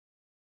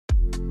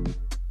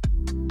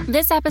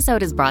This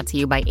episode is brought to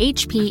you by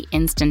HP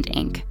Instant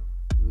Ink.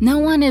 No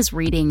one is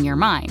reading your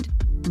mind,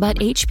 but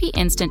HP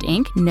Instant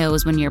Ink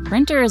knows when your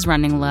printer is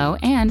running low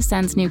and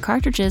sends new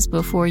cartridges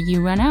before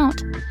you run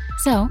out.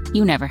 So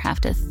you never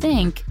have to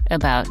think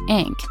about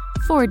ink.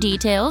 For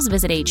details,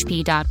 visit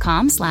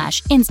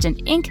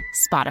hp.com/instant ink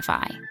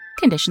Spotify.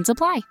 Conditions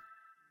apply.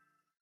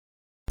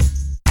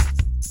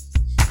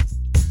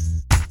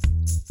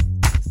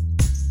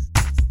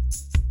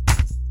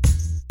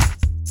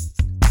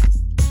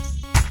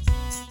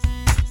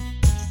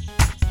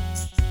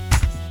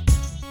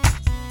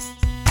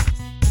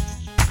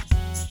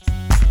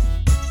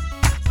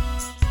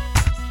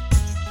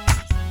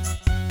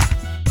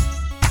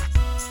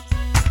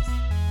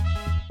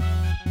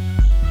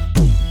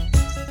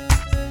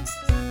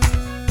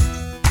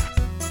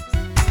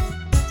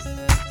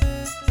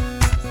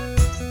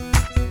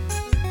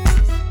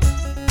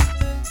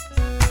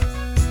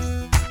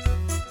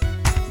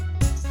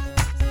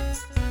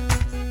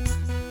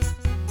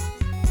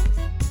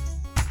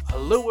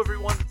 Hello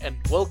everyone, and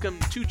welcome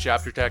to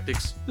Chapter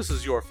Tactics. This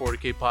is your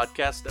 40k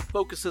podcast that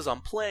focuses on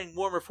playing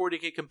Warhammer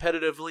 40k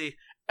competitively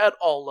at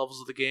all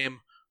levels of the game,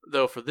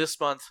 though for this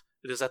month,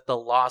 it is at the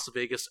Las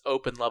Vegas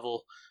Open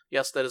level.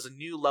 Yes, that is a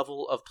new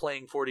level of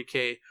playing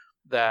 40k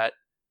that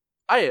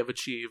I have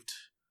achieved,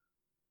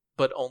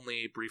 but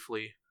only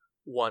briefly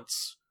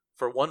once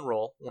for one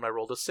roll when I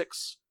rolled a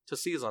 6 to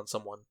seize on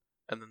someone,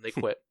 and then they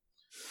quit.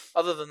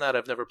 Other than that,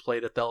 I've never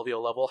played at the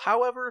LVO level.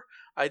 However,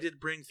 I did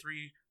bring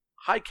 3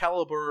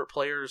 high-caliber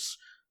players,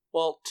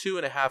 well,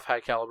 2.5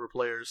 high-caliber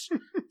players,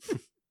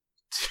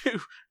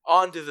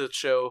 onto the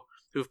show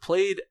who've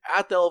played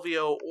at the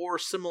LVO or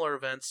similar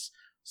events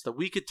so that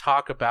we could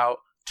talk about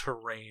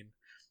terrain.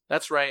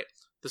 That's right,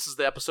 this is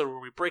the episode where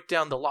we break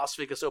down the Las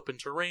Vegas Open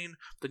terrain,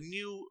 the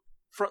new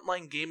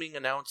Frontline Gaming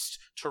announced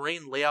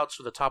terrain layouts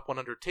for the top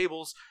 100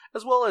 tables,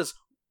 as well as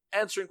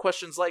answering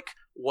questions like,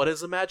 what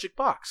is a magic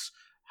box?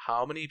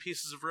 How many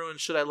pieces of ruins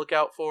should I look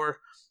out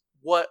for?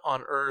 What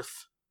on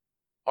earth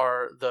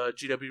are the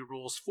GW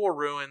rules for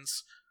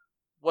ruins,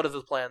 what is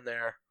the plan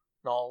there,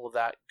 and all of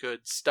that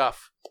good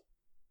stuff.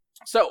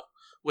 So,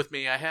 with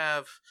me I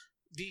have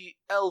the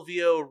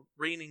LVO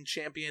reigning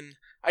champion,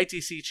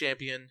 ITC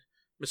champion,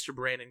 Mr.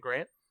 Brandon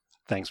Grant.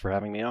 Thanks for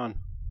having me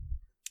on.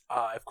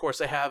 Of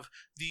course I have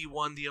the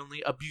one, the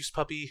only abuse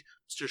puppy,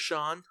 Mr.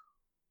 Sean.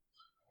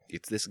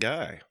 It's this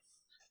guy.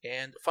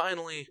 And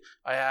finally,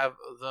 I have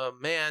the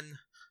man,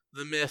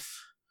 the myth,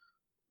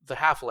 the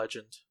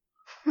half-legend,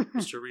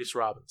 Mr. Reese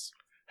Robbins.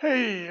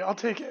 Hey, I'll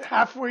take it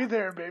halfway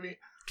there, baby.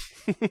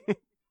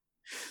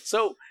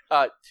 So,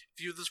 if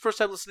you're this first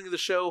time listening to the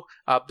show,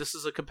 this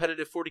is a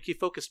competitive 40k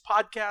focused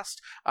podcast.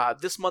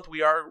 This month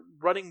we are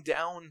running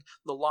down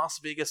the Las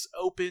Vegas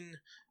Open.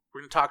 We're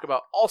going to talk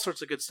about all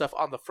sorts of good stuff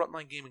on the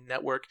Frontline Gaming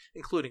Network,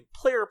 including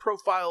player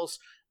profiles,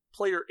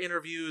 player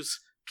interviews,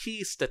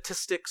 key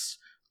statistics,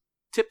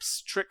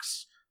 tips,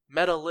 tricks,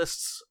 meta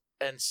lists,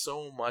 and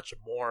so much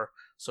more.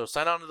 So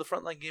sign on to the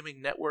Frontline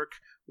Gaming Network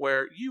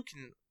where you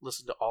can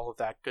listen to all of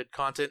that good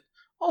content.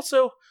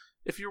 Also,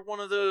 if you're one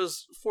of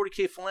those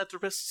 40k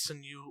philanthropists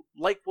and you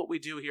like what we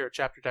do here at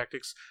Chapter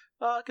Tactics,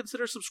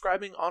 consider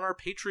subscribing on our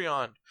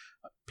Patreon.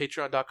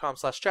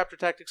 Patreon.com/Chapter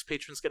Tactics.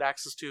 Patrons get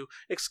access to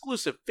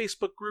exclusive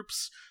Facebook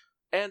groups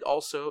and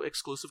also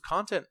exclusive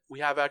content. We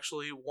have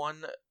actually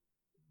one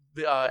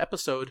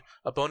episode,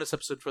 a bonus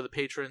episode for the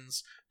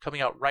patrons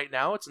coming out right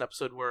now. It's an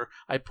episode where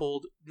I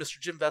pulled Mr.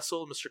 Jim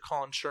Vessel, Mr.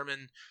 Colin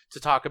Sherman to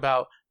talk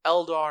about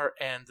Eldar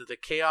and the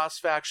Chaos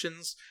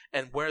factions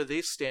and where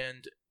they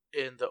stand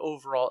in the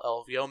overall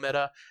LVO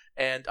meta.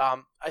 And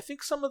I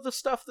think some of the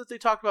stuff that they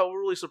talk about will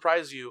really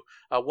surprise you.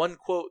 One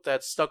quote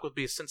that stuck with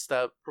me since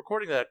the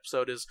recording of that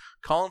episode is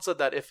Colin said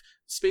that if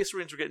Space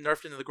Marines were getting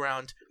nerfed into the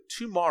ground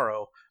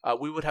tomorrow,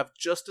 we would have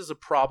just as a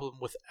problem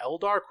with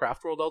Eldar,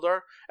 Craftworld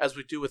Eldar, as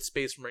we do with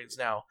Space Marines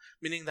now.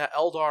 Meaning that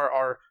Eldar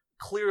are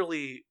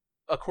clearly,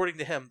 according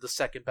to him, the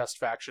second best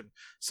faction.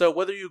 So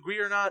whether you agree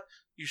or not,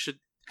 you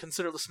should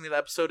consider listening to that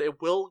episode.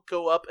 It will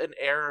go up and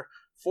air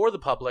for the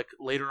public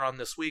later on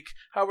this week.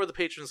 However, the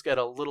patrons get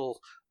a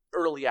little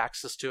early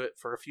access to it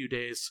for a few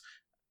days,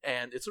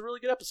 and it's a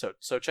really good episode.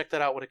 So check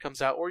that out when it comes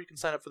out, or you can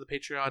sign up for the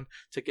Patreon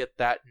to get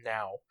that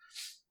now.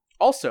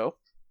 Also,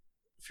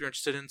 if you're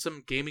interested in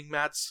some gaming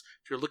mats,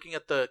 if you're looking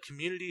at the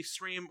community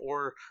stream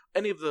or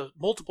any of the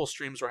multiple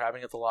streams we're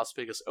having at the Las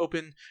Vegas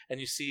Open, and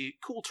you see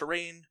cool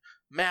terrain,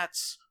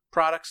 mats,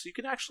 products, you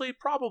can actually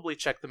probably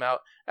check them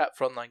out at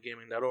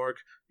frontlinegaming.org,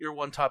 your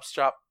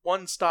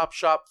one-stop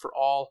shop for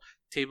all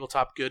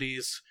tabletop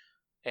goodies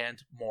and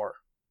more.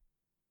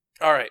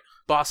 All right,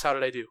 boss, how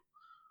did I do?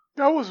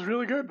 That was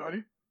really good,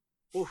 buddy.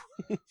 Those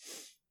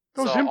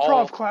So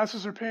improv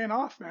classes are paying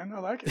off, man. I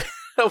like it.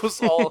 That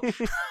was all.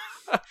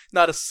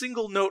 Not a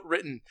single note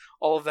written.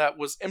 All of that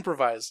was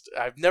improvised.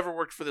 I've never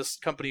worked for this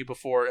company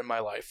before in my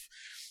life.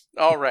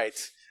 All right.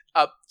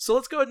 So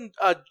let's go ahead and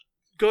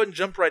go ahead and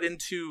jump right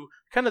into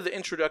kind of the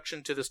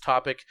introduction to this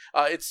topic.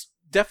 It's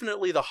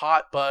definitely the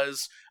hot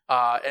buzz,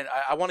 and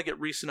I want to get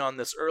recent on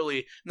this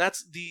early, and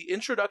that's the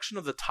introduction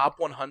of the top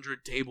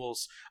 100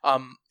 tables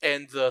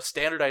and the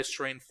standardized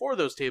terrain for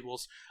those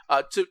tables.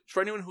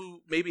 For anyone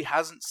who maybe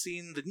hasn't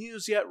seen the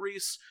news yet,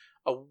 Reese,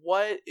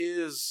 what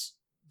is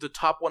the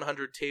top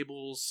 100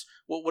 tables?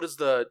 What is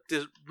the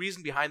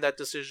reason behind that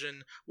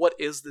decision? What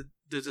is the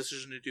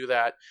decision to do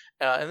that?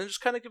 And then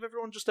just kind of give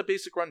everyone just a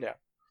basic rundown.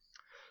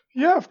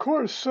 Yeah, of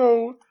course.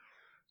 So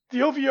the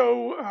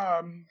LVO,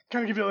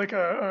 kind of give you like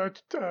a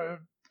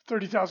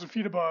 30,000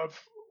 feet above.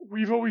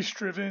 We've always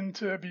striven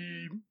to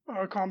be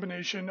a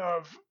combination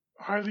of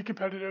highly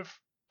competitive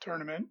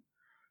tournament,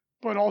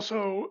 but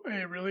also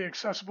a really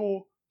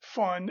accessible,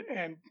 fun,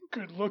 and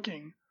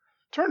good-looking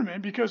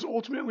tournament, because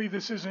ultimately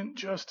this isn't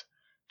just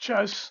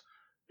chess,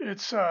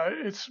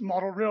 it's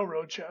model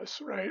railroad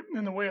chess, right?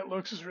 And the way it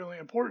looks is really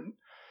important.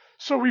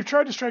 So we've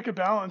tried to strike a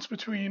balance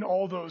between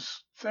all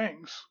those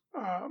things.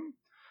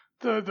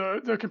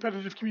 The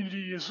competitive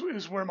community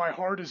is where my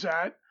heart is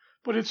at,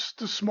 but it's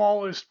the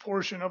smallest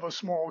portion of a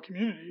small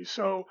community.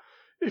 So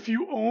if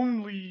you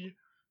only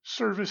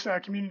service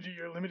that community,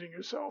 you're limiting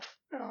yourself.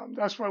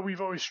 That's why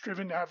we've always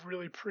striven to have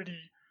really pretty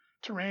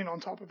terrain on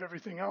top of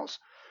everything else.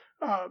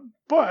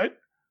 But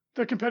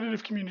the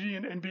competitive community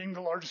and being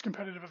the largest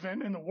competitive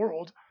event in the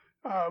world,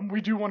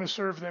 we do want to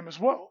serve them as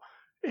well.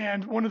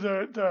 And one of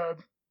the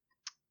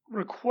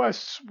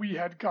requests we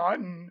had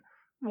gotten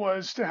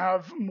was to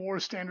have more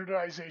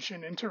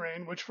standardization in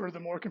terrain, which for the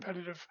more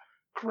competitive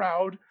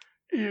crowd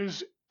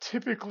is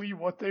typically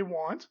what they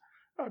want,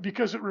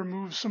 because it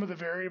removes some of the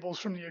variables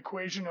from the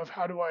equation of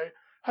how do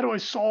I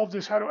solve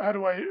this? How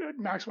do I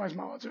maximize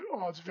my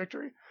odds of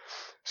victory?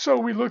 So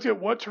we looked at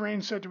what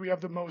terrain set do we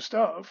have the most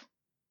of,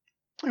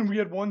 and we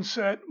had one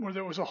set where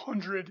there was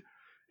 100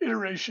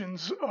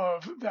 iterations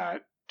of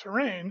that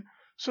terrain.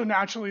 So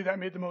naturally, that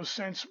made the most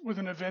sense with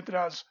an event that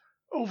has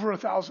over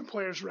 1,000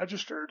 players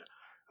registered.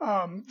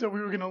 That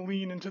we were going to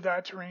lean into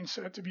that terrain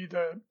set to be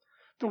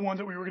the one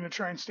that we were going to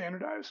try and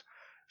standardize.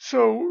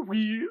 So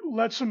we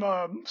let some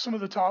of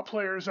the top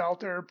players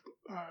out there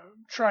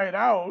try it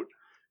out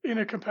in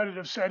a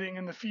competitive setting,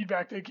 and the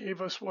feedback they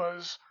gave us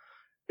was,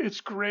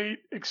 it's great,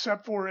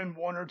 except for in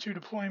one or two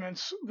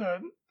deployments,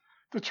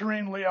 the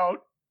terrain layout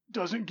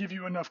doesn't give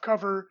you enough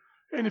cover,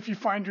 and if you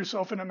find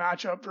yourself in a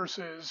matchup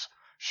versus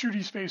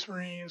Shooty Space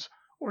Marines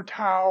or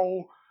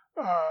Tau,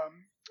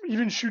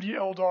 even Shooty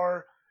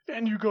Eldar,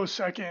 and you go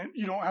second,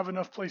 you don't have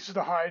enough places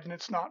to hide, and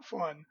it's not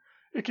fun.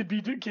 It could be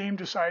game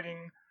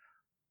deciding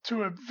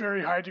to a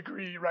very high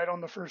degree right on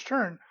the first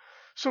turn.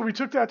 So we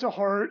took that to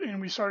heart, and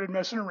we started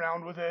messing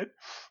around with it.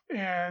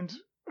 And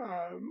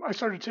I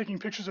started taking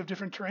pictures of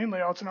different terrain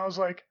layouts, and I was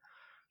like,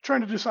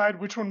 trying to decide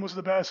which one was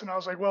the best. And I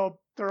was like,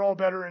 well, they're all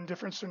better in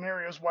different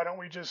scenarios. Why don't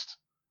we just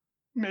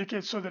make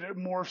it so that it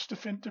morphs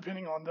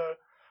depending on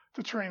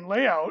the terrain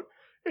layout?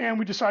 And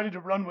we decided to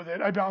run with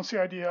it. I bounced the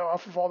idea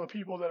off of all the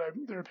people that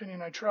their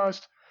opinion I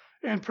trust,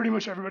 and pretty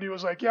much everybody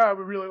was like, yeah,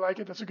 we really like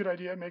it. That's a good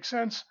idea. It makes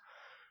sense.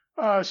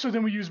 So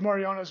then we used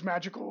Mariana's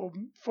magical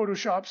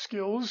Photoshop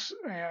skills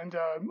and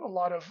a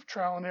lot of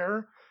trial and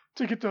error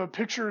to get the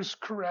pictures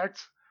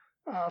correct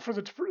for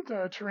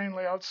the terrain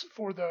layouts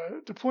for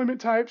the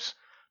deployment types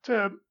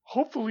to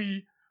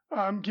hopefully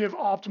give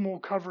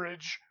optimal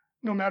coverage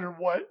no matter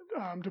what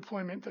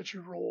deployment that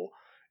you roll.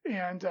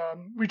 And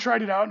we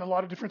tried it out in a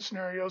lot of different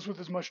scenarios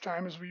with as much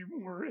time as we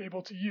were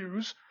able to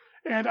use.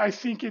 And I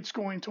think it's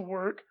going to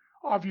work.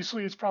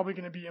 Obviously, it's probably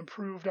going to be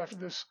improved after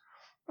this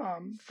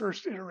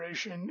first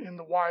iteration in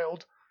the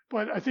wild.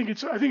 But I think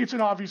it's an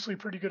obviously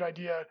pretty good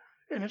idea,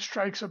 and it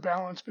strikes a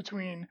balance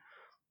between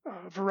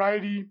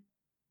variety,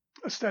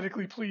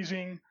 aesthetically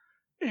pleasing,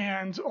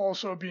 and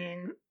also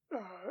being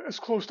as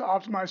close to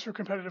optimized for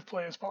competitive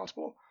play as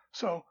possible.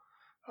 So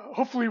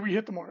hopefully we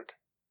hit the mark.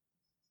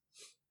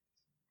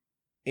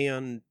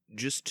 And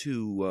just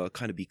to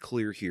kind of be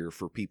clear here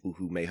for people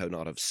who may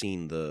not have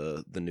seen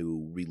the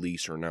new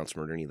release or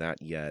announcement or any of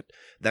that yet,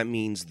 that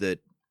means that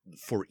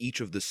for each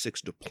of the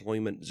 6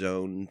 deployment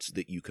zones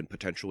that you can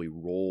potentially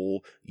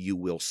roll, you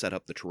will set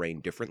up the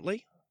terrain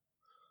differently?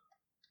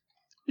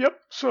 Yep.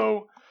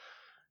 So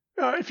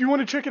if you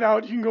want to check it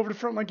out, you can go over to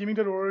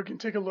frontlinegaming.org and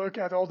take a look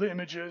at all the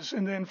images.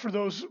 And then for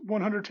those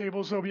 100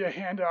 tables, there'll be a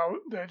handout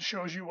that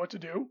shows you what to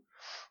do.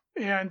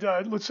 And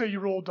let's say you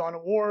roll Dawn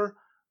of War.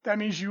 That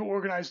means you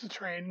organize the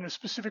terrain in a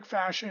specific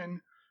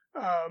fashion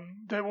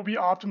that will be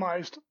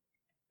optimized,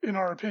 in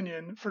our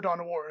opinion, for Dawn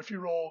of War. If you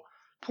roll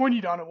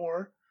Pointy Dawn of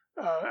War,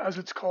 as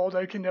it's called,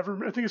 I think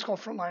it's called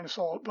Frontline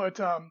Assault, but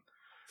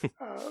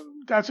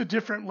that's a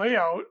different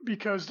layout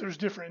because there's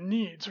different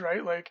needs,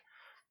 right? Like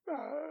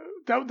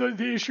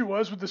the issue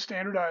was with the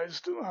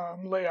standardized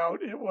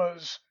layout, it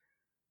was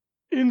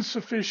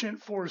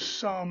insufficient for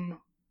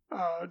some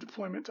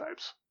deployment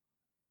types.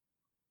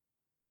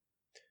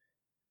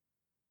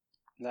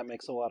 That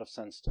makes a lot of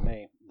sense to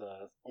me.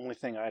 The only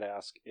thing I'd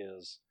ask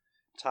is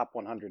top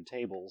 100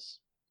 tables.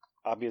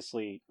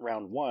 obviously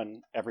round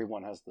 1,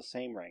 everyone has the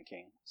same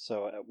ranking.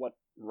 So at what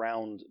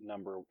round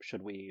number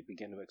should we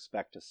begin to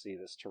expect to see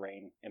this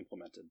terrain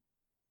implemented?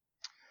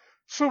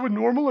 So with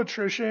normal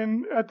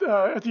attrition at the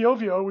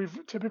LVO,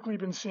 we've typically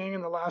been seeing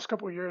in the last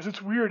couple of years,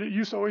 it's weird, it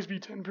used to always be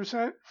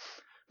 10%,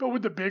 but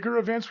with the bigger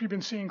events, we've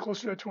been seeing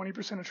closer to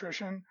 20%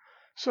 attrition.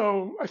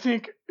 So I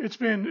think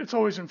it's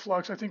always in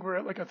flux. I think we're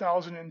at like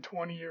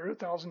 1,020 or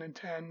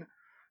 1,010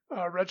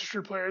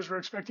 registered players. We're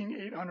expecting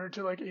 800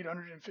 to like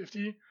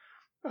 850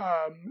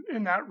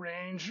 in that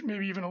range,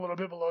 maybe even a little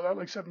bit below that,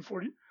 like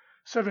 740,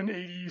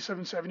 780,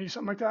 770,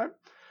 something like that.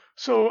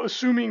 So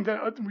assuming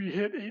that we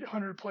hit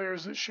 800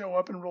 players that show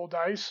up and roll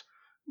dice,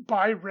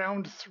 by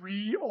round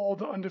 3, all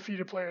the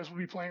undefeated players will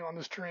be playing on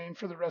this terrain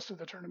for the rest of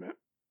the tournament.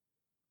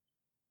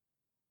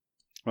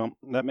 Well,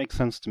 that makes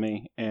sense to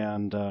me.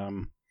 And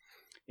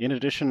in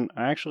addition,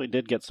 I actually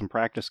did get some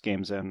practice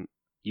games in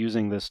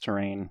using this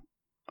terrain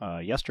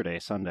yesterday,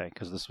 Sunday,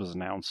 because this was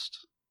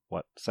announced,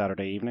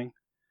 Saturday evening?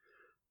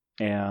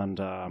 And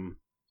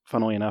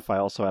funnily enough, I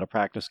also had a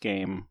practice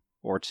game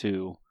or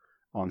two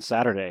on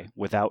Saturday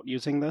without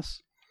using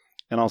this.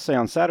 And I'll say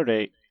on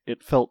Saturday,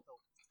 it felt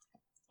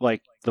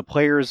like the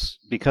players,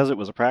 because it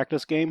was a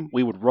practice game,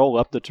 we would roll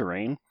up the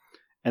terrain,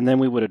 and then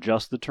we would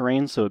adjust the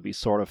terrain so it'd be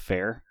sort of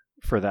fair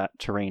for that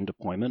terrain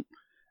deployment.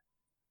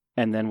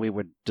 And then we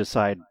would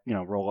decide,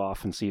 roll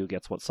off and see who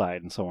gets what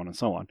side and so on and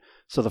so on.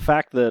 So the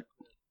fact that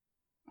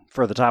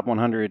for the top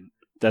 100,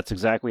 that's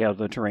exactly how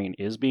the terrain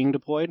is being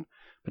deployed,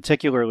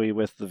 particularly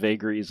with the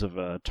vagaries of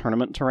a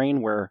tournament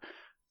terrain where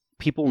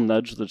people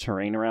nudge the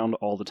terrain around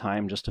all the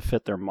time just to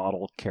fit their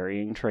model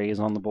carrying trays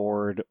on the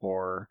board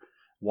or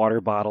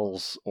water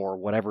bottles or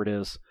whatever it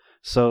is.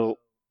 So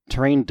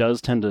terrain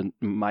does tend to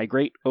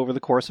migrate over the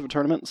course of a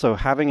tournament. So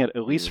having it,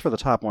 at least for the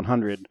top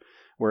 100,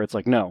 where it's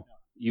like, no,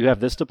 you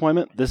have this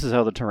deployment, this is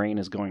how the terrain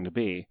is going to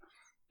be,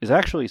 is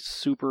actually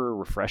super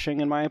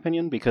refreshing in my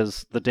opinion,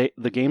 because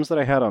the games that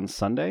I had on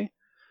Sunday,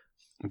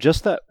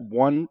 just that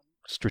one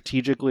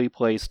strategically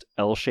placed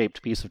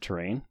L-shaped piece of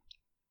terrain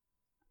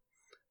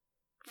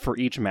for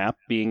each map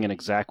being in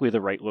exactly the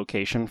right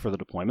location for the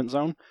deployment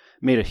zone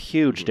made a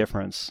huge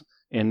difference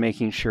in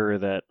making sure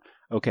that,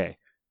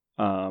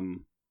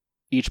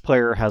 each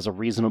player has a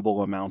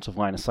reasonable amount of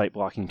line of sight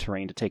blocking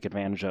terrain to take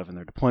advantage of in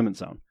their deployment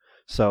zone.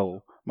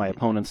 So my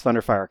opponent's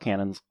Thunderfire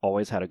cannons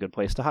always had a good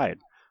place to hide.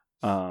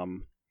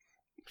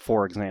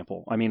 For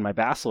example, my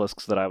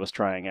basilisks that I was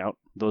trying out,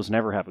 those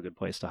never have a good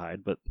place to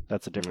hide, but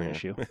that's a different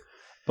issue.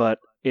 But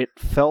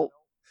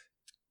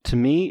to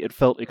me, it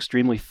felt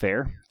extremely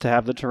fair to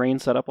have the terrain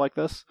set up like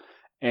this.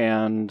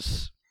 And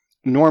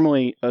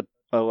normally,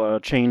 a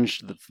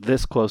change that's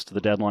this close to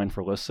the deadline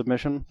for list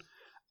submission,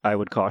 I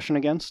would caution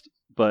against.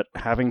 But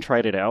having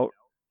tried it out,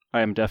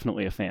 I am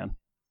definitely a fan.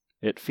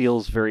 It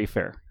feels very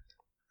fair.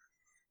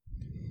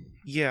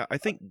 Yeah, I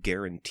think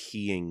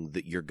guaranteeing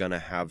that you're going to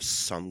have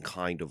some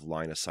kind of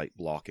line of sight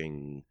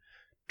blocking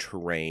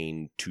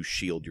terrain to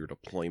shield your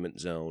deployment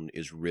zone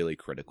is really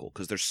critical,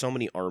 because there's so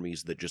many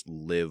armies that just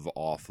live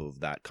off of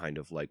that kind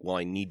of like, well,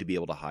 I need to be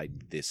able to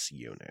hide this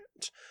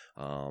unit.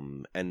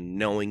 And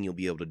knowing you'll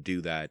be able to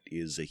do that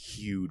is a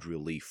huge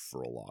relief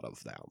for a lot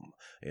of them.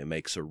 It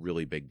makes a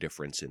really big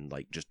difference in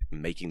like just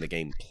making the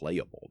game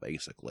playable,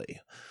 basically.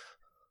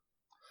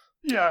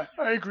 Yeah,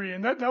 I agree.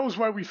 And that was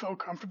why we felt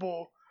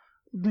comfortable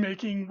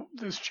making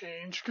this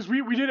change, because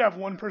we did have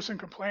one person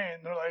complain.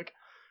 They're like,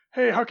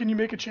 hey, how can you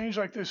make a change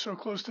like this so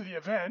close to the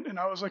event? And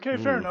I was like, hey,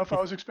 fair enough.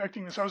 I was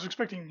expecting this. I was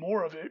expecting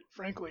more of it,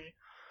 frankly.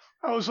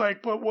 I was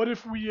like, but what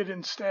if we had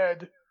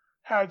instead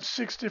had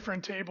 6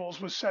 different tables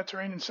with set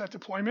terrain and set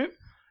deployment?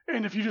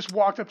 And if you just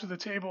walked up to the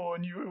table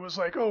and it was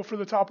like, oh, for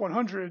the top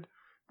 100,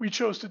 we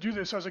chose to do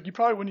this. I was like, you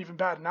probably wouldn't even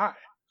bat an eye.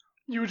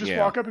 You would just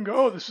walk up and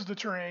go, oh, this is the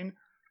terrain.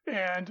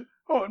 And,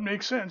 oh, it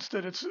makes sense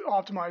that it's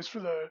optimized for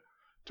the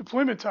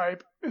deployment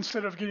type,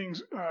 instead of getting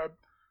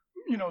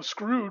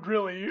screwed,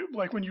 really,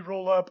 like when you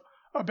roll up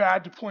a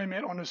bad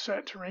deployment on a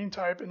set terrain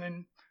type and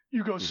then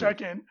you go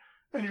second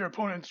and your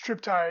opponent's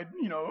Triptide,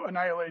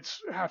 annihilates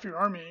half your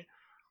army.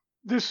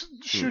 This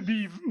should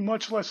be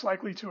much less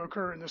likely to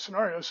occur in this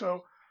scenario.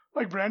 So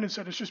like Brandon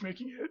said, it's just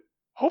making it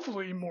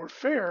hopefully more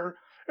fair.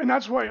 And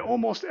that's why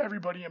almost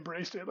everybody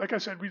embraced it. Like I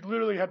said, we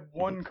literally had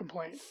one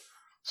complaint.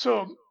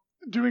 So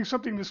doing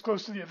something this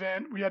close to the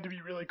event, we had to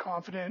be really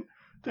confident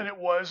that it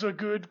was a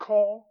good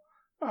call.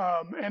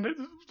 And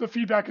the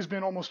feedback has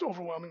been almost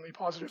overwhelmingly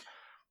positive.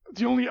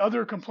 The only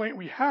other complaint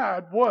we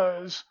had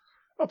was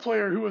a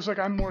player who was like,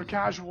 I'm more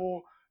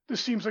casual.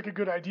 This seems like a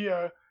good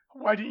idea.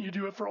 Why didn't you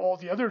do it for all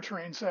the other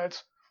terrain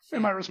sets?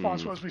 And my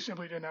response was, we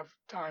simply didn't have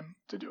time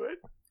to do it.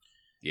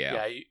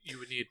 Yeah, you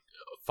would need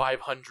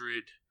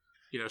 500,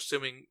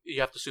 assuming you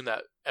have to assume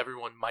that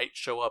everyone might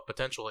show up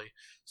potentially.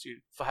 So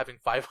having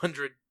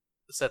 500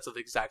 sets of the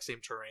exact same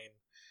terrain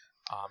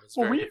is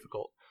very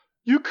difficult.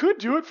 You could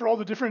do it for all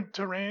the different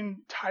terrain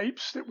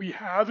types that we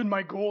have, and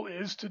my goal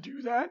is to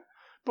do that.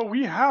 But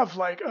we have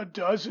like a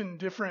dozen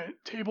different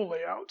table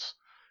layouts,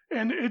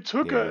 and it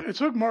took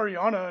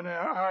Mariana and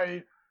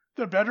I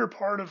the better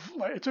part of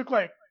it took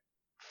like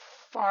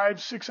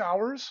 5-6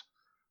 hours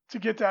to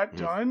get that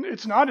done.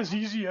 It's not as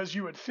easy as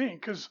you would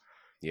think, because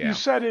you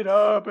set it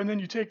up and then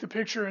you take the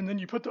picture and then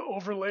you put the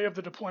overlay of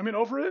the deployment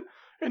over it,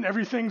 and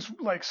everything's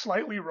like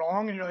slightly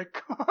wrong, and you're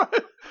like,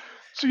 God.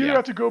 So you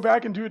have to go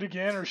back and do it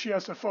again, or she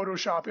has to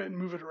Photoshop it and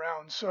move it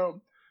around.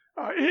 So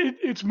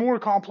it's more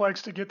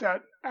complex to get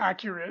that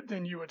accurate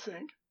than you would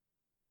think.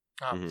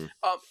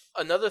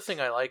 Another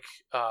thing I like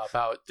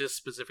about this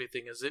specific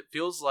thing is it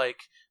feels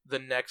like the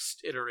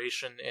next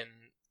iteration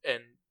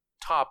in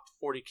top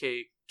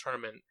 40K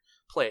tournament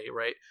play,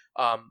 right?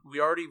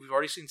 We've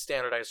already seen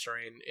standardized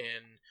terrain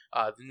in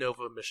the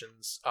Nova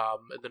missions,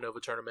 the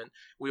Nova tournament.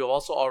 We've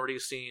also already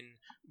seen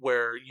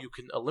where you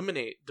can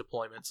eliminate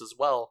deployments as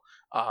well.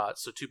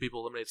 So 2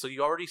 people eliminate. So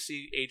you already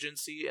see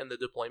agency in the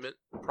deployment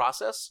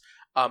process.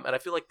 And I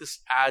feel like this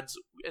adds,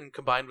 and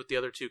combined with the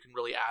other 2, can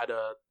really add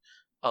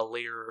a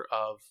layer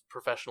of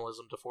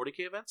professionalism to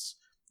 40K events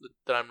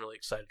that I'm really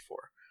excited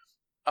for.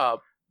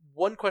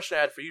 One question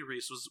I had for you,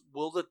 Reese, was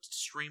will the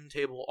stream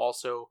table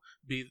also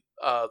be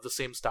the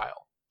same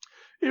style?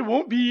 It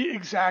won't be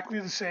exactly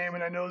the same,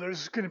 and I know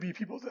there's going to be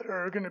people that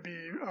are going to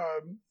be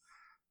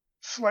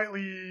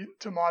slightly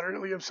to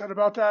moderately upset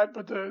about that,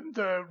 but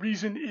the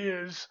reason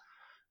is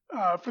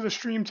for the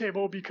stream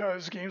table,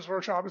 because Games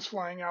Workshop is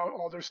flying out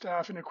all their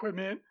staff and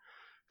equipment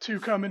to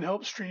come and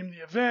help stream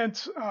the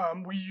event,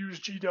 we use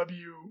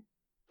GW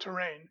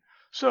terrain.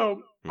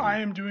 So I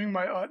am doing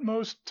my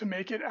utmost to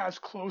make it as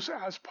close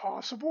as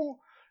possible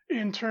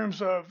in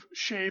terms of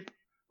shape,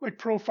 like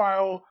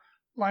profile,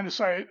 line of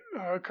sight,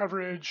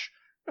 coverage,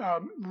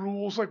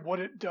 rules, like what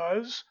it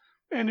does.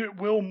 And it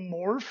will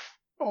morph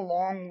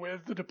along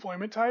with the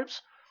deployment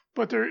types,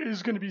 but there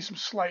is going to be some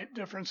slight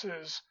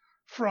differences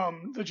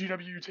from the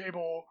GW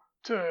table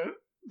to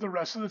the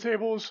rest of the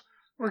tables.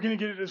 We're going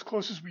to get it as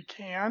close as we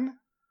can,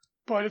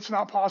 but it's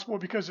not possible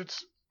because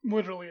it's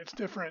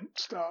different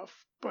stuff.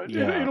 But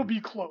it'll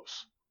be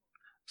close.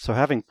 So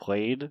having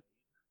played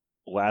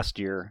last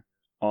year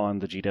on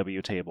the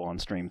GW table on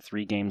stream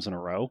 3 games in a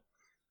row,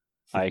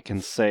 I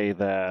can say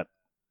that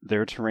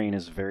their terrain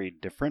is very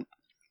different.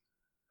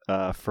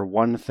 For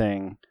one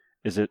thing,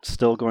 is it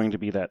still going to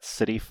be that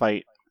city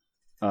fight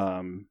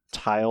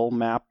tile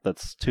map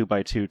that's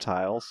 2x2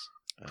 tiles?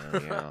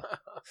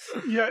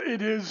 Yeah,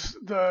 it is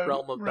the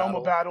Realm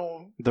of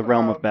Battle. The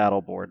Realm of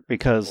Battle board,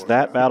 because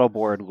that battle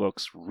board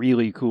looks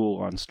really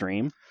cool on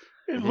stream.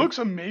 It looks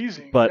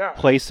amazing. But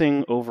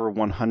placing over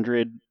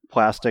 100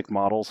 plastic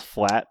models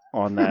flat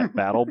on that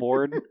battle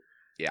board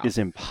is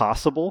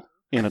impossible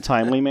in a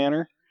timely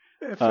manner.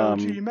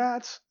 FLG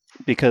mats.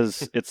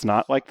 Because it's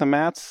not like the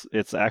mats,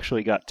 it's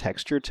actually got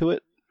texture to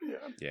it.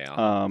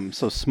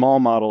 So small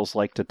models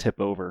like to tip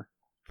over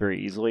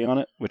very easily on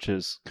it, which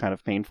is kind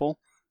of painful.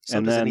 So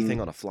does anything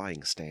on a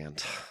flying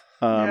stand.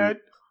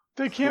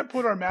 They can't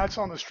put our mats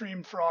on the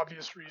stream for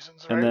obvious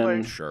reasons, right? And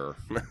then, sure.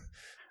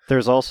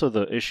 There's also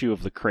the issue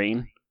of the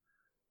crane.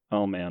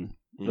 Oh man.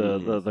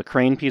 The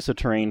crane piece of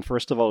terrain,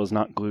 first of all, is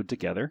not glued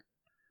together.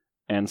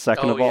 And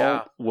second of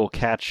all, will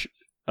catch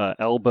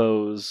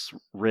elbows,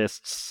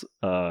 wrists,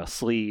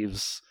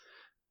 sleeves,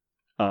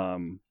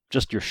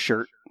 just your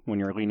shirt when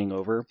you're leaning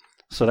over.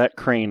 So that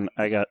crane,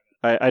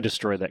 I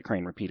destroyed that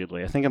crane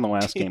repeatedly. I think in the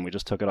last game we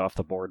just took it off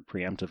the board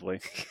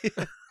preemptively.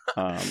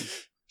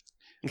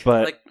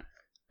 But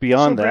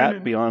beyond that,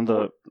 Brandon, beyond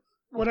the...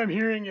 What I'm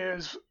hearing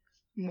is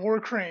more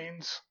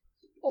cranes,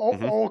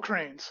 all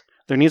cranes.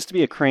 There needs to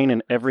be a crane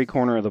in every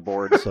corner of the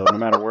board, so no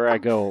matter where I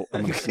go,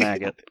 I'm going to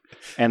snag it.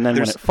 And then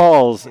when it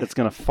falls, it's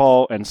going to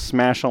fall and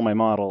smash all my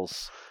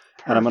models.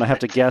 Perfect. And I'm going to have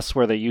to guess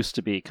where they used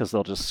to be, because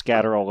they'll just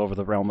scatter all over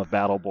the Realm of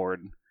Battle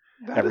board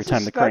every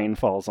time the crane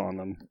falls on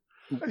them.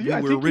 I think you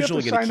have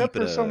to sign up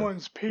for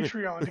someone's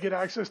Patreon to get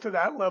access to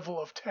that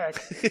level of tech.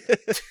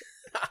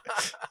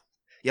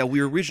 Yeah,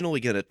 we were originally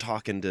going to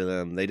talk into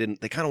them. They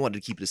kind of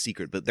wanted to keep it a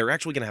secret, but they're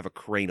actually going to have a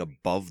crane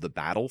above the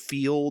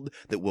battlefield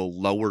that will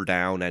lower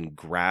down and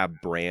grab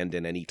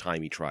Brandon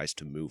anytime he tries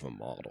to move a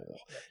model.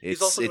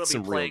 He's also going to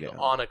be playing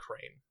on a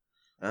crane.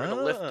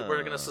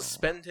 We're going to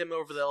suspend him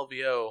over the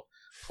LVO,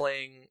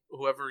 playing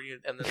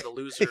and then the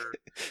loser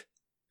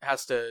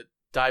has to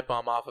dive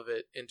bomb off of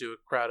it into a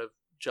crowd of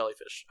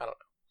jellyfish. I don't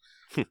know.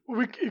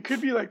 It could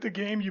be like the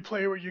game you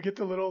play where you get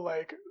the little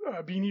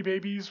Beanie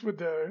Babies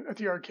at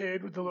the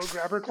arcade with the little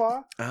grabber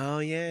claw. Oh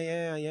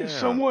yeah. If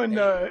someone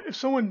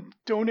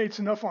donates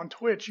enough on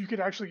Twitch, you could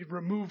actually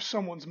remove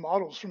someone's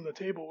models from the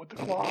table with the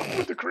claw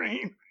with the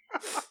crane.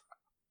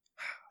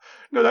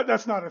 No,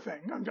 that's not a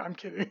thing. I'm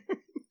kidding.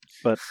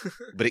 But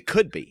it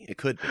could be. It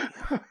could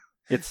be.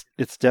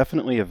 It's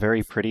definitely a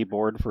very pretty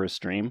board for a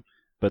stream,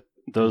 but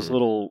those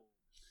little,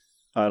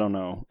 I don't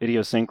know,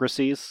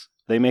 idiosyncrasies,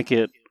 they make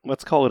it,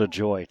 let's call it a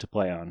joy to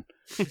play on.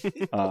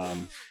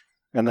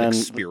 And then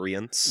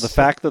experience. The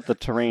fact that the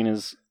terrain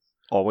is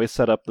always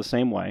set up the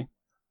same way,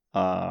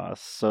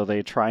 so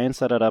they try and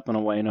set it up in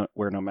a way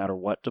where no matter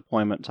what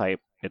deployment type,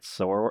 it's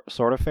sort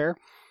of fair,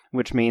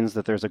 which means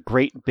that there's a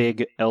great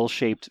big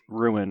L-shaped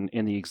ruin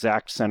in the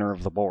exact center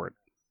of the board.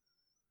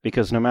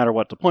 Because no matter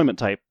what deployment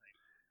type,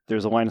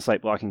 there's a line of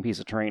sight blocking piece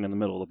of terrain in the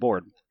middle of the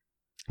board.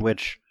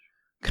 which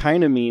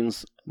kind of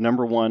means,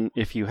 number one,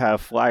 if you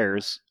have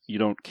flyers, you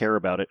don't care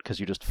about it because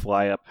you just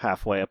fly up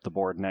halfway up the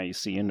board and now you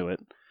see into it.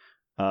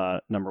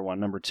 Number one.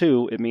 Number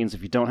two, it means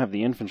if you don't have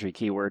the infantry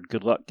keyword,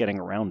 good luck getting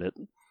around it.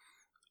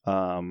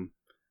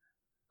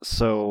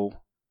 So,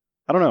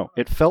 I don't know.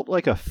 It felt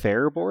like a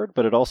fair board,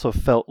 but it also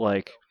felt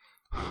like,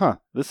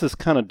 this is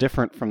kind of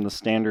different from the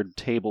standard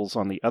tables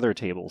on the other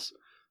tables.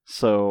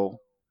 So,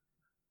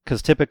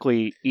 because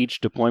typically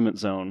each deployment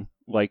zone,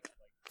 like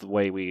the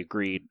way we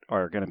agreed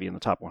are going to be in the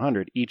top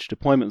 100, each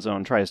deployment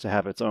zone tries to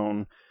have its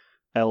own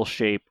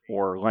L-shape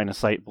or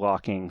line-of-sight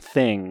blocking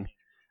thing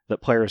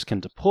that players can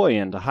deploy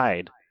in to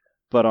hide.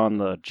 But on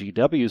the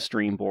GW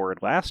stream board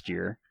last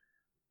year,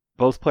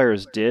 both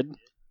players did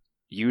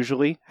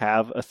usually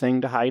have a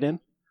thing to hide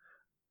in,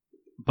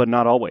 but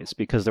not always,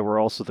 because there were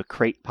also the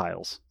crate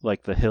piles,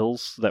 like the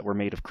hills that were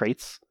made of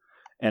crates.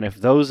 And if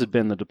those had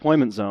been the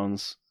deployment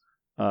zones,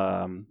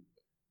 that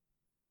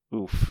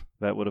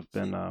would have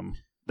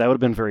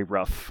been very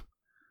rough,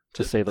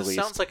 to say the least.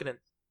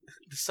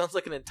 This sounds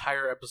like an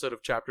entire episode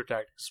of Chapter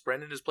Tactics.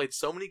 Brandon has played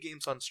so many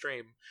games on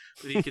stream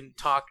that he can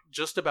talk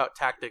just about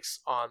tactics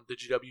on the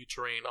GW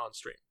terrain on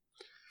stream.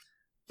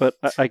 But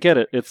I get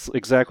it. It's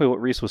exactly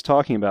what Reese was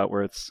talking about,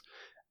 where it's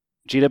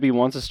GW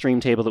wants a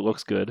stream table that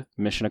looks good.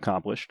 Mission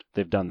accomplished.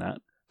 They've done that.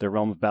 Their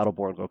Realm of Battle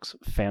board looks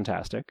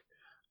fantastic.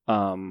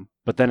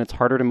 But then it's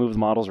harder to move the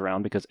models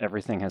around because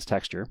everything has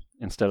texture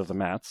instead of the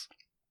mats.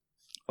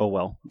 Oh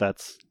well,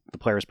 that's the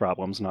players'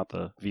 problems, not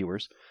the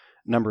viewers.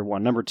 Number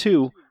one. Number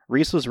two,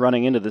 Reese was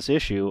running into this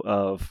issue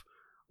of,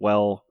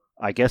 well,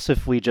 I guess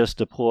if we just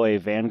deploy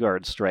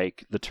Vanguard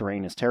Strike, the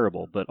terrain is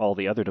terrible, but all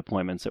the other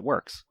deployments, it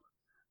works.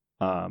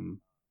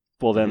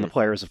 Well, then the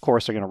players, of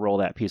course, are going to roll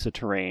that piece of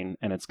terrain,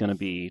 and it's going to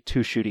be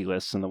 2 shooty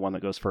lists, and the one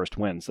that goes first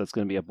wins. That's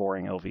going to be a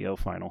boring LVO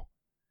final.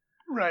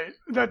 Right.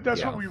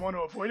 That's what we want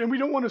to avoid. And we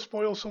don't want to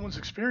spoil someone's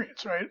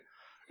experience, right?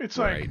 It's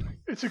like,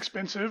 it's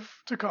expensive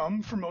to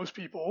come for most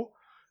people.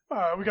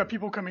 We got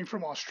people coming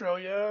from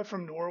Australia,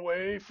 from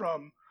Norway,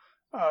 from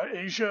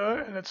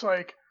Asia, and it's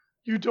like,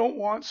 you don't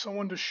want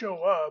someone to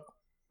show up,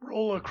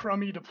 roll a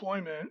crummy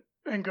deployment,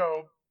 and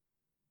go,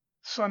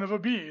 son of a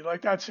bee.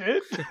 Like, that's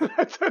it?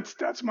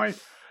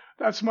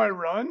 That's my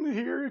run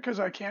here because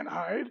I can't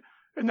hide.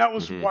 And that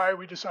was why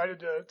we decided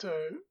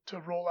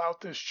to roll out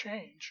this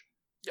change.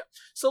 Yeah.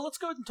 So let's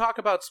go ahead and talk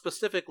about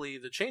specifically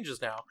the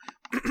changes now.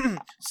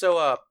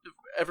 So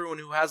everyone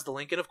who has the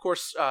link, and of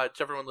course to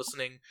everyone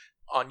listening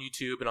on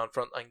YouTube and on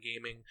Frontline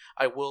Gaming,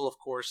 I will of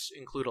course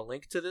include a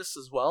link to this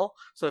as well.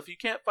 So if you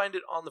can't find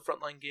it on the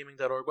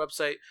frontlinegaming.org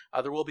website,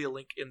 there will be a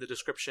link in the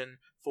description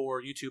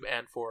for YouTube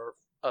and for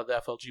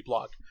the FLG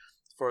blog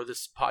for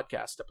this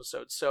podcast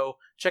episode. So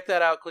check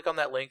that out. Click on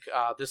that link.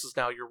 This is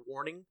now your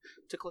warning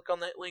to click on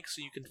that link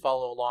so you can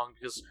follow along,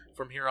 because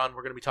from here on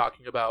we're going to be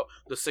talking about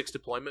the 6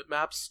 deployment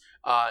maps,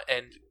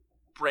 and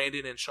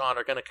Brandon and Sean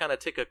are going to kind of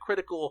take a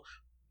critical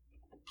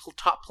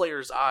top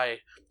player's eye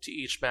to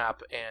each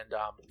map and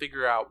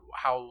figure out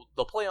how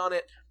they'll play on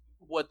it,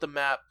 what the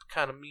map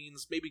kind of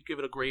means, maybe give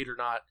it a grade or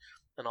not,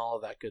 and all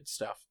of that good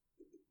stuff.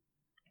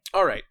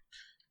 All right.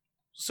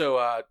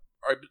 So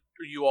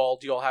do you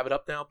all have it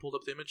up now? Pulled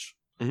up the image?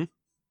 Mm-hmm.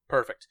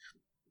 Perfect.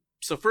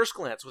 So first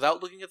glance,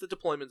 without looking at the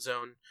deployment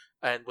zone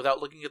and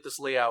without looking at this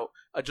layout,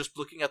 just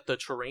looking at the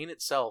terrain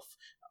itself,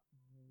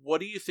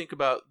 what do you think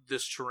about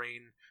this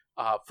terrain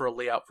for a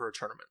layout for a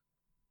tournament?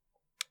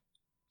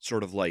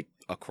 Sort of like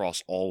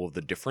across all of the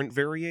different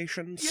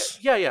variations?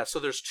 Yeah. So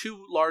there's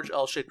 2 large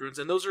L-shaped ruins,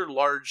 and those are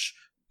large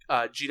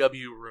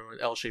GW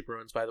L-shaped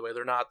ruins, by the way.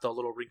 They're not the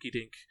little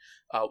rinky-dink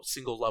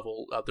single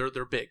level.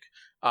 They're big.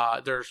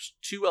 There's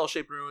 2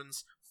 L-shaped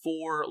ruins,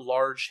 4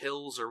 large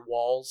hills or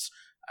walls,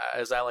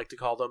 as I like to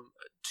call them,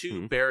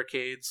 2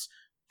 barricades,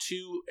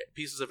 2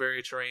 pieces of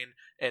area terrain,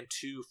 and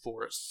 2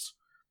 forests.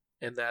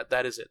 And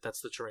that is it.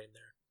 That's the terrain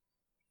there.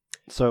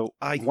 So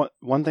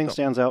one thing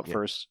stands out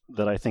first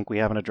that I think we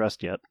haven't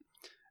addressed yet.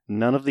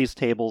 None of these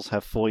tables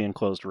have fully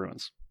enclosed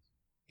ruins.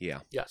 Yeah.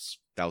 Yes.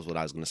 That was what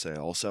I was going to say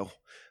also.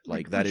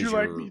 Like, that is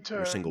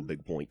your single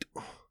big point.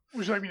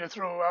 Would you like me to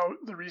throw out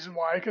the reason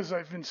why? Because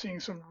I've been seeing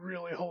some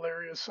really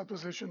hilarious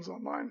suppositions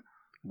online.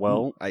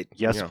 Well,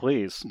 yes,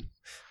 please.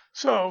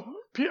 So,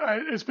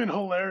 it's been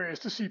hilarious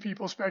to see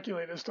people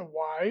speculate as to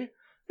why.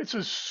 It's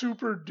a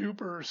super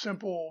duper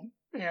simple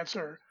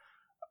answer.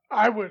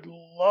 I would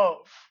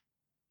love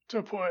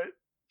to put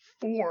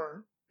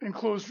 4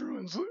 enclosed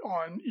ruins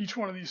on each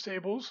one of these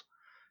tables,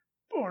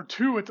 or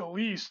 2 at the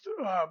least.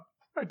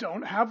 I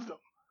don't have them,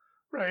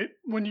 right?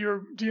 When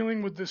you're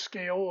dealing with the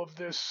scale of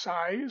this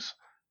size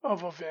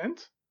of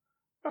event,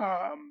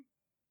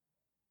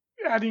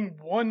 adding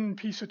 1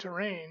 piece of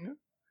terrain,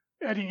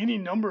 adding any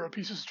number of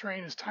pieces of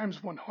terrain is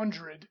times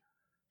 100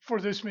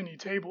 for this many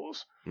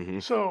tables. Mm-hmm.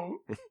 So,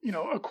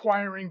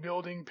 acquiring,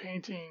 building,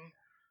 painting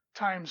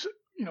times,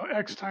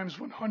 X times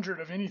 100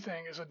 of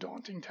anything is a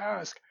daunting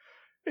task.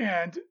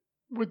 And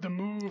with the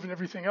move and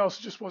everything else,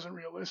 it just wasn't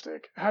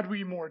realistic. Had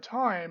we more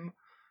time,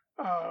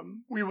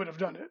 we would have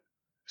done it.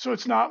 So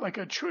it's not like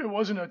it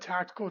wasn't a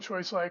tactical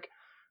choice like,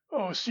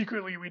 oh,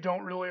 secretly we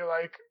don't really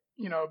like,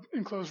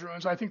 enclosed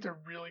ruins. I think they're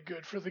really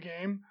good for the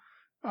game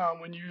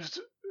when used,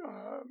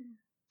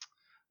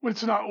 when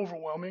it's not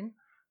overwhelming.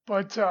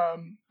 But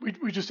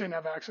we just didn't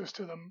have access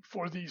to them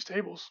for these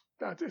tables.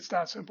 It's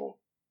that simple.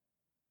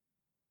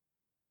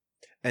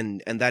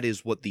 And that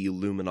is what the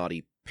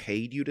Illuminati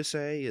paid you to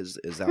say? Is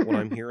that what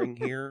I'm hearing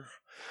here?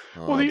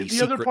 Well, the other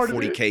secret part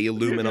 40k of it,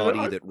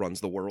 Illuminati that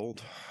runs the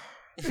world?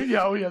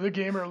 Yeah, the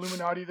Gamer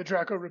Illuminati, the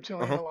Draco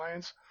Reptilian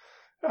Alliance.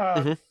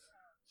 Mhm.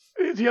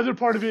 The other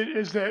part of it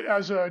is that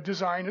as a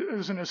design,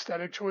 as an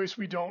aesthetic choice,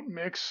 we don't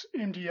mix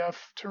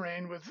MDF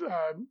terrain with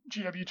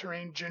GW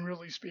terrain,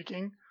 generally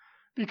speaking,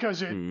 because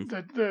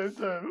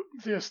the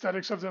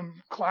aesthetics of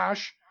them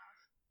clash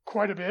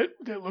quite a bit.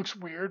 It looks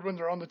weird when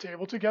they're on the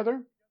table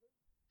together.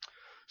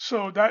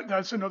 So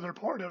that's another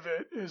part of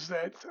it, is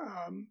that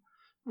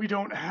we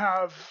don't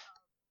have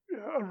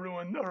a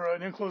ruin or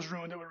an enclosed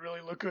ruin that would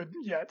really look good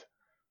yet.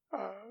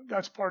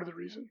 That's part of the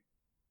reason.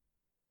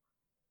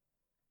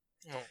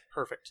 Oh,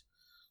 perfect.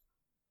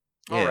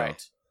 Yeah. All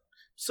right.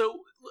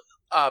 So,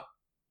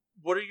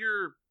 what are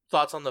your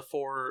thoughts on the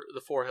four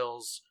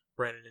hills,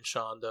 Brandon and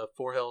Sean? The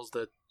four hills,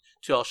 the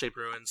two L-shaped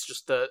ruins.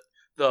 Just the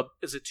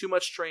is it too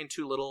much terrain,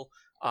 too little?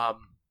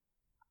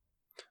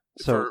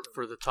 So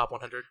for the top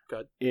 100.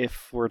 Good.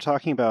 If we're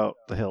talking about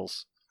the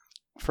hills,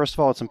 first of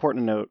all, it's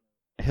important to note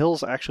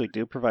hills actually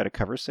do provide a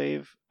cover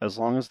save as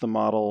long as the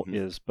model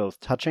is both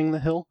touching the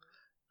hill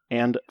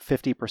and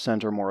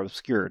 50% or more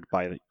obscured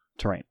by the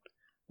terrain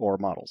or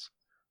models.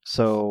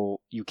 So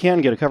you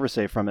can get a cover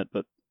save from it,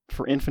 but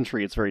for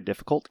infantry it's very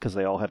difficult because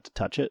they all have to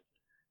touch it.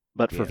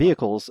 But for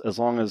vehicles, as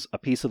long as a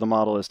piece of the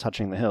model is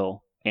touching the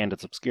hill and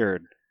it's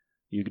obscured,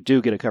 you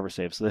do get a cover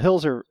save. So the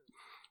hills are,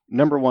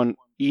 number one,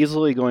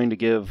 easily going to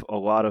give a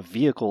lot of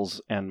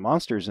vehicles and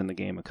monsters in the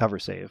game a cover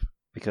save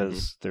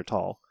because they're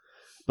tall.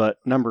 But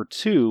number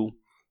two,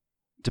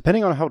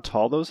 depending on how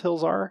tall those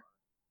hills are,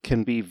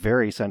 can be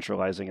very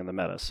centralizing in the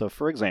meta. So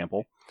for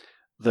example,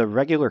 the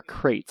regular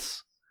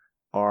crates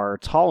are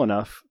tall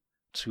enough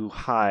to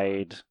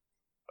hide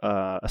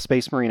a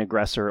Space Marine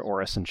Aggressor or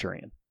a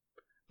Centurion.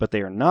 But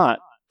they are not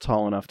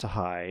tall enough to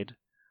hide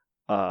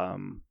a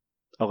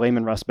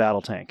Layman Rust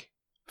battle tank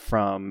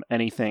from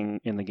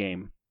anything in the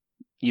game,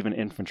 even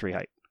infantry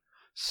height.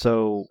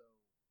 So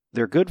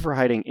they're good for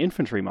hiding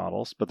infantry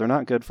models, but they're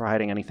not good for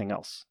hiding anything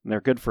else. And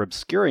they're good for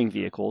obscuring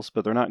vehicles,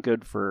 but they're not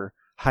good for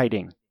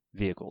hiding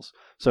vehicles.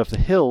 So if the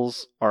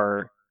hills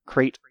are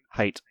crate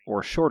height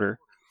or shorter,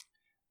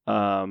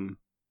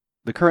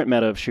 the current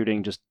meta of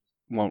shooting just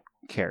won't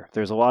care.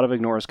 There's a lot of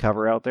ignores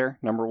cover out there,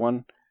 number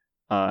one.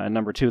 And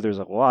number two, there's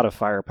a lot of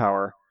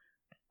firepower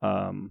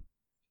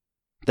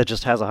that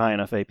just has a high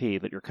enough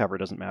AP that your cover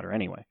doesn't matter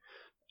anyway.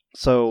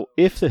 So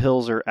if the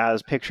hills are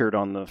as pictured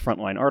on the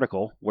Frontline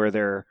article, where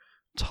they're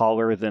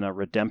taller than a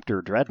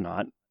Redemptor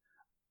Dreadnought,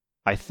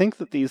 I think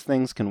that these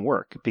things can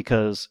work,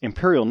 because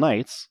Imperial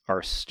Knights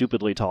are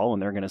stupidly tall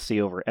and they're going to see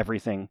over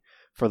everything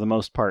for the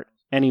most part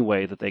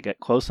anyway that they get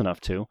close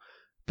enough to.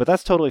 But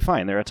that's totally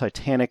fine. They're a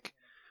Titanic,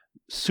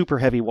 super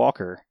heavy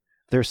walker.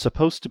 They're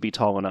supposed to be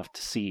tall enough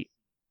to see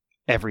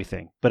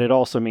everything, but it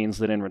also means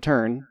that in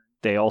return,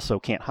 they also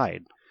can't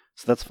hide.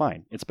 So that's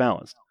fine. It's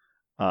balanced.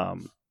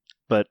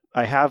 But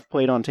I have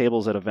played on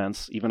tables at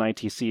events, even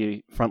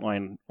ITC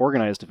Frontline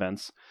organized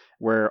events,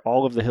 where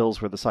all of the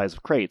hills were the size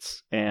of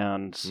crates,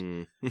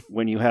 and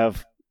when you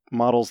have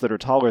models that are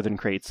taller than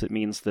crates, it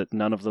means that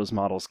none of those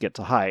models get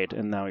to hide,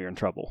 and now you're in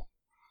trouble.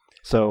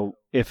 So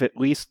if at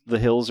least the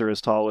hills are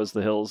as tall as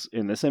the hills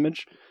in this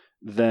image,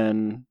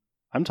 then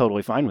I'm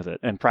totally fine with it.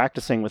 And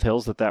practicing with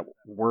hills that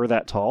were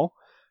that tall,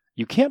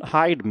 you can't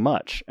hide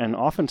much, and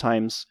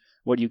oftentimes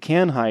what you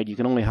can hide, you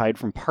can only hide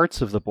from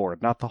parts of the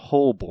board, not the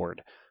whole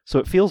board. So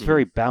it feels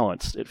very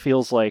balanced. It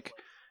feels like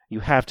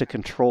you have to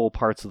control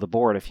parts of the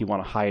board if you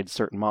want to hide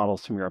certain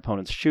models from your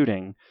opponent's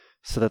shooting,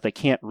 so that they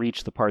can't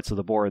reach the parts of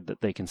the board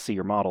that they can see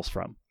your models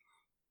from.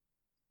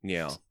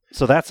 Yeah.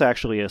 So that's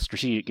actually a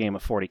strategic game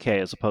of 40k,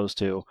 as opposed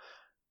to,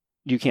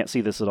 you can't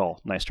see this at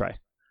all. Nice try.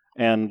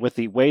 And with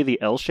the way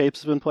the L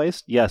shapes have been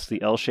placed, yes,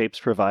 the L shapes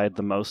provide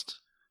the most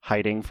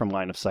hiding from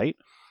line of sight,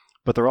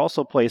 but they're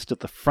also placed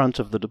at the front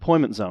of the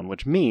deployment zone,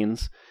 which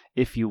means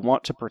if you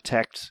want to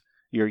protect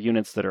your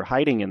units that are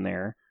hiding in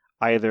there,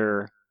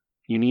 either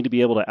you need to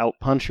be able to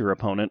outpunch your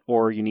opponent,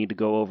 or you need to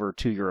go over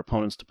to your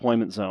opponent's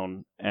deployment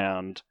zone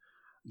and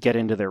get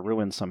into their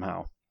ruin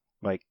somehow.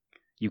 Like,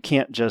 you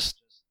can't just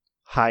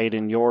hide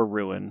in your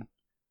ruin,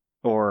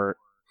 or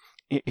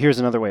here's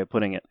another way of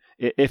putting it.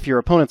 If your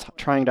opponent's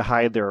trying to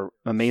hide their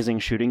amazing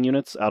shooting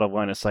units out of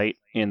line of sight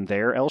in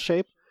their L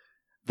shape,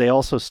 they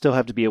also still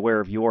have to be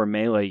aware of your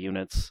melee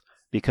units,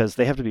 because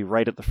they have to be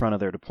right at the front of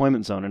their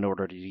deployment zone in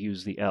order to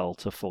use the L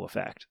to full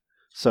effect.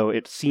 So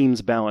it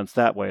seems balanced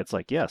that way. It's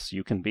like, yes,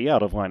 you can be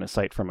out of line of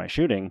sight for my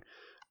shooting,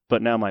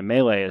 but now my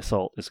melee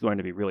assault is going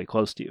to be really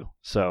close to you.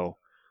 So,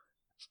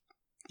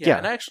 yeah.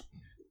 And I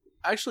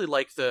actually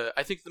like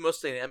I think the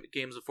most dynamic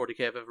games of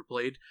 40k I've ever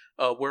played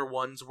were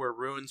ones where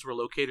ruins were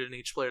located in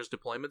each player's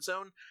deployment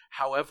zone.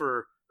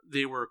 However,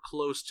 they were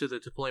close to the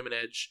deployment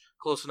edge,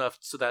 close enough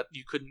so that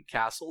you couldn't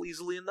castle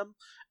easily in them,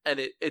 and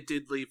it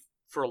did leave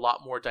for a lot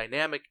more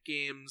dynamic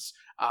games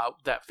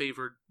that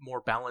favored more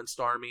balanced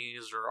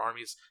armies, or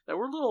armies that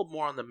were a little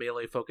more on the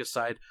melee focus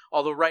side.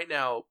 Although right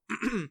now,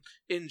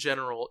 in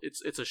general,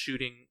 it's a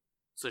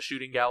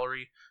shooting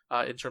gallery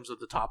in terms of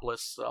the top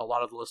lists. A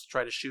lot of the lists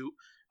try to shoot,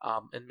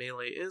 and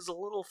melee is a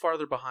little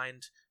farther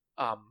behind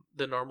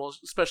than normal,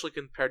 especially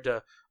compared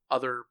to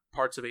other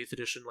parts of 8th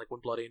edition, like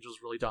when Blood Angels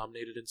really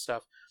dominated and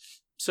stuff.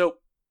 So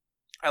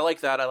I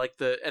like that.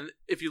 And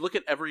if you look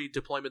at every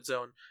deployment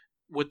zone,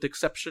 with the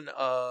exception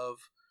of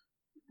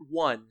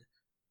one,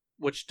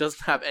 which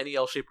doesn't have any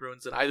L-shaped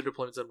ruins in either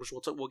deployment zone, which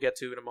we'll get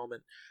to in a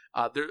moment,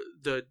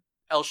 the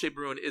L-shaped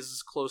ruin is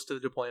as close to the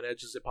deployment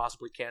edge as it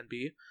possibly can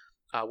be,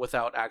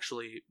 without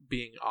actually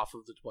being off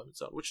of the deployment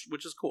zone,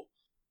 which is cool.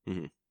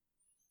 Mm-hmm.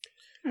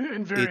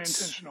 And very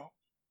intentional.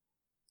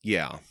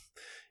 Yeah.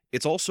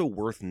 It's also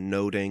worth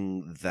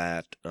noting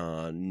that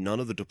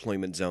none of the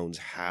deployment zones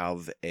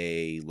have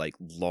a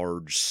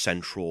large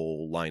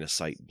central line of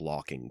sight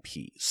blocking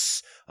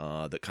piece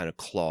that kind of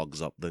clogs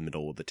up the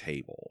middle of the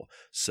table.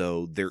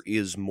 So there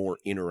is more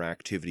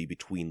interactivity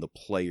between the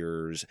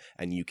players,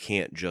 and you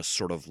can't just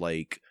sort of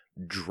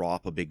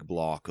drop a big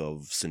block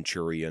of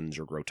Centurions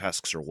or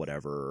Grotesques or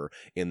whatever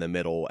in the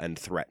middle and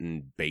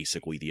threaten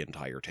basically the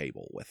entire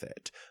table with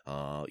it.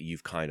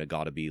 You've kind of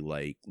got to be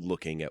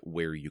looking at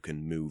where you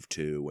can move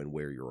to and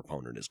where your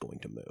opponent is going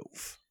to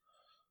move.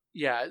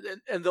 Yeah,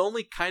 and the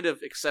only kind of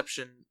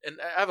exception, and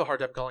I have a hard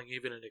time calling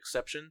even an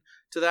exception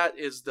to that,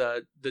 is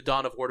the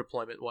Dawn of War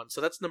deployment one.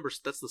 So that's the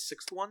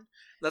 6th one.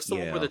 That's the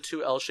one where the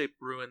 2 L-shaped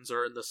ruins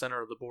are in the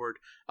center of the board.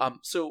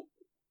 So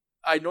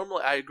I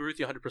agree with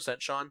you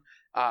 100%, Sean.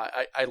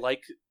 I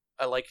like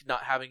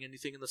not having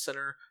anything in the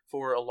center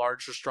for a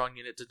large or strong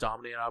unit to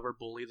dominate or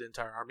bully the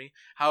entire army.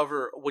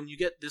 However, when you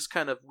get this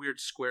kind of weird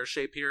square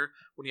shape here,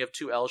 when you have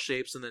 2 L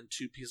shapes and then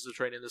 2 pieces of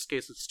terrain, in this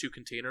case it's 2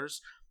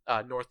 containers,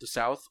 north to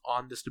south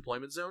on this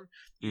deployment zone,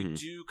 you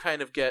do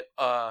kind of get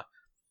a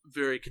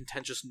very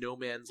contentious no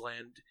man's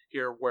land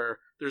here, where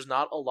there's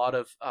not a lot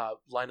of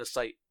line of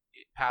sight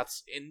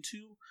paths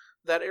into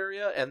that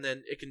area, and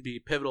then it can be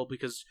pivotal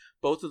because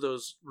both of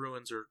those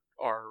ruins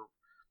are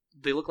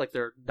they look like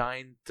they're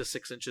 9 to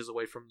 6 inches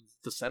away from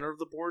the center of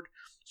the board,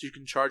 so you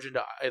can charge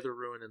into either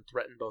ruin and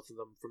threaten both of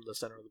them from the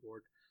center of the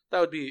board. That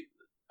would be,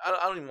 I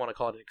don't even want to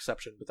call it an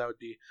exception, but that would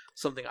be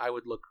something I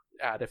would look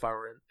at if I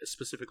were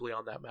specifically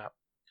on that map.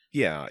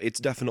 Yeah, it's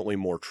definitely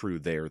more true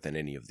there than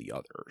any of the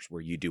others,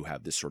 where you do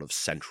have this sort of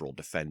central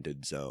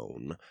defended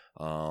zone,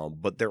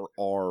 but there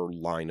are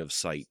line of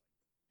sight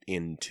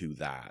into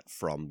that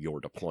from your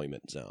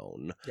deployment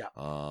zone.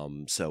 Yeah.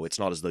 So it's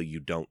not as though you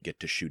don't get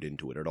to shoot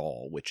into it at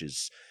all, which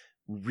is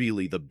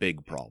really the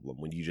big problem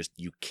when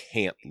you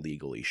can't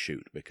legally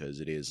shoot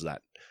because it is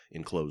that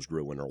enclosed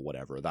ruin or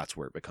whatever. That's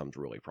where it becomes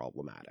really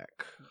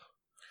problematic.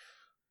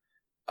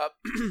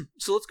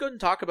 So let's go ahead and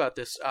talk about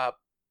this.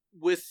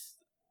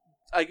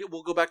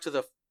 We'll go back to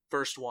the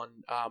first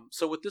one.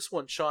 So with this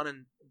one, Sean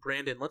and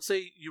Brandon, let's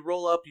say you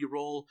roll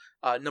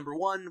number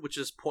 1, which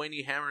is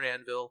Pointy Hammer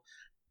Anvil.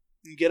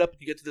 You get up,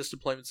 you get to this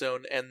deployment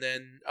zone, and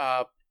then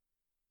I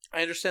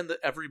understand that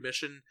every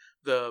mission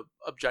the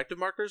objective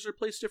markers are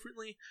placed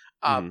differently,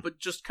 but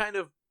just kind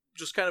of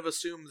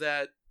assume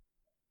that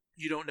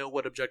you don't know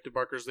what objective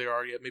markers they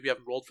are yet. Maybe you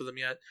haven't rolled for them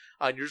yet,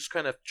 and you're just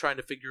kind of trying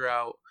to figure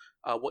out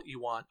what you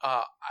want.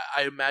 I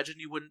imagine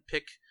you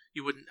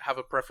wouldn't have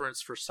a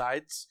preference for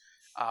sides,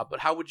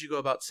 but how would you go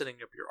about setting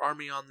up your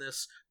army on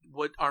this?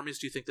 What armies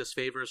do you think this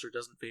favors or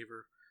doesn't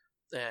favor?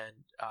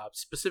 And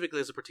specifically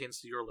as it pertains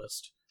to your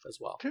list as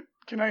well.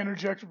 Can I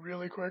interject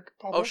really quick,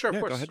 Pablo? Oh, sure, of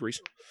course. Go ahead,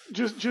 Reese.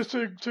 Just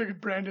to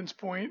Brandon's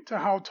point to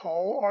how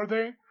tall are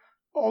they?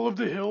 All of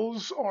the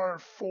hills are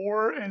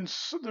 4, and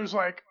there's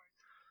a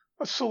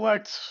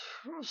select,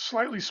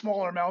 slightly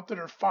smaller amount that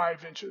are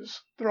 5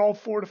 inches. They're all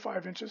 4 to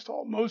 5 inches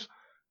tall.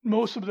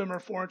 Most of them are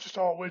 4 inches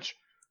tall, which,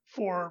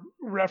 for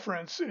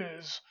reference,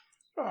 is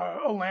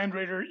a Land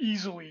Raider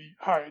easily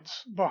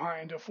hides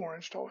behind a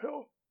 4-inch tall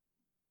hill.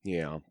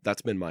 Yeah,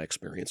 that's been my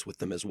experience with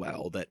them as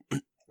well, that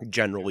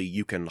generally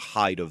you can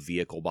hide a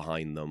vehicle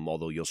behind them,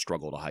 although you'll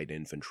struggle to hide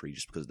infantry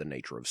just because of the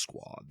nature of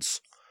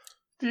squads.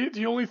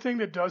 The only thing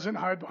that doesn't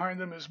hide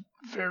behind them is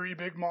very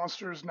big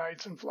monsters,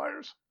 knights, and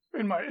flyers,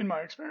 in my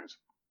experience.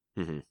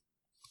 Mm-hmm.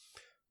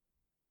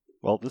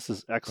 Well, this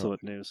is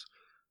excellent news.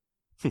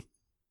 So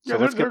yeah,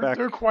 let's get back.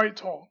 They're quite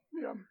tall.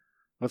 Yeah.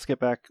 Let's get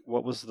back.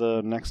 What was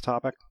the next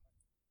topic?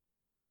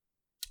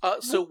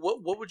 So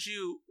what would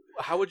you?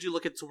 How would you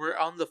look at? So we're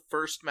on the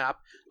first map,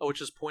 which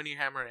is Pointy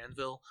Hammer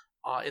Anvil,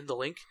 in the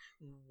link.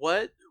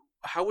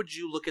 How would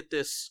you look at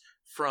this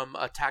from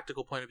a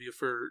tactical point of view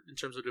in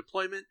terms of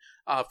deployment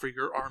for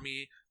your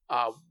army?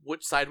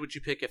 What side would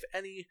you pick, if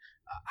any?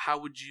 How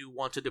would you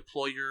want to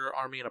deploy your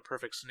army in a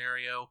perfect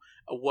scenario?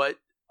 What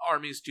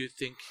armies do you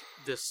think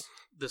this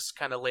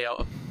kind of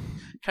layout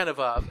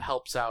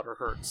helps out or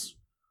hurts?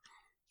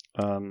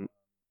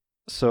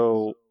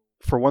 So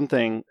for one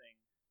thing,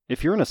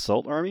 if you're an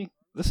assault army,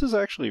 this is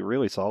actually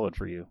really solid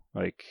for you.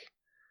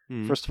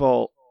 First of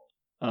all,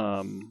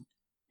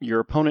 your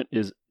opponent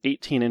is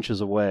 18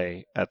 inches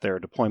away at their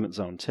deployment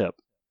zone tip,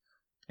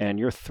 and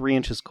you're 3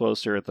 inches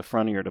closer at the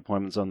front of your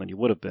deployment zone than you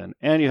would have been,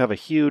 and you have a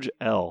huge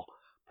L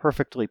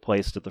perfectly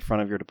placed at the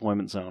front of your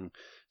deployment zone,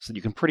 so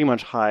you can pretty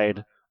much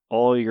hide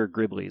all your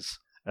Griblies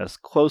as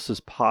close as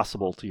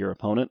possible to your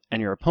opponent,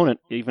 and your opponent,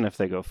 even if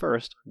they go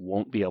first,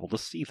 won't be able to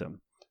see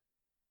them.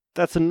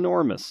 That's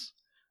enormous.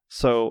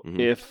 So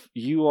if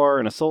you are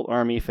an assault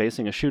army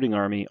facing a shooting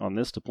army on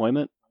this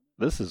deployment,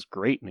 this is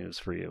great news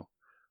for you,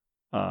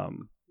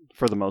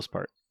 for the most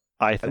part,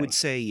 I think. I would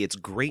say it's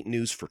great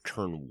news for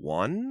turn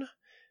 1.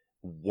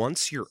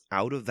 Once you're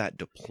out of that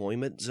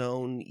deployment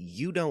zone,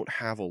 you don't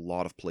have a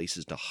lot of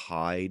places to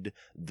hide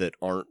that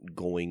aren't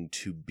going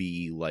to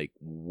be like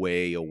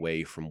way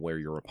away from where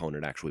your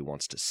opponent actually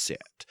wants to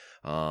sit.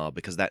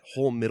 Because that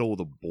whole middle of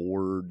the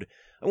board,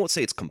 I won't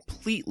say it's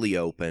completely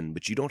open,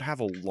 but you don't have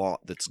a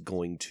lot that's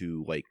going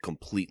to like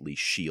completely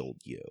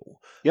shield you.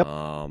 Yep.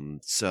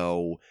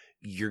 So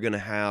you're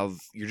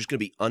just gonna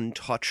be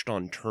untouched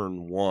on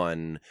turn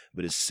 1,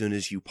 but as soon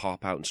as you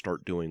pop out and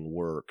start doing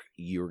work,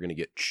 you're gonna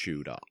get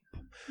chewed up.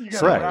 You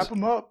gotta wrap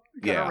them up.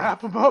 You gotta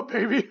wrap them up,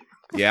 baby.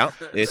 Yeah,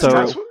 it's so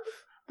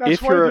that's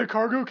why the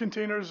cargo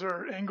containers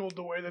are angled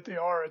the way that they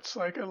are. It's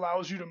like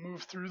allows you to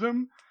move through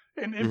them,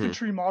 and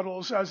infantry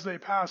models as they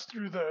pass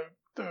through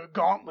the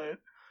gauntlet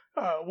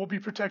will be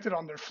protected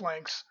on their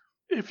flanks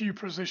if you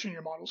position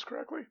your models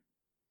correctly.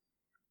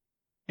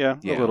 Yeah,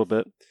 a little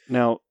bit.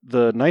 Now,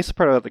 the nice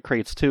part about the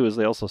crates, too, is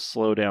they also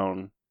slow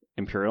down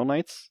Imperial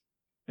Knights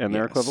and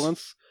their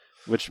equivalents,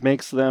 which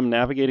makes them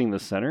navigating the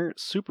center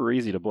super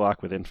easy to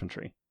block with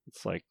infantry.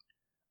 It's like,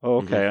 oh,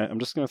 okay, I'm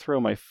just going to throw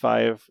my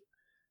 5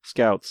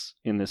 scouts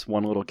in this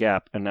one little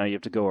gap, and now you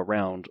have to go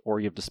around, or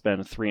you have to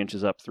spend 3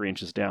 inches up, 3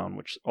 inches down,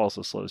 which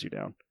also slows you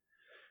down.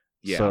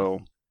 Yeah.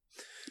 So,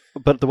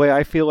 but the way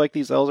I feel like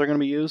these Ls are going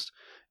to be used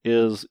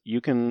is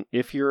you can,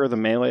 if you're the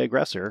melee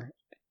aggressor,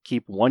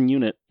 keep one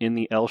unit in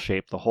the L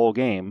shape the whole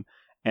game,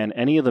 and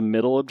any of the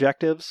middle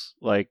objectives,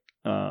 like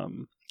if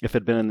it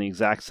had been in the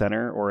exact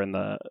center or in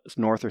the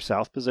north or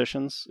south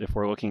positions, if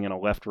we're looking in a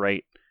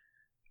left-right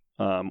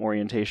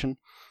orientation,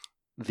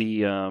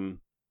 the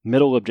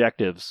middle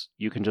objectives,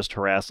 you can just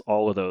harass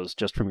all of those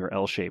just from your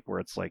L shape, where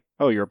it's like,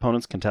 oh, your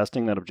opponent's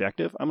contesting that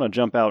objective? I'm going to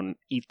jump out and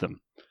eat them.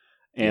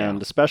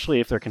 And especially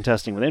if they're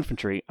contesting with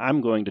infantry,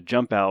 I'm going to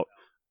jump out,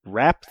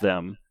 wrap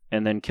them,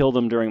 and then kill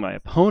them during my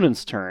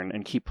opponent's turn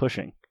and keep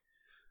pushing.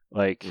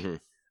 Like,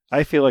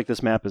 I feel like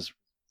this map is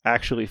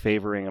actually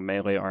favoring a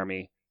melee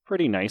army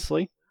pretty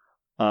nicely.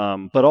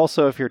 But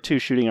also, if you're 2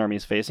 shooting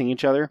armies facing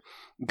each other,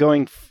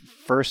 going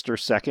first or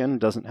second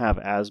doesn't have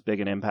as big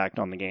an impact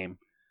on the game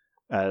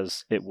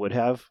as it would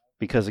have.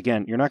 Because,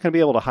 again, you're not going to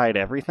be able to hide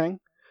everything,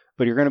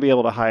 but you're going to be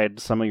able to hide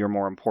some of your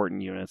more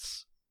important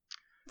units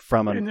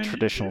from a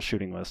traditional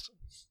shooting list.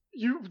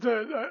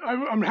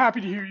 I'm happy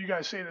to hear you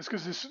guys say this,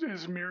 because this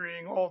is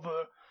mirroring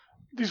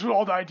these were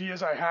all the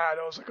ideas I had.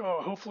 I was like,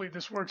 oh, hopefully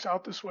this works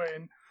out this way.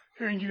 And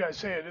hearing you guys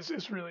say it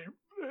is really,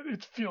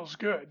 it feels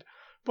good.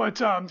 But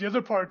the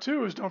other part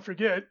too is, don't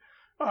forget,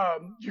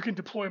 you can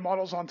deploy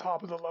models on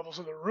top of the levels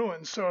of the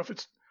ruins. So if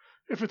it's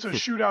a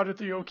shootout at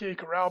the OK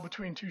Corral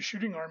between 2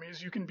 shooting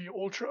armies, you can be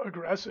ultra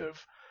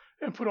aggressive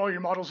and put all your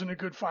models in a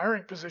good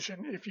firing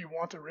position if you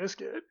want to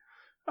risk it.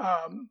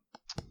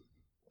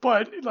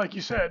 But like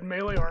you said,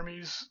 melee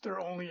armies,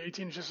 they're only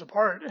 18 inches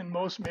apart, and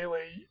most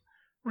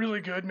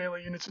really good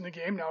melee units in the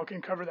game now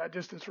can cover that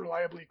distance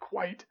reliably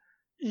quite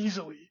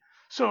easily.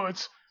 So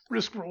it's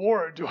risk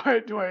reward. Do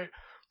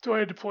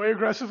I deploy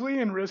aggressively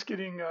and risk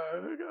getting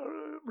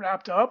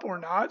wrapped up or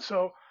not?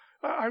 So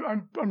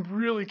I'm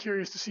really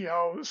curious to see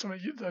how some of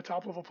the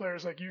top level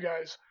players like you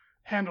guys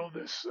handle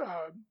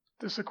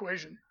this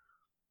equation.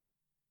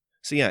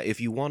 So yeah, if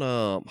you want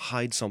to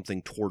hide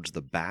something towards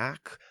the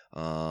back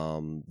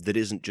that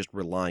isn't just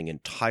relying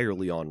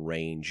entirely on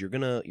range, you're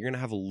gonna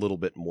have a little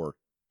bit more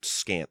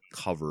scant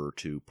cover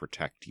to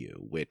protect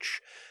you,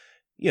 which,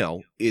 you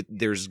know,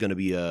 there's going to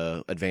be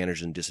a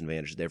advantage and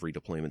disadvantage to every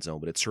deployment zone,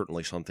 but it's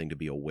certainly something to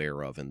be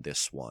aware of in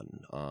this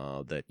one,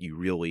 that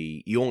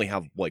you only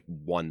have like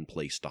one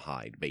place to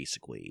hide,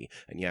 basically,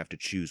 and you have to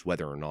choose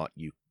whether or not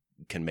you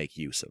can make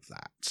use of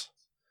that.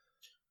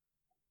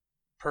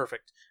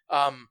 Perfect.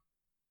 I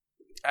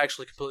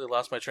actually completely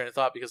lost my train of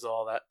thought because of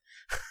all that.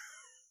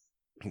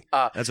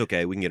 That's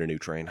okay. We can get a new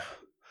train.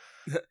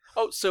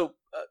 So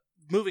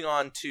moving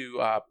on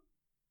to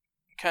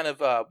kind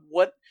of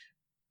what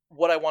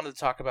I wanted to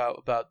talk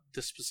about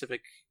this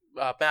specific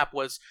map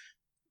was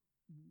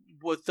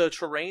with the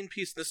terrain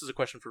piece. This is a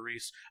question for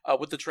Reese.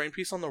 With the terrain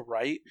piece on the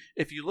right,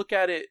 if you look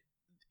at it,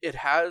 it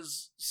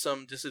has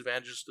some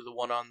disadvantages to the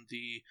one on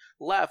the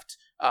left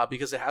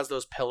because it has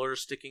those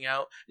pillars sticking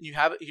out, and you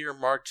have it here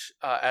marked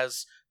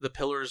as the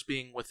pillars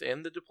being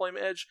within the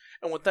deployment edge.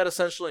 And what that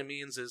essentially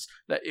means is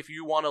that if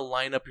you want to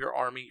line up your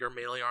army, your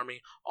melee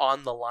army,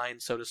 on the line,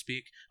 so to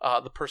speak,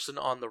 the person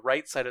on the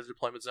right side of the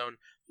deployment zone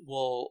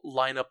will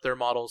line up their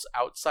models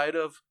outside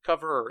of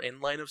cover or in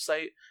line of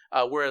sight,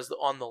 whereas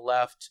on the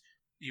left,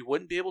 you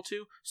wouldn't be able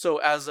to. So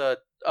as a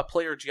a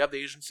player, do you have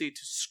the agency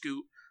to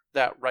scoot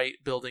that right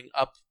building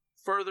up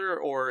further,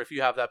 or if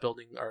you have that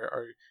building,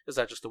 or is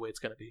that just the way it's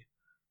going to be?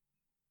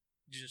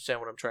 Do you understand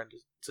what I'm trying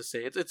to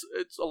say?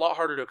 It's a lot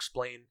harder to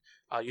explain.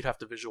 You'd have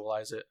to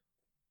visualize it.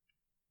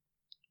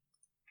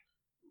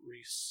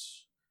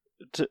 Reese.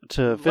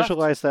 To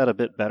visualize that a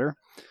bit better,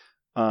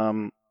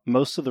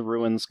 most of the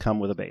ruins come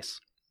with a base.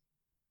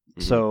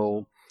 Mm-hmm.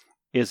 So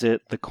is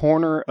it the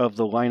corner of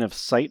the line of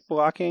sight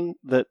blocking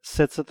that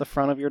sits at the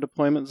front of your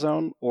deployment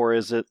zone, or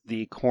is it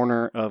the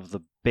corner of the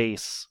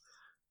base,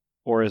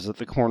 or is it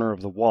the corner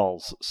of the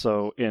walls?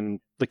 So in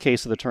the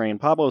case of the terrain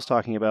Pablo's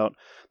talking about,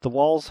 the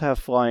walls have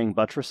flying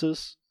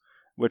buttresses,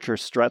 which are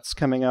struts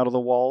coming out of the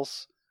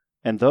walls,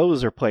 and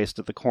those are placed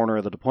at the corner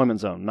of the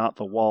deployment zone, not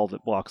the wall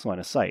that blocks line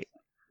of sight.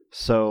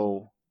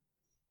 So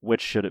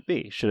which should it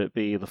be? Should it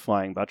be the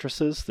flying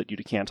buttresses that you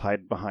can't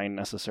hide behind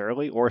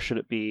necessarily, or should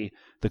it be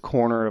the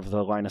corner of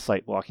the line of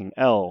sight blocking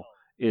L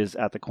is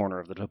at the corner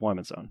of the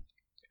deployment zone?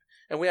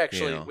 And we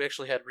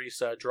actually had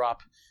Reese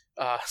drop,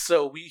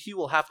 so he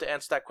will have to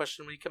answer that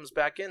question when he comes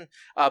back in.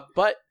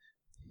 But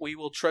we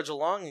will trudge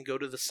along and go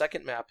to the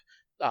second map.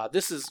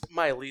 This is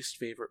my least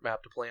favorite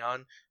map to play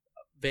on,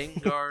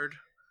 Vanguard.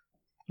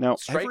 Now,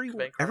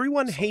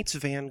 everyone hates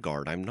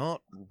Vanguard. I'm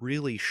not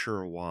really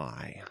sure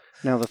why.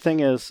 Now, the thing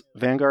is,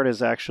 Vanguard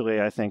is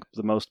actually, I think,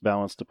 the most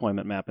balanced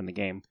deployment map in the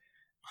game.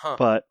 Huh.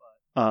 But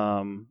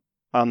on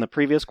the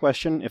previous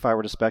question, if I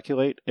were to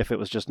speculate, if it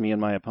was just me and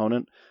my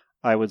opponent,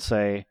 I would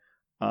say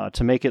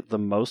to make it the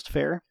most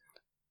fair,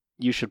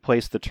 you should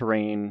place the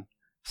terrain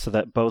so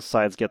that both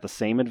sides get the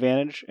same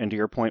advantage. And to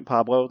your point,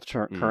 Pablo,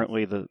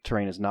 currently the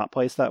terrain is not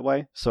placed that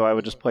way. So I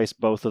would just place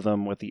both of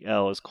them with the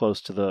L as close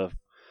to the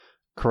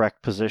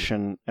correct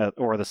position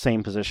or the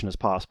same position as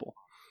possible,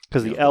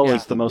 because the L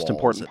is the most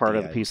important part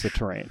of the piece of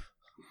terrain.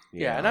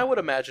 Yeah, and I would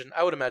imagine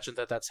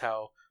that that's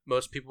how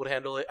most people would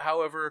handle it.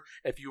 However,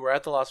 if you were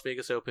at the Las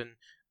Vegas Open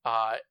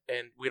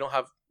and we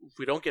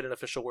don't get an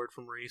official word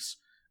from Reese,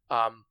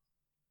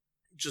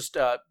 just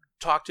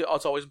talk to.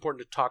 It's always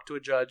important to talk to a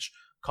judge,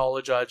 call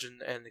a judge,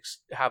 and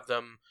have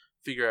them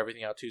figure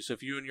everything out too. So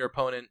if you and your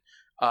opponent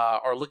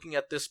are looking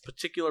at this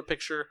particular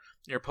picture,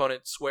 your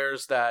opponent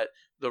swears that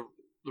the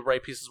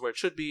right piece is where it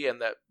should be, and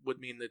that would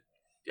mean that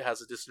it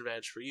has a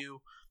disadvantage for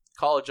you,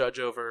 call a judge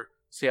over,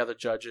 see how the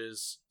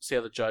judge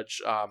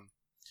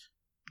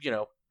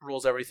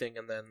rules everything,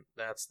 and then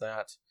that's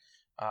that.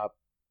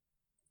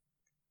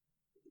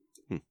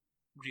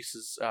 Reese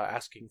is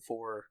asking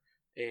for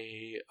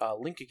a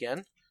link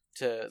again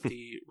to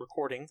the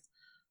recording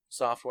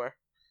software.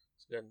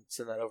 So go ahead and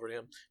send that over to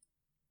him.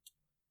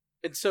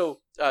 And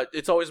so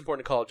it's always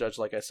important to call a judge,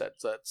 like I said.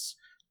 So that's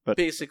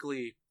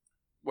basically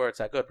where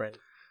it's at. Go ahead, Brandon.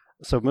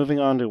 So moving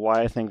on to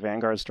why I think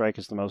Vanguard Strike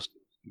is the most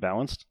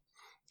balanced.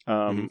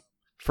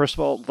 First of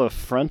all, the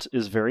front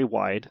is very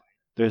wide.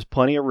 There's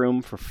plenty of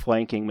room for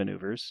flanking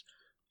maneuvers.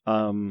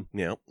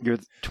 You're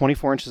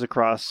 24 inches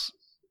across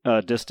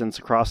distance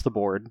across the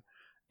board,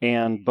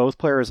 and both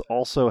players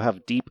also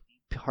have deep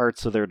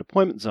parts of their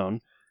deployment zone.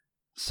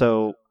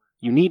 So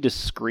you need to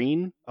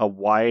screen a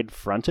wide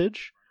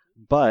frontage,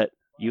 but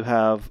you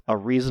have a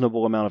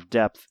reasonable amount of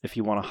depth if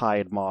you want to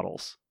hide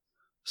models.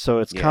 So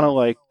it's kind of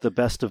like the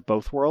best of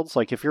both worlds.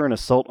 Like if you're an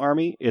assault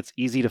army, it's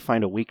easy to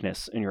find a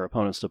weakness in your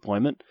opponent's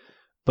deployment.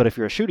 But if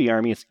you're a shooty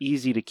army, it's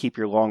easy to keep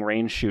your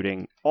long-range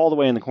shooting all the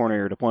way in the corner of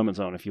your deployment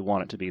zone if you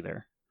want it to be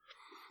there.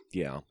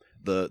 Yeah.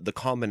 The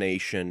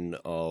combination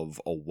of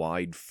a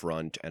wide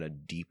front and a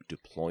deep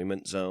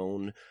deployment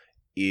zone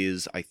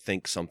is, I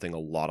think, something a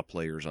lot of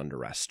players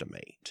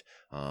underestimate.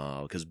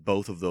 Because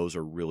both of those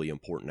are really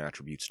important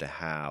attributes to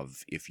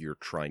have if you're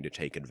trying to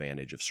take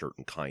advantage of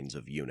certain kinds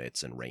of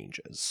units and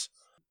ranges.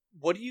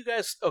 What do you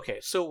guys... Okay,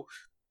 so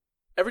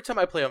every time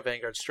I play on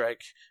Vanguard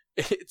Strike,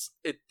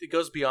 it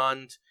goes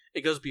beyond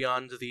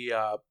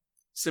the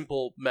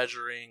simple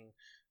measuring,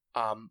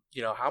 how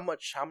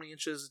many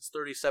inches? It's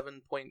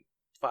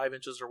 37.5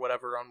 inches or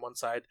whatever on one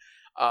side.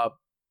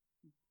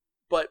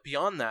 But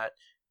beyond that,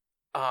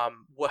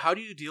 how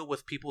do you deal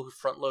with people who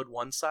front load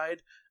one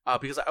side?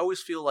 Because I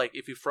always feel like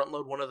if you front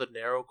load one of the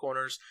narrow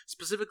corners,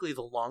 specifically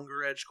the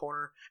longer edge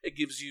corner, it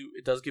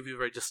does give you a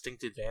very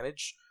distinct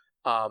advantage.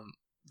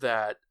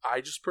 That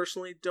I just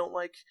personally don't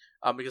like,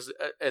 because it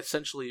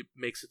essentially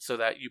makes it so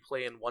that you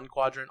play in one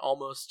quadrant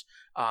almost,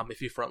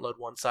 if you front load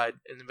one side.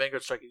 And in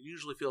Vanguard Strike, it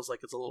usually feels like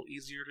it's a little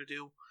easier to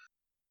do.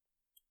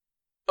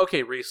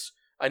 Okay, Reese,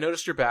 I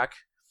noticed you're back.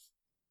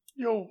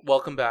 Yo.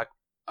 Welcome back.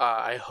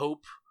 I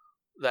hope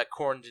that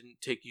Corn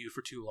didn't take you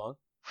for too long.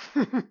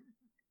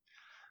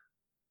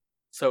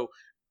 So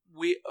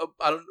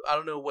I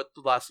don't know what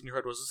the last thing you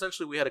heard was.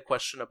 Essentially, we had a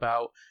question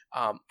about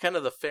kind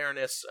of the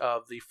fairness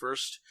of the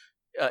first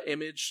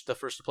image, the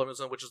first deployment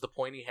zone, which is the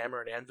pointy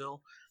hammer and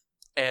anvil.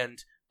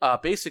 And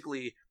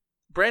basically,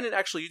 Brandon,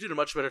 actually, you did a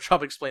much better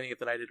job explaining it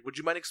than I did. Would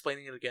you mind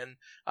explaining it again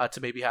to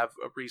maybe have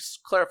Reese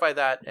clarify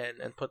that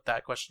and put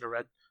that question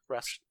to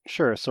rest?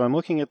 Sure. So I'm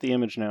looking at the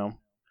image now,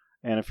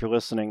 and if you're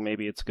listening,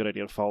 maybe it's a good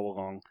idea to follow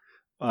along.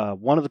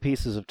 One of the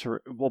pieces of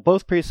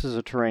both pieces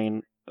of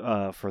terrain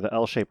for the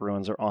L-shaped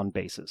ruins are on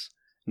bases,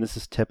 and this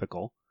is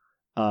typical,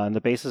 and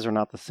the bases are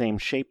not the same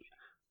shape.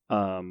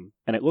 And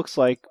it looks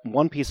like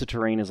one piece of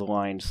terrain is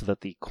aligned so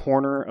that the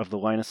corner of the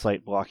line of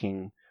sight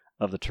blocking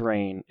of the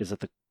terrain is at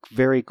the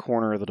very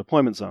corner of the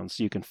deployment zone,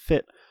 so you can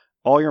fit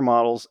all your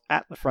models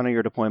at the front of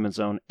your deployment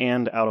zone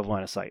and out of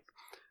line of sight.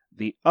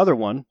 The other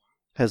one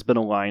has been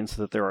aligned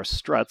so that there are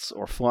struts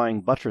or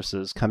flying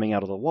buttresses coming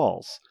out of the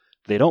walls.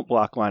 They don't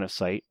block line of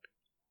sight,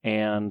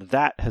 and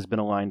that has been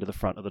aligned to the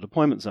front of the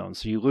deployment zone.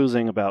 So you're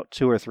losing about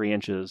 2 or 3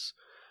 inches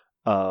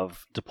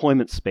of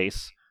deployment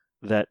space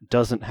that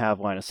doesn't have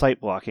line of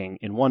sight blocking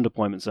in one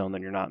deployment zone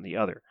than you're not in the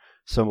other.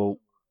 So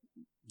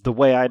the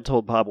way I'd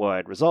told Pablo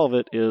I'd resolve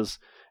it is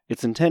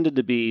it's intended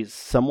to be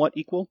somewhat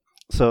equal.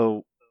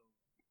 So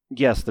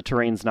yes, the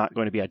terrain's not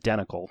going to be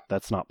identical.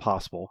 That's not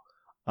possible.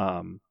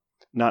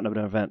 Not in an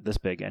event this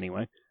big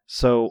anyway.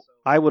 So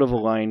I would have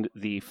aligned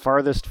the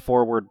farthest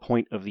forward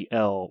point of the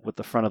L with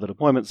the front of the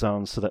deployment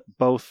zone so that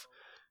both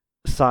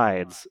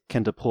sides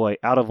can deploy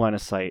out of line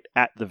of sight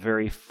at the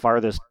very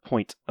farthest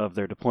point of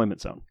their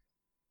deployment zone.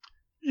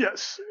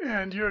 Yes,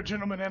 and you're a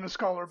gentleman and a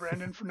scholar,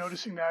 Brandon, for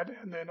noticing that,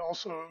 and then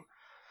also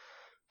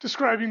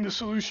describing the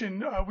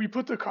solution. We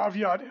put the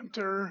caveat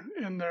emptor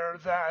in there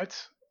that,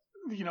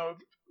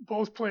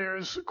 both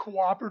players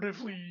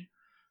cooperatively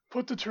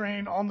put the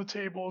terrain on the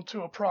table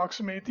to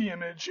approximate the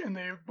image, and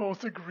they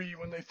both agree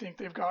when they think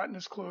they've gotten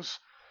as close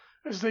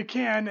as they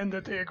can and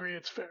that they agree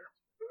it's fair.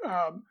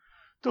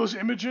 Those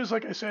images,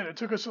 like I said, it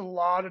took us a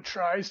lot of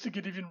tries to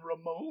get even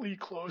remotely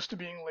close to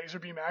being laser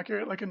beam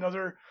accurate. Like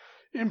another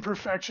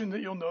imperfection that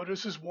you'll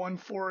notice is one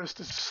forest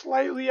is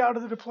slightly out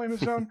of the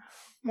deployment zone,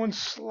 one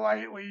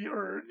slightly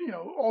or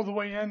all the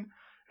way in,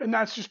 and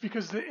that's just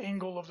because of the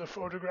angle of the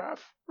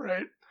photograph,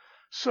 right?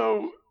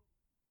 So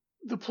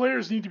the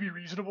players need to be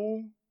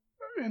reasonable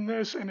in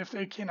this, and if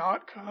they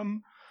cannot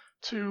come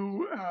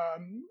to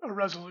a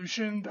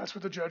resolution, that's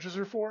what the judges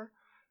are for.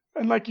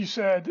 And like you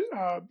said,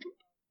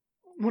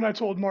 when I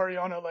told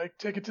Mariana,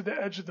 take it to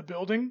the edge of the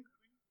building,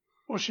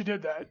 well, she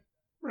did that,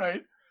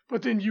 right?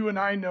 But then you and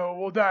I know,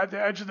 well, that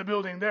the edge of the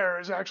building there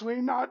is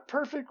actually not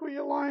perfectly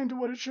aligned to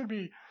what it should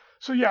be.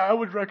 So yeah, I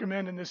would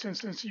recommend in this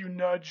instance you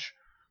nudge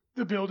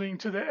the building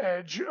to the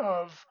edge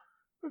of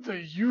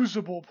the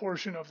usable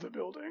portion of the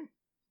building.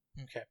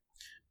 Okay.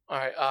 All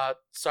right.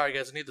 Sorry,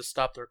 guys. I need to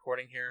stop the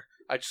recording here.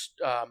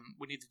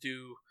 We need to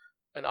do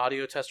an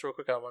audio test real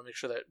quick. I want to make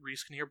sure that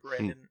Reese can hear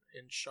Brandon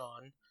and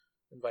Sean,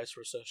 and vice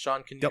versa.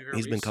 Sean, can you hear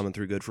He's Reese? been coming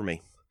through good for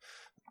me.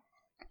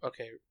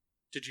 Okay.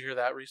 Did you hear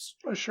that, Reese?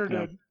 I sure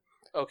did.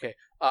 Okay.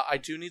 I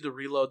do need to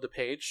reload the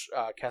page.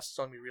 Cass is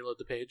telling me to reload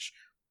the page.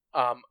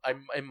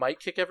 I might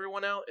kick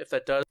everyone out if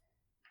that does.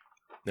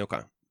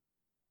 Okay.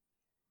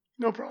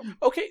 No problem.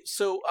 Okay,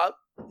 so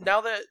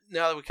now that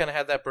we kind of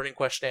had that burning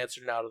question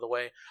answered and out of the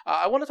way,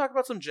 I want to talk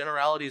about some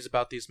generalities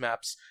about these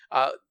maps.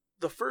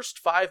 The first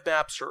 5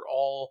 maps are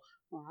all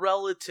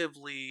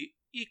relatively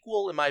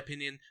equal, in my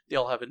opinion. They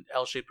all have an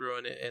L-shaped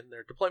ruin in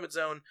their deployment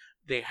zone.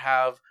 They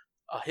have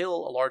a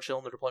large hill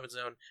in their deployment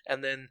zone,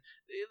 and then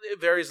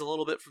it varies a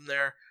little bit from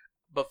there.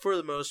 But for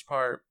the most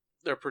part,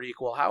 they're pretty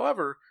equal.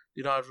 However,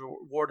 the Dawn of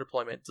War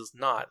deployment does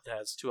not. It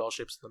has 2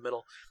 L-shapes in the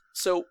middle.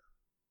 So,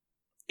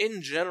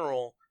 in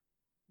general,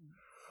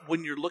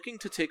 when you're looking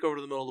to take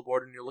over the middle of the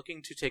board and you're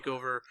looking to take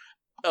over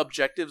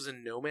objectives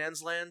in no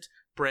man's land,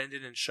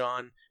 Brandon and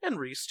Sean and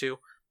Reese too,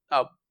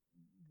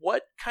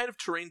 what kind of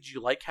terrain do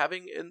you like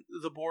having in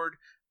the board,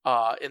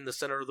 in the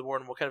center of the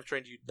board, and what kind of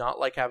terrain do you not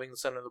like having in the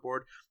center of the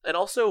board? And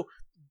also,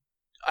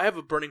 I have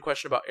a burning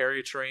question about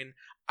area terrain.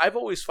 I've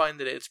always found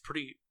that it's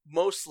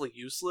mostly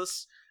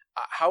useless.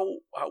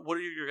 What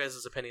are your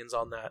guys' opinions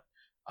on that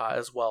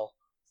as well?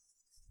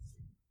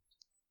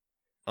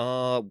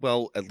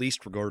 Well, at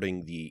least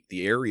regarding the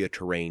area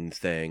terrain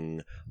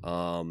thing,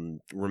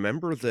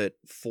 remember that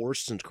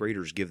forests and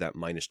craters give that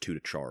 -2 to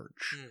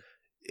charge.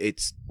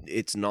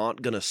 It's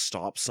not gonna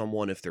stop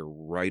someone if they're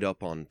right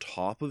up on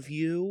top of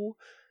you,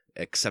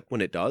 except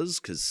when it does,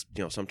 because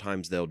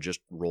sometimes they'll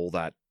just roll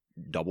that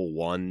double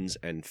ones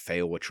and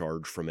fail a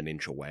charge from an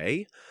inch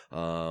away.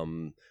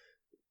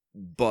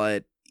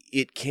 But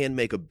it can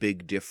make a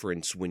big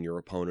difference when your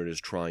opponent is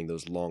trying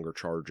those longer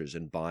charges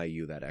and buy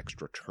you that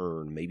extra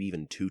turn, maybe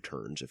even 2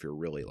 turns if you're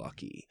really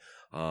lucky.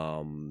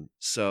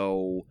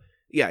 So,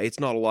 yeah, it's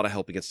not a lot of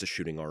help against a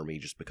shooting army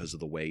just because of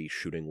the way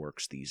shooting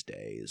works these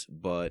days,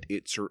 but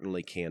it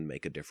certainly can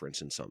make a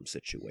difference in some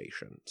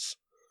situations.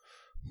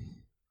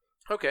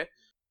 Okay.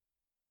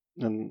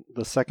 And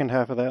the second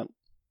half of that,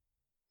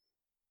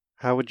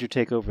 how would you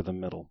take over the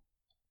middle?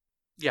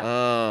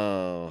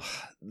 Yeah.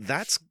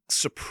 That's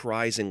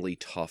surprisingly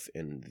tough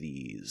in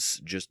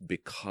these, just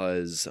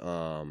because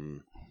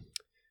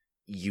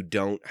you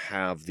don't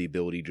have the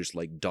ability to just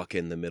duck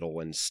in the middle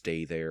and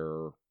stay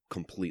there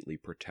completely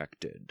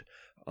protected.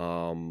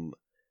 I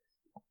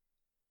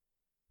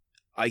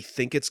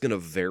think it's going to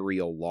vary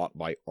a lot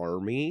by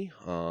army,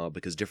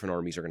 because different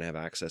armies are going to have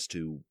access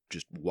to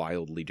just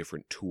wildly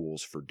different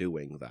tools for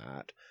doing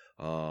that.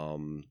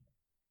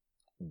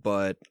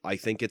 but I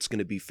think it's going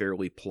to be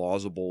fairly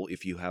plausible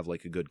if you have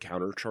like a good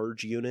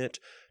countercharge unit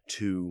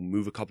to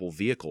move a couple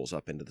vehicles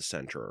up into the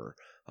center,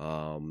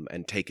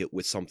 and take it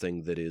with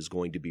something that is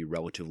going to be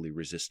relatively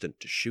resistant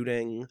to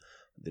shooting,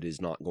 that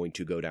is not going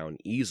to go down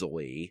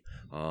easily,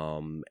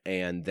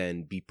 and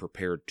then be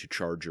prepared to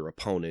charge your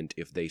opponent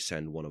if they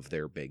send one of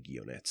their big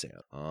units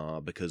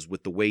in. Because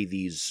with the way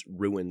these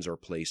ruins are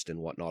placed and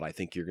whatnot, I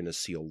think you're going to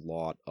see a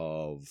lot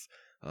of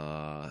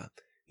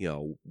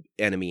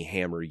enemy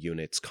hammer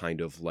units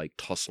kind of like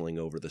tussling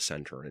over the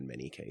center in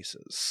many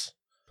cases.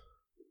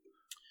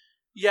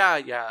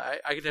 Yeah,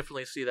 I can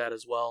definitely see that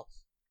as well.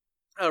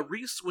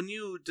 Reese, when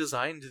you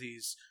designed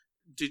these,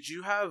 did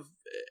you have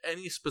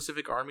any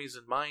specific armies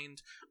in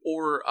mind,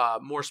 or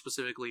more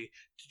specifically,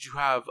 did you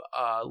have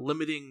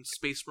limiting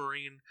Space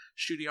Marine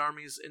shooting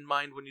armies in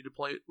mind when you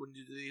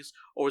do these,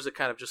 or was it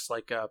kind of just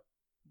like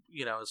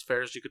as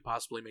fair as you could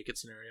possibly make it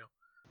scenario?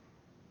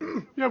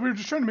 Yeah, we were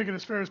just trying to make it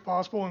as fair as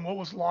possible and what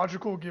was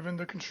logical given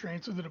the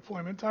constraints of the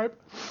deployment type.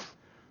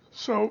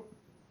 So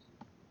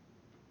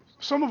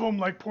some of them,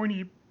 like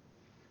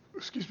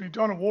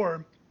Dawn of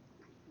War,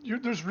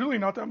 there's really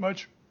not that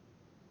much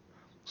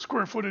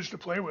square footage to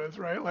play with,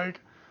 right? Like,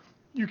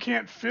 you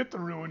can't fit the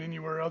ruin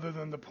anywhere other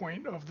than the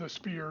point of the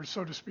spear,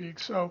 so to speak.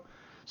 So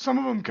some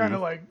of them kind of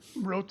like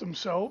wrote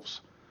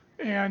themselves.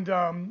 And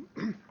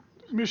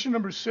mission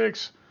number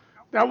 6,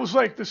 that was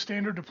like the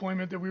standard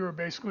deployment that we were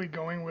basically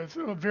going with.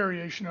 A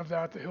variation of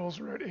that, the hills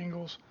were at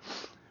angles.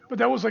 But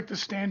that was like the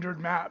standard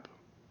map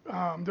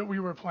that we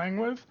were playing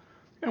with.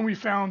 And we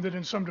found that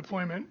in some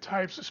deployment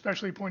types,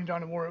 especially pointing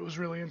down to war, it was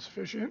really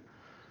insufficient.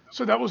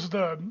 So that was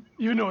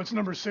even though it's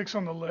number 6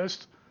 on the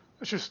list,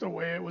 it's just the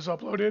way it was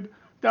uploaded.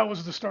 That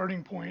was the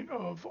starting point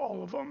of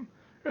all of them.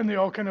 And they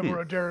all kind of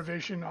were a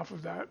derivation off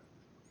of that.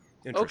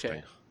 Interesting.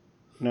 Okay.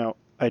 Now,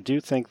 I do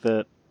think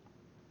that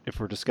if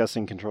we're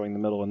discussing controlling the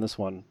middle in this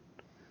one,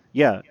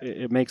 yeah,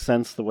 it makes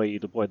sense the way you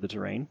deployed the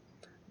terrain.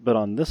 But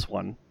on this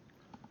one,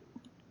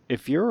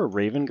 if you're a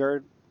Raven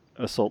Guard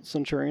Assault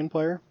Centurion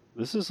player,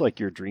 this is like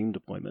your dream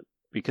deployment,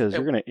 because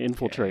you're going to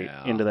infiltrate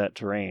into that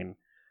terrain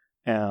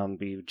and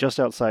be just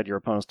outside your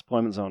opponent's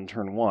deployment zone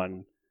turn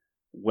 1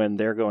 when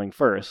they're going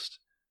first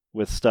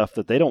with stuff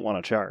that they don't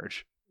want to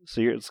charge. So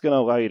it's going to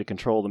allow you to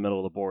control the middle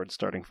of the board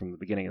starting from the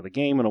beginning of the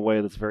game in a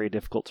way that's very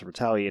difficult to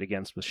retaliate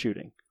against with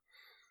shooting.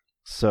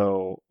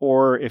 So,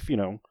 or if,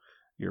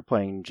 you're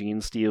playing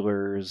Gene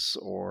Stealers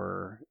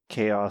or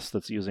Chaos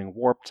that's using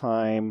Warp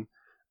Time,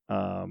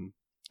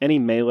 any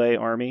melee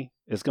army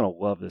is going to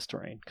love this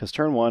terrain, because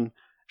turn 1,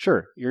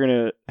 sure, you're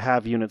going to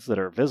have units that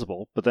are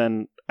visible, but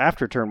then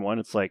after turn 1,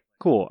 it's like,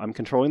 cool, I'm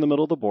controlling the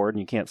middle of the board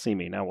and you can't see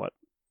me, now what?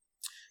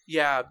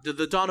 Yeah,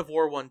 the Dawn of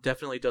War one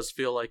definitely does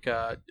feel like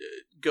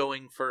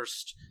going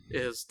first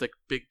is the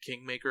big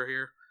kingmaker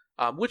here,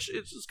 which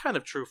is kind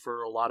of true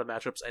for a lot of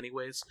matchups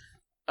anyways.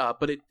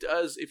 But it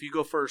does, if you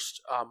go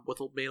first with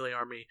a melee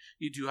army,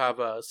 you do have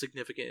a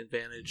significant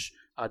advantage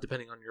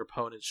depending on your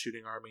opponent's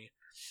shooting army.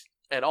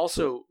 And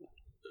also,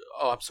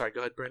 I'm sorry, go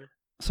ahead, Brandon.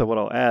 So what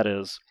I'll add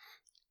is,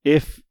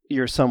 if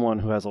you're someone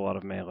who has a lot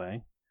of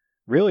melee,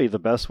 really the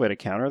best way to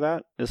counter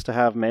that is to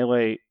have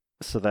melee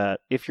so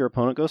that if your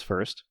opponent goes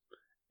first,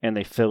 and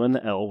they fill in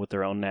the L with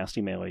their own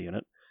nasty melee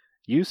unit,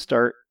 you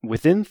start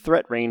within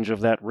threat range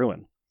of that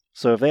ruin.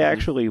 So if they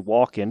actually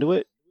walk into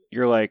it,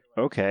 you're like,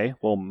 okay,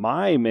 well,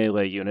 my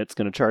melee unit's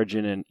going to charge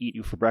in and eat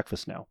you for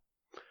breakfast now.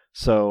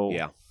 So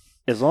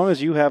as long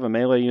as you have a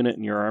melee unit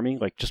in your army,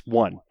 like just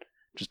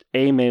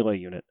a melee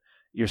unit,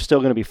 you're still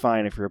going to be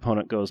fine if your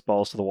opponent goes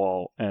balls to the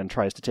wall and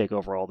tries to take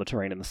over all the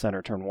terrain in the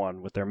center turn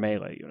 1 with their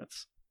melee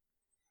units.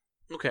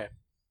 Okay.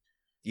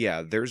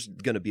 Yeah, there's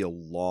going to be a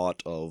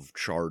lot of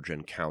charge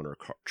and counter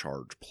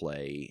charge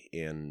play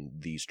in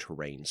these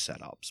terrain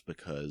setups,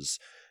 because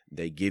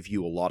they give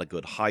you a lot of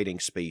good hiding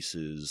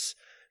spaces,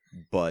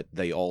 but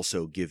they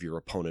also give your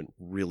opponent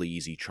really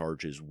easy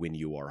charges when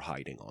you are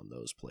hiding on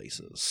those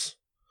places.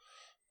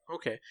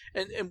 Okay.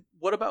 And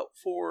what about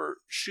for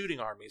shooting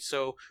armies?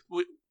 So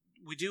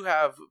we do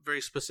have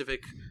very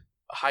specific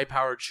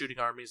high-powered shooting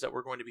armies that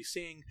we're going to be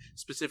seeing,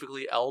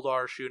 specifically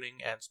Eldar shooting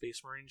and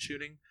Space Marine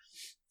shooting.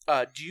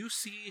 Do you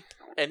see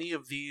any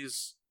of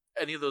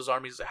those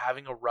armies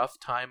having a rough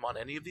time on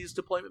any of these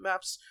deployment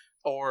maps,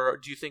 or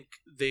do you think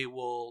they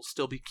will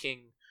still be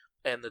king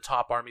and the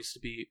top armies to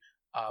be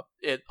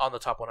on the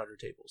top 100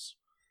 tables?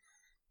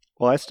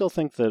 Well, I still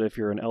think that if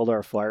you're an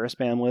Eldar flyer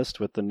spam list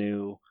with the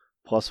new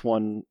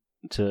 +1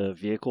 to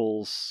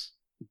vehicles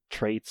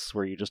traits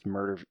where you just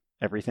murder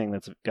everything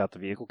that's got the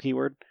vehicle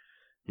keyword,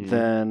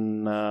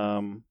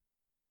 then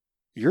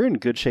you're in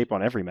good shape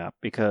on every map,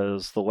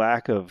 because the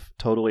lack of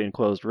totally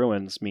enclosed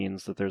ruins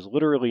means that there's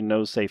literally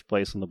no safe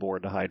place on the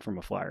board to hide from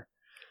a flyer.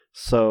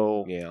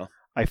 So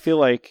I feel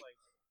like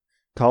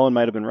Colin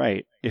might have been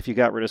right. If you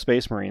got rid of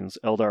Space Marines,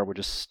 Eldar would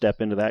just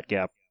step into that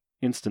gap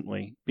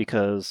instantly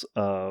because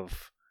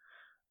of,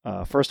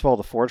 first of all,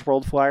 the Forge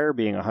World flyer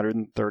being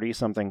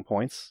 130-something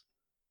points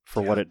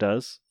for what it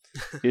does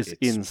is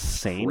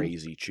insane.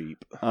 Crazy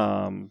cheap.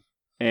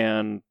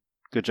 And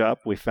good job.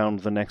 We found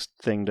the next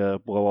thing to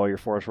blow all your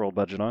Force World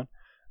budget on.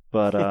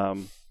 But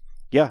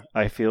yeah,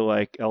 I feel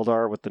like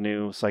Eldar with the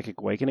new Psychic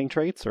Awakening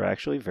traits are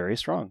actually very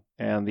strong.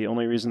 And the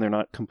only reason they're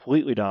not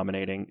completely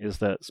dominating is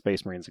that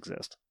Space Marines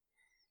exist.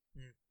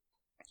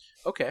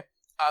 Okay.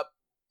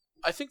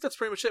 I think that's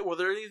pretty much it. Were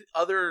there any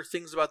other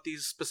things about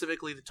these,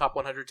 specifically the top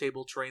 100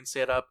 table terrain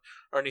setup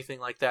or anything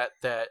like that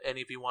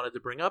any of you wanted to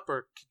bring up,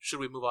 or should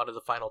we move on to the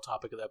final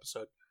topic of the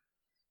episode?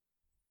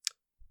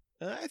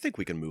 I think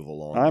we can move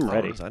along. I'm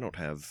ready. I don't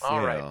have...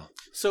 All right.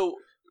 So,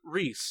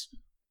 Reese,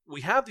 we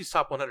have these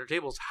top 100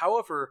 tables.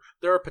 However,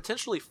 there are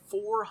potentially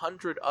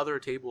 400 other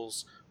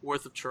tables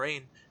worth of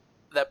terrain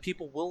that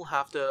people will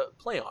have to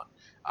play on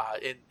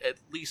in at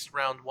least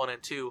round 1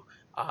 and 2.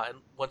 And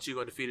once you go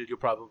undefeated, you'll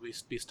probably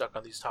be stuck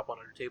on these top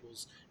 100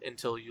 tables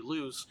until you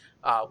lose,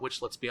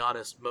 which, let's be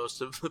honest,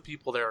 most of the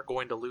people there are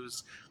going to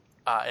lose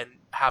and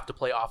have to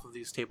play off of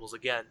these tables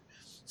again.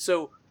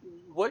 So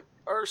what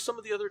are some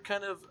of the other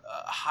kind of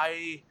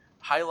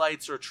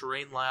highlights or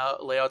terrain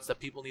layouts that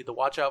people need to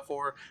watch out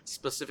for,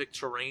 specific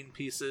terrain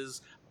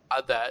pieces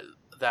that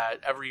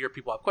every year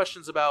people have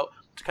questions about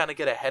to kind of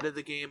get ahead of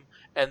the game?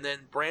 And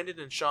then Brandon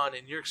and Sean,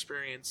 in your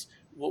experience,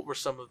 what were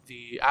some of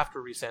the,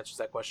 after Reese answers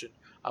that question,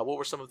 what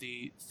were some of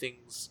the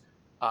things,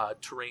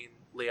 terrain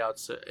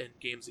layouts in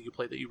games that you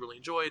played that you really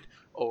enjoyed,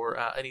 or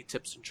any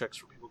tips and tricks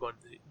for people going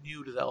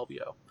new to the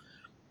LVO?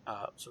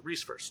 So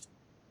Reese first.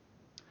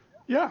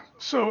 Yeah,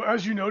 so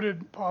as you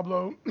noted,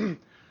 Pablo,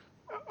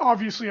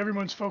 obviously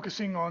everyone's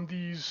focusing on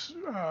these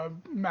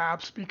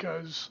maps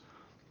because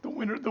the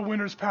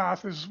winner's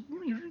path is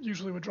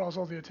usually what draws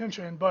all the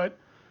attention, but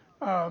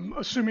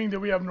assuming that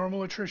we have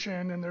normal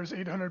attrition and there's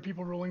 800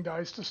 people rolling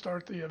dice to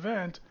start the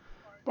event,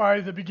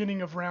 by the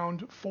beginning of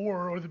round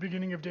 4 or the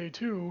beginning of day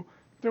 2,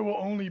 there will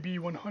only be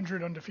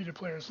 100 undefeated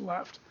players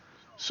left.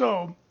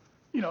 So,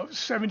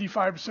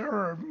 75%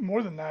 or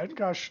more than that,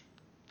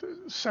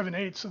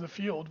 7/8 of the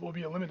field will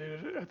be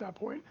eliminated at that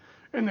point,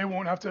 and they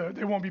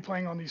won't be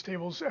playing on these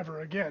tables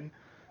ever again.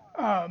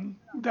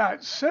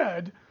 That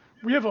said,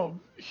 we have a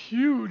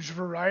huge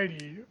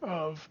variety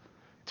of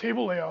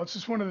table layouts.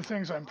 It's one of the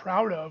things I'm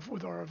proud of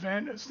with our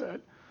event is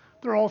that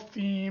they're all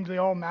themed, they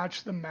all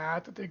match the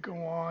mat that they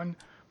go on,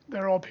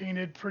 they're all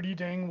painted pretty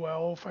dang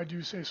well, if I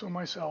do say so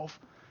myself.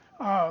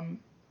 And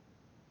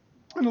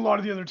a lot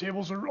of the other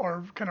tables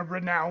are kind of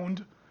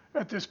renowned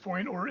at this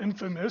point, or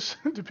infamous,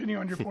 depending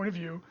on your point of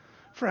view,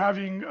 for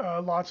having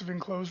lots of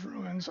enclosed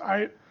ruins.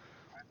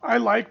 I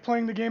like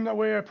playing the game that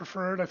way. I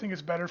prefer it. I think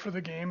it's better for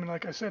the game. And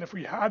like I said, if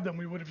we had them,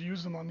 we would have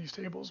used them on these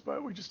tables,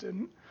 but we just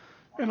didn't.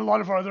 In a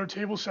lot of our other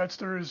table sets,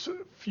 there is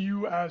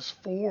few as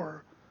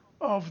 4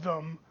 of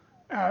them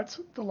at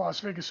the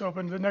Las Vegas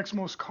Open. The next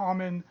most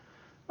common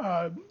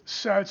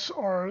sets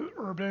are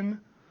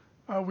urban.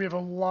 We have a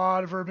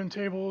lot of urban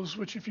tables,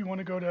 which if you want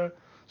to go to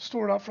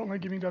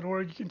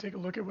store.frontlinegiving.org, you can take a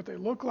look at what they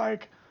look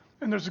like.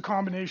 And there's a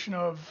combination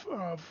of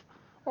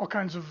all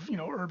kinds of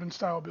urban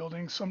style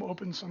buildings, some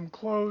open, some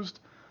closed.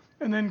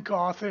 And then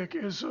Gothic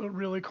is a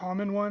really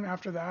common one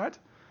after that.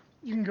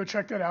 You can go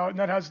check that out. And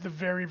that has the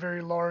very,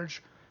 very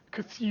large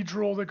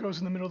cathedral that goes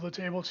in the middle of the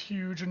table. It's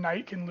huge. A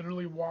knight can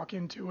literally walk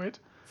into it.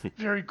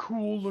 Very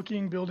cool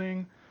looking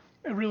building.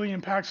 It really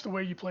impacts the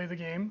way you play the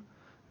game.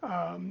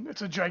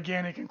 It's a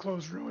gigantic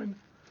enclosed ruin.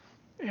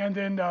 And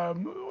then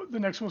the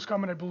next most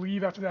common, I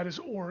believe, after that is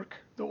Orc,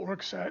 the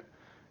Orc set.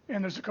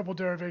 And there's a couple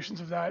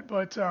derivations of that.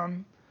 But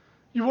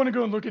you want to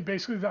go and look at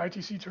basically the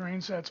ITC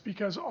terrain sets,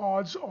 because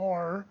odds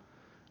are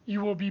you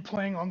will be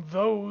playing on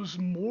those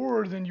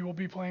more than you will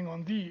be playing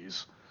on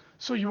these.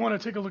 So you want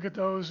to take a look at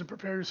those and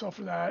prepare yourself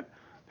for that.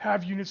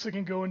 Have units that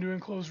can go into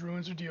enclosed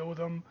ruins or deal with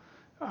them.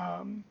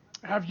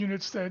 Have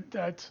units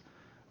that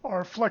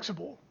are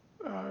flexible.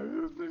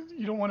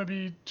 You don't want to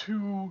be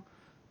too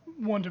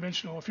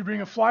one-dimensional. If you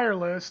bring a flyer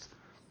list,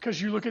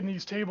 because you look at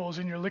these tables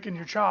and you're licking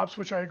your chops,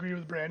 which I agree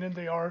with Brandon,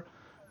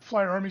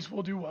 flyer armies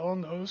will do well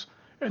on those.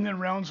 And then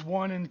rounds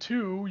 1 and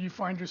 2, you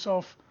find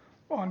yourself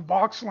on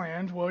box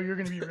land, well, you're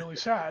going to be really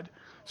sad.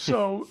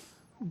 So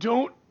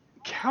don't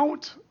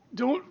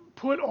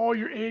put all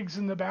your eggs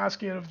in the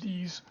basket of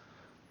these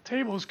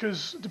tables,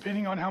 because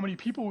depending on how many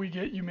people we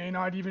get, you may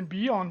not even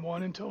be on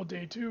one until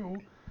day 2,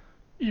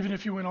 even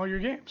if you win all your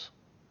games.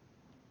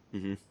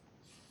 Mm-hmm.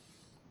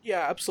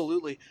 Yeah,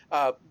 absolutely.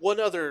 One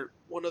other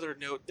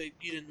note that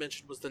you didn't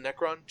mention was the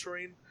Necron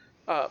terrain.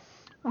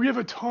 We have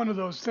a ton of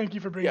those. Thank you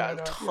for bringing that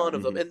up. Yeah, a ton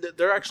of them. And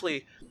they're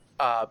actually,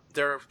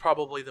 they're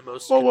probably the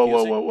most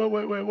confusing.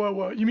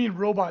 Whoa. You mean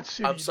Robot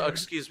City?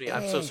 Excuse me.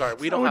 I'm so sorry.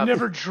 I would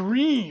never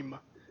dream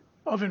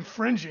of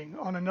infringing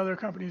on another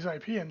company's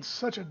IP in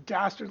such a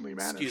dastardly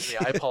manner. Excuse me.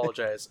 I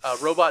apologize. The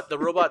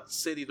Robot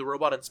City, the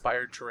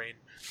robot-inspired terrain,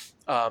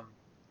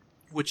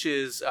 which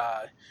is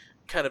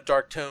kind of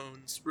dark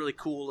tones, really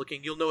cool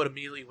looking. You'll know it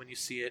immediately when you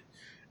see it.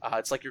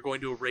 It's like you're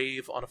going to a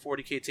rave on a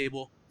 40K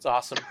table. It's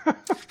awesome.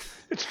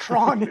 It's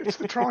Tron. It's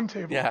the Tron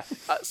table. Yeah.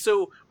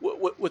 So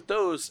with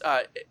those,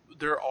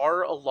 there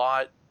are a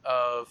lot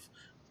of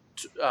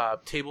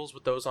tables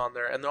with those on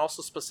there, and they're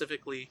also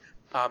specifically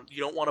you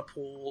don't want to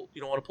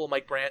pull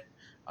Mike Brandt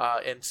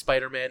and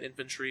Spider-Man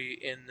infantry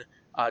in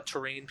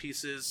terrain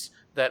pieces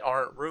that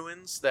aren't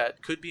ruins,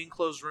 that could be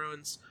enclosed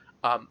ruins.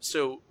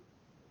 So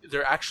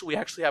we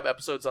actually have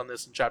episodes on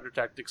this in Chapter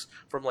Tactics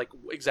from like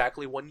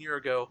exactly 1 year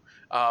ago,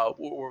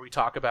 where we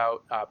talk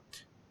about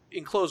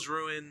enclosed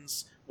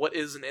ruins, what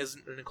is and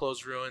isn't in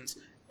enclosed ruins.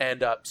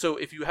 And so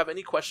if you have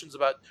any questions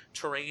about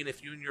terrain,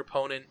 if you and your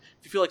opponent,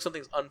 if you feel like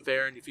something's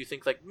unfair, and if you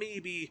think like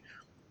maybe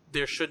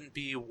there shouldn't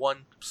be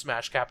one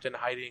Smash Captain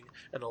hiding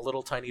in a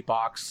little tiny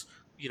box,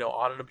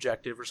 on an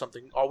objective or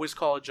something, always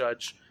call a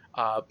judge.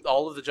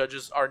 All of the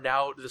judges are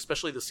now,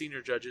 especially the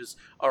senior judges,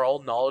 are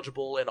all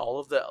knowledgeable in all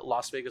of the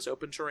Las Vegas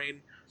Open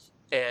terrain.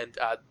 And,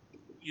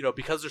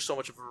 because there's so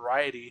much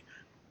variety,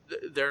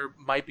 there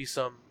might be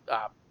some,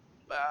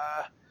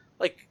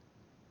 like,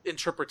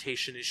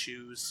 interpretation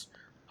issues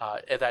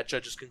that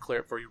judges can clear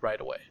it for you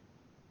right away.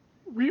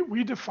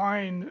 We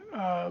define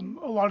a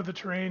lot of the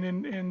terrain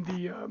in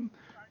the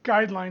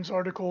guidelines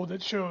article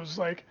that shows,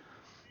 like,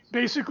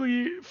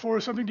 basically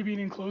for something to be an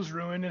enclosed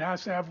ruin, it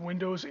has to have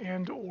windows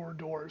and or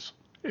doors.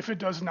 If it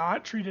does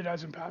not, treat it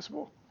as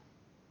impassable.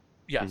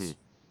 Yes. Mm-hmm.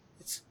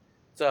 It's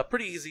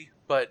pretty easy,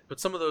 but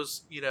some of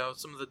those,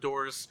 some of the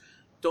doors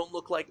don't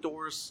look like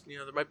doors.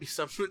 There might be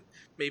some,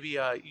 maybe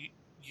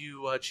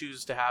you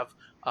choose to have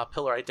a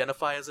pillar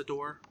identify as a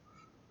door.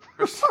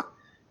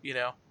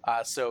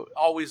 So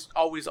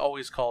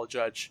always call a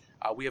judge.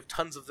 We have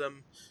tons of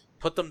them.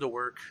 Put them to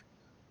work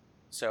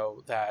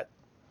so that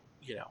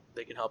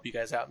they can help you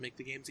guys out and make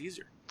the games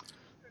easier.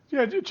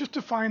 Yeah, just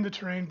define the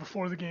terrain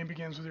before the game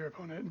begins with your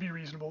opponent and be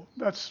reasonable.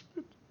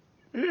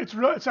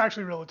 It's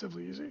actually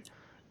relatively easy,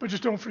 but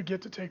just don't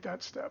forget to take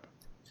that step.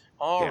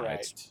 All right,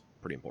 it's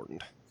pretty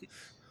important.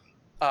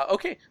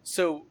 Okay,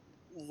 so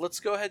let's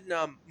go ahead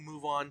and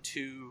move on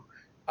to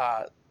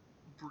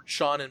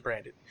Sean and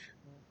Brandon.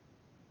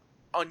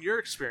 On your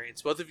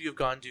experience, both of you have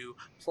gone to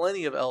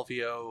plenty of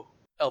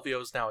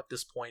LVOs now at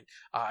this point.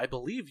 I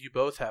believe you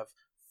both have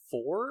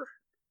 4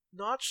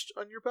 notched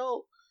on your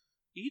belt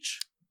each?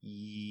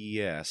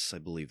 Yes, I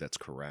believe that's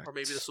correct. Or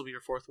maybe this will be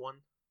your 4th one?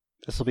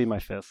 This will be my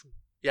 5th.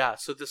 Yeah,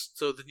 so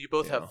then you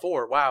both have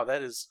 4. Wow,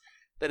 that is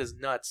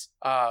nuts.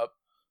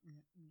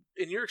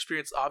 In your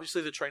experience,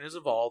 obviously the terrain has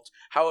evolved.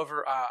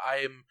 However,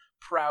 I am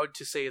proud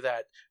to say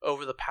that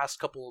over the past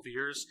couple of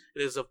years,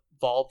 it has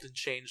evolved and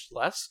changed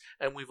less,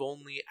 and we've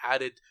only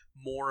added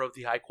more of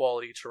the high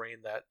quality terrain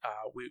that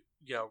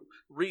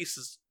Reese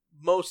is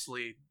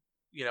mostly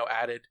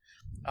added.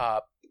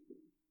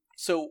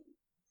 So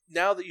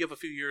now that you have a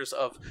few years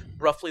of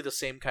roughly the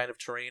same kind of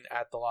terrain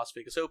at the Las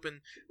Vegas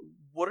Open,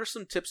 what are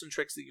some tips and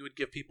tricks that you would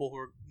give people who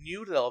are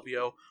new to the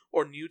LVO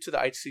or new to the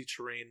ITC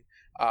terrain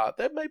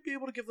that might be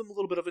able to give them a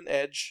little bit of an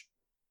edge,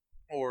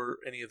 or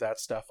any of that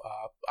stuff?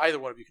 Either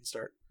one of you can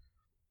start.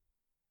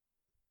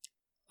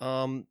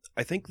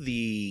 I think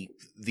the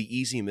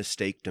easy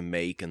mistake to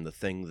make, and the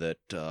thing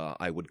that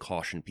I would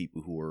caution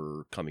people who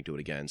are coming to it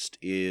against,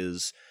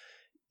 is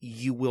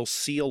you will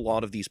see a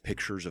lot of these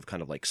pictures of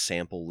kind of like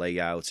sample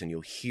layouts, and you'll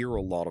hear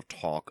a lot of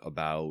talk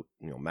about,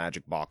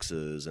 magic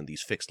boxes and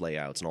these fixed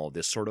layouts and all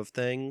this sort of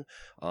thing.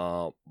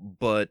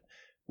 But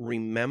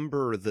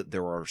remember that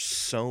there are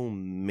so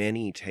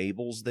many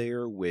tables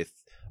there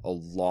with a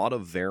lot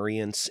of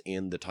variance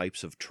in the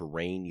types of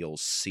terrain you'll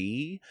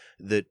see,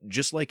 that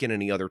just like in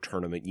any other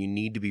tournament, you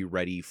need to be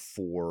ready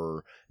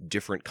for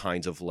different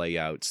kinds of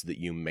layouts that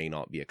you may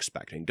not be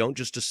expecting. Don't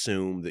just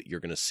assume that you're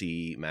going to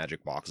see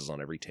magic boxes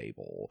on every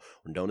table,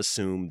 or don't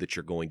assume that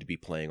you're going to be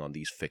playing on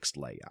these fixed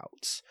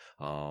layouts.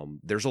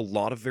 There's a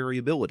lot of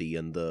variability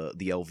in the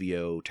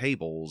LVO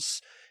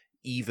tables,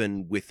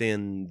 even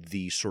within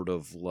the sort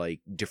of like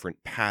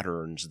different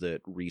patterns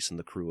that Reese and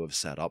the crew have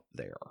set up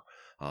there.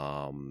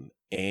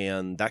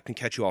 And that can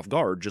catch you off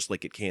guard, just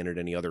like it can at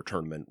any other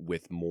tournament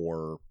with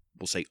more,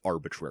 we'll say,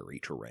 arbitrary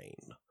terrain.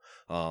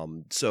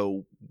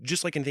 So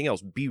just like anything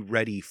else, be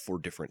ready for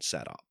different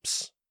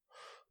setups.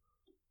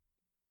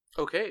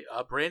 Okay,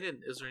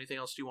 Brandon, is there anything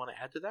else you want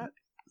to add to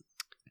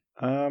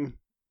that?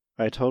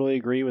 I totally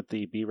agree with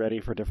the be ready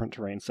for different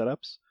terrain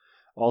setups.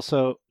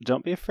 Also,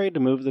 don't be afraid to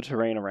move the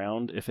terrain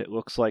around if it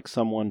looks like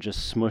someone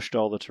just smushed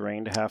all the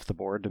terrain to half the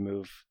board to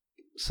move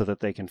so that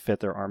they can fit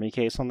their army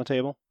case on the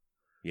table.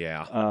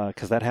 Yeah.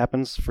 Because that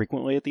happens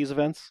frequently at these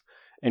events.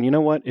 And you know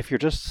what? If you're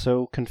just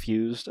so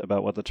confused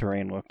about what the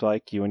terrain looked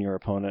like, you and your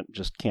opponent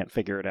just can't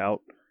figure it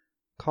out,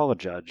 call a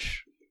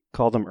judge.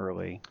 Call them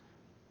early.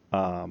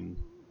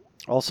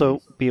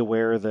 Also, be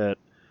aware that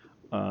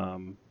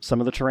some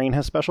of the terrain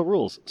has special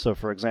rules. So,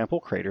 for example,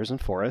 craters and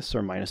forests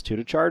are -2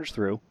 to charge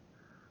through.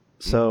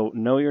 So,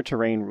 know your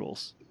terrain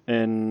rules.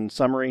 In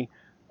summary,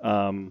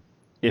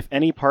 if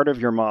any part of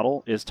your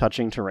model is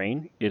touching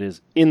terrain, it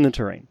is in the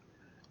terrain.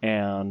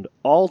 And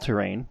all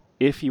terrain,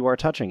 if you are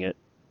touching it,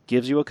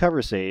 gives you a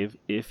cover save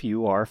if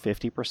you are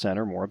 50%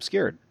 or more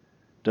obscured.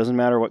 Doesn't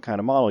matter what kind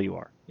of model you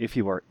are. If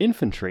you are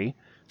infantry,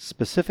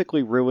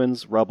 specifically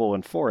ruins, rubble,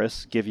 and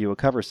forests give you a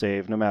cover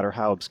save no matter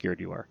how obscured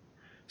you are.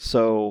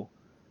 So,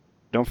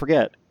 don't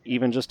forget,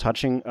 even just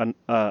touching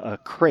a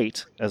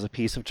crate as a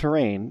piece of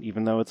terrain,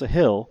 even though it's a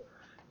hill,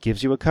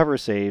 gives you a cover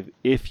save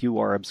if you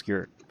are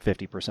obscured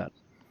 50%.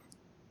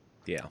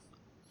 Yeah.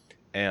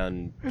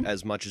 And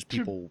as much as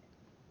people...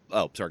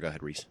 Oh, sorry, go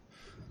ahead, Reese.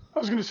 I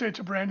was going to say,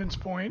 to Brandon's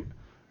point,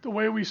 the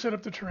way we set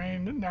up the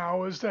terrain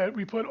now is that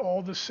we put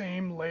all the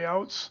same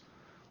layouts,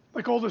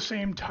 like all the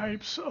same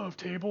types of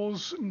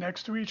tables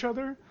next to each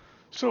other.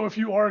 So if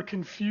you are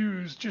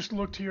confused, just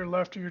look to your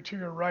left or to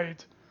your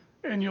right,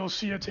 and you'll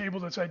see a table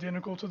that's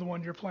identical to the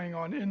one you're playing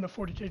on in the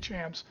 40K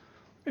Champs.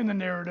 In the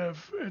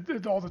narrative,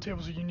 all the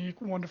tables are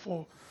unique,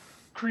 wonderful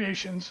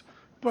creations.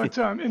 But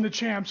in the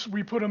Champs,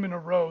 we put them in a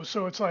row.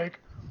 So it's like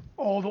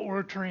all the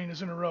Orc terrain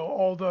is in a row,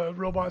 all the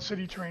Robot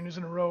City terrain is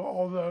in a row,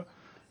 all the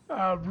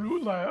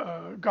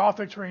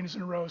Gothic terrain is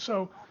in a row.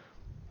 So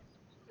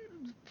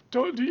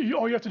all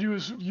you have to do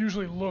is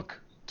usually look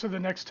to the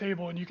next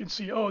table, and you can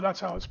see, oh, that's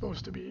how it's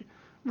supposed to be,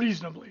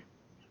 reasonably.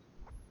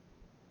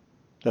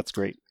 That's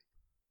great.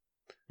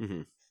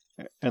 Mm-hmm.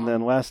 And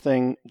then last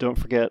thing, don't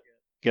forget,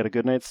 get a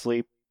good night's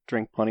sleep,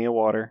 drink plenty of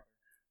water,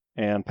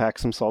 and pack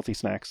some salty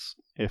snacks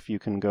if you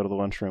can go to the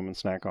lunchroom and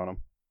snack on them.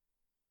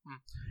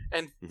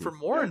 And for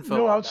more info,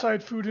 no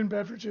outside food and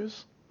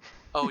beverages.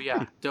 Oh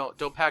yeah,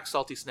 don't pack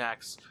salty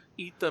snacks.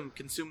 Eat them,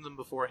 consume them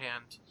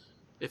beforehand.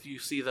 If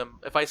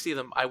I see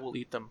them, I will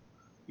eat them.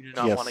 You do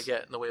not want to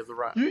get in the way of the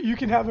run. You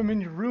can have them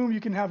in your room. You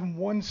can have them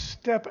one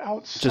step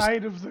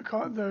outside of the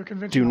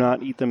conventional. Do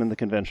not eat them in the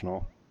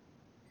conventional.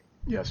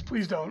 Yes,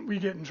 please don't. We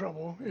get in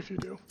trouble if you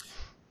do.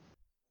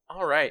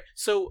 All right,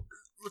 so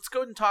let's go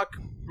ahead and talk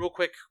real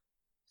quick.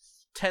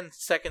 10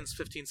 seconds,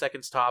 15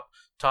 seconds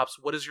tops.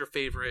 What is your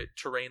favorite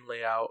terrain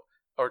layout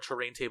or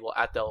terrain table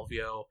at the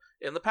LVO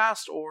in the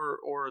past, or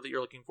that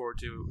you're looking forward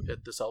to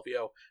at this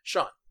LVO?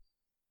 Sean?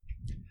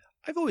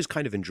 I've always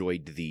kind of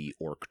enjoyed the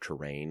Orc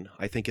terrain.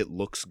 I think it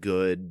looks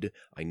good.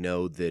 I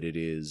know that it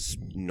is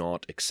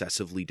not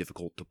excessively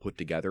difficult to put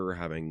together,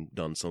 having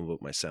done some of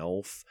it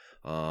myself.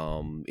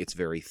 It's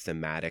very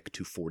thematic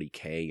to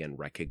 40K and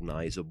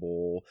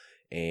recognizable,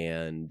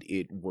 and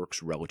it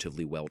works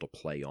relatively well to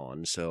play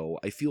on. So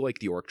I feel like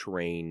the Orc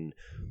terrain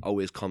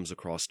always comes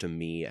across to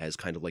me as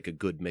kind of like a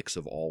good mix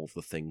of all of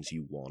the things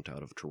you want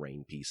out of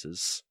terrain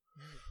pieces.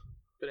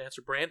 Good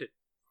answer, Brandon.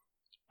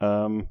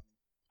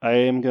 I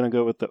am going to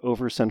go with the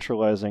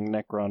over-centralizing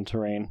Necron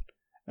terrain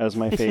as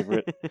my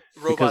favorite.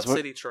 Robot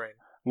City terrain.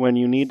 When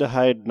you need to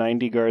hide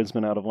 90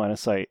 guardsmen out of line of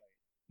sight,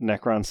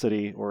 Necron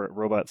City or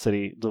Robot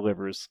City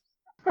delivers.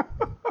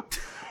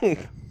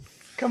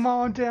 Come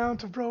on down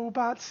to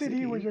Robot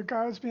City where your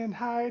guardsmen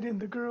hide and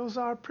the girls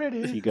are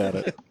pretty. You got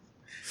it.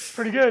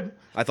 Pretty good.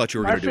 I thought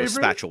you were going to do a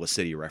Spatula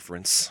City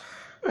reference.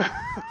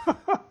 I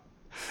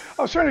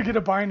was trying to get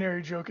a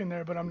binary joke in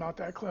there, but I'm not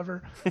that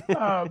clever.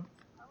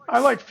 I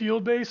like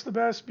field base the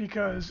best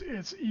because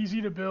it's easy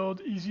to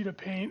build, easy to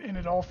paint, and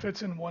it all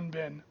fits in one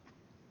bin.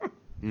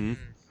 Mm-hmm.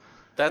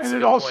 And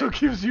it also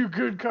gives you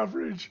good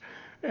coverage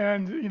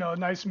and, a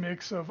nice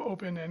mix of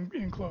open and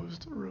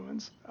enclosed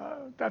ruins.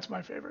 That's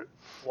my favorite.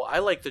 Well, I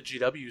like the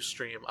GW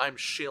stream. I'm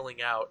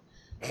shilling out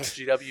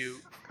GW.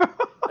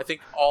 I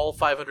think all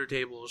 500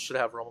 tables should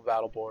have Realm of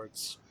Battle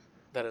boards.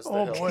 That is the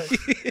hill.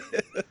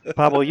 Boy.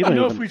 Pablo, you don't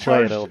even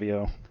play at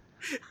LVO.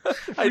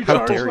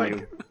 How dare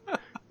you?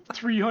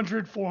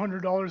 $300,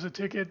 $400 a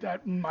ticket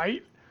that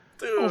might,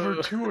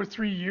 over 2 or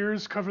 3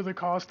 years, cover the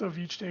cost of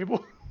each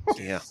table.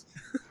 Yeah.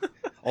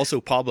 Also,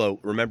 Pablo,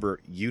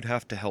 remember, you'd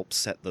have to help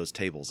set those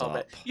tables up.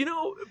 Man.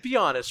 Be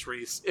honest,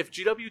 Reese. If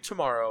GW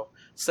tomorrow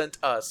sent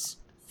us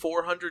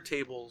 400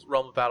 tables,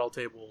 Realm of Battle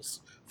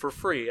tables, for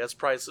free as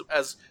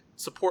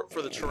support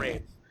for the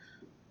terrain,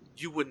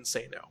 you wouldn't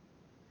say no.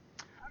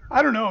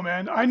 I don't know,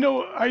 man. I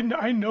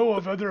know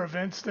of other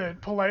events that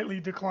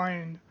politely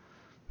declined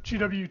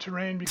GW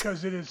terrain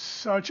because it is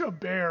such a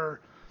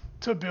bear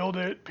to build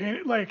it, paint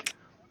it. Like,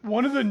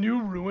 one of the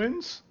new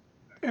ruins,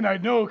 and I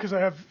know because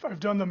I've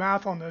done the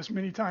math on this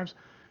many times,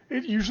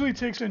 it usually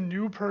takes a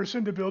new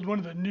person to build one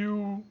of the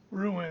new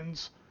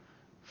ruins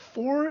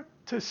 4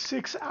 to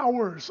 6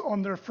 hours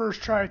on their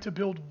first try to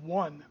build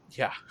one.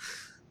 Yeah.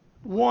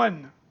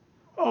 One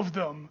of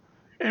them.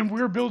 And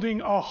we're building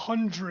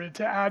 100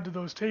 to add to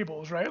those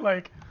tables, right?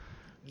 Like,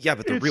 yeah,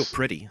 but they're real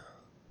pretty.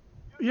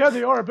 Yeah,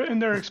 they are,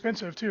 and they're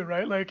expensive too,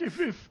 right? Like,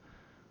 if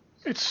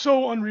it's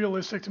so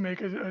unrealistic to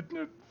make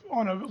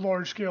on a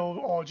large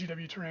scale all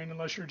GW terrain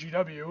unless you're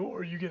GW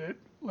or you get it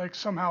like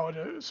somehow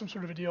at some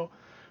sort of a deal.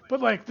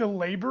 But like the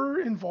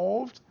labor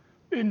involved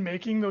in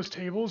making those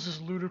tables is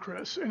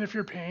ludicrous. And if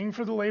you're paying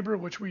for the labor,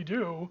 which we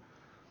do,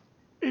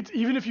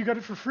 even if you got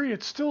it for free,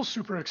 it's still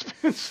super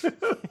expensive.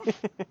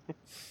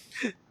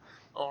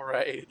 All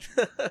right.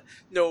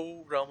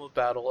 No Realm of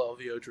Battle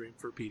LVO dream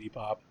for PD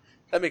Pop.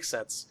 That makes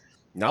sense.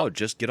 No,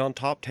 just get on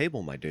top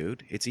table, my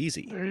dude. It's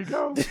easy. There you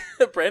go.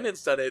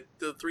 Brandon's done it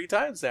 3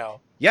 times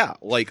now. Yeah,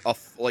 like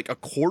a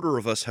quarter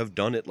of us have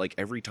done it like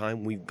every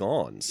time we've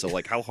gone. So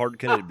like, how hard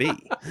can it be?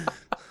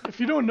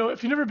 If you don't know,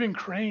 if you've never been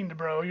craned,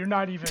 bro, you're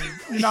not in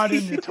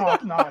the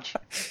top notch.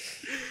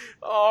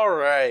 All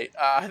right.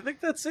 I think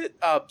that's it.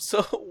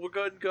 So we're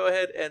going to go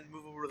ahead and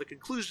move over to the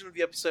conclusion of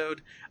the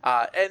episode.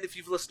 And if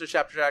you've listened to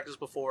Chapter Tactics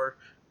before,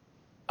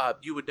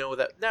 you would know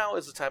that now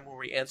is the time when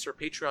we answer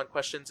Patreon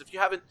questions. If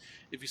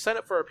you sign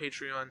up for our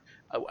Patreon,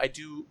 I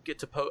do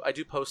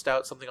post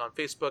out something on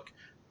Facebook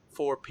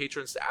for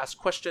patrons to ask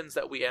questions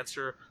that we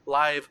answer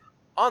live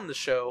on the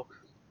show.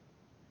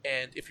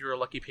 And if you're a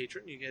lucky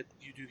patron, you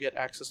do get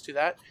access to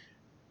that.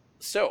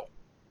 So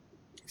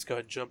let's go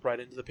ahead and jump right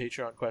into the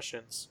Patreon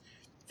questions.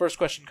 First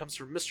question comes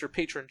from Mr.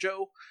 Patron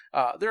Joe.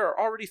 There are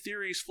already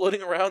theories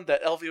floating around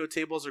that LVO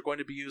tables are going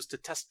to be used to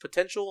test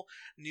potential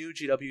new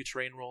GW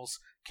terrain rules.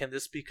 Can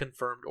this be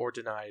confirmed or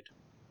denied?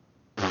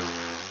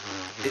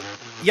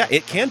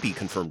 It can be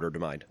confirmed or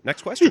denied.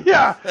 Next question.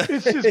 Yeah,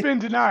 it's just been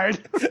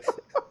denied.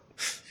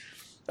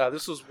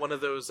 This was one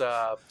of those...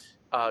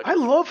 I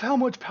love how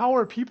much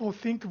power people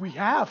think we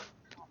have,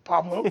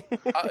 Pablo.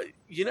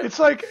 It's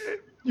like,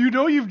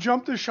 you've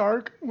jumped the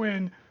shark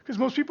because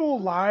most people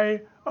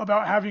lie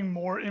about having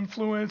more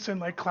influence and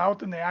like clout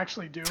than they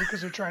actually do because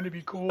they're trying to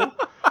be cool.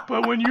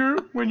 But when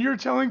you're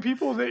telling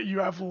people that you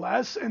have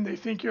less and they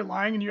think you're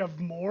lying and you have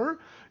more,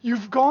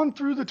 you've gone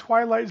through the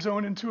Twilight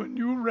Zone into a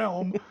new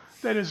realm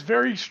that is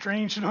very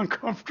strange and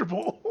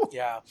uncomfortable.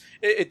 Yeah,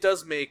 it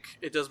does make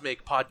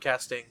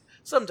podcasting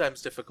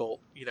sometimes difficult.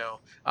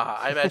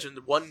 I imagine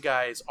one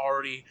guy is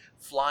already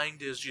flying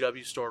to his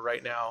GW store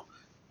right now,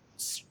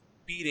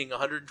 speeding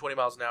 120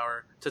 miles an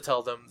hour to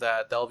tell them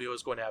that the LVO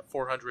is going to have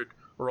 400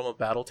 Aroma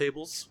battle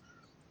tables.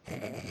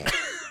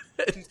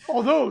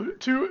 Although on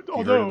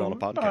a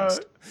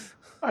podcast.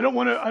 I don't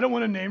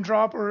want to name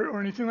drop or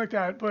anything like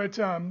that, but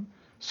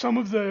some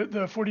of the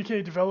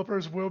 40K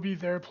developers will be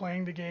there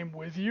playing the game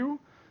with you.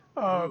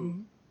 I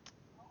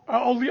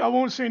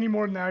won't say any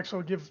more than that, so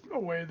I'll give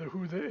away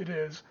who it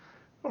is,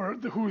 or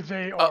who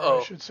they are,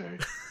 I should say.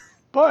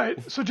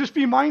 But so just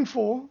be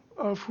mindful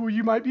of who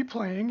you might be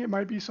playing. It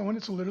might be someone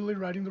that's literally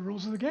writing the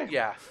rules of the game.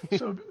 Yeah.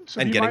 So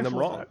and getting them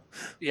wrong.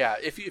 Yeah.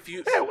 If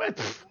you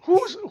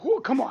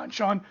who? Come on,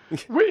 Sean.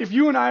 If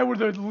you and I were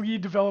the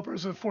lead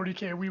developers of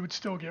 40K, we would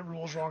still get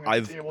rules wrong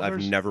at the table.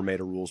 I've never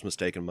made a rules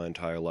mistake in my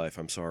entire life.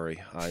 I'm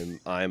sorry.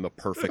 I'm a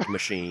perfect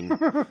machine.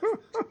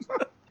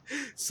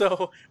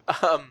 So,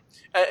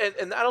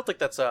 and I don't think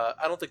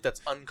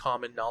that's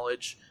uncommon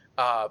knowledge.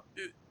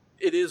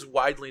 It is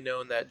widely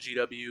known that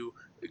GW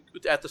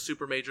at the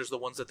super majors, the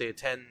ones that they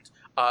attend,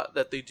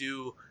 that they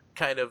do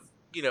kind of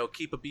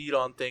keep a beat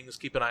on things,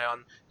 keep an eye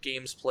on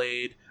games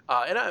played,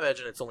 and I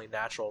imagine it's only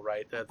natural,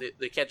 right?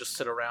 They can't just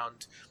sit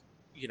around,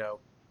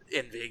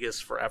 in Vegas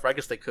forever. I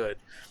guess they could.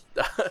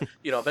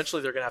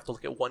 Eventually they're gonna have to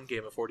look at one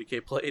game of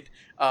 40K played.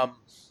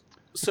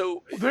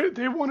 So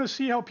they want to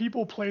see how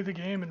people play the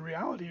game in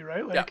reality,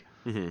 right? Like,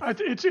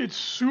 it's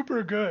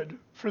super good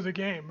for the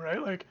game,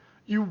 right? Like,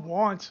 you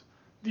want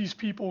these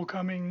people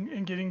coming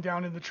and getting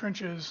down in the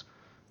trenches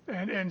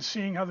and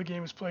seeing how the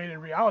game is played in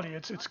reality.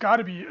 It's got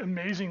to be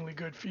amazingly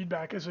good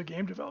feedback as a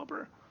game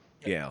developer.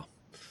 Yeah.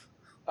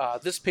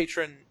 This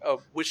patron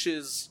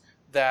wishes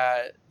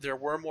that there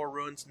were more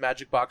ruins and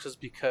magic boxes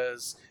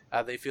because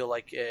they feel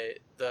like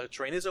the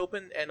terrain is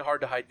open and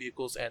hard to hide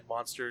vehicles and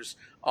monsters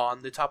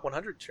on the top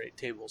 100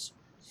 tables.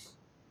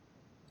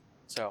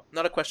 So,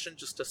 not a question,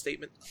 just a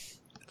statement.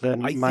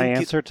 Then my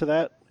answer to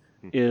that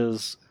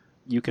is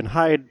you can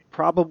hide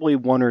probably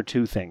one or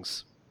two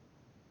things,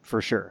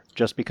 for sure,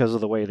 just because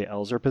of the way the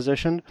L's are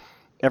positioned.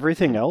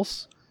 Everything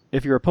else,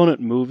 if your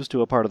opponent moves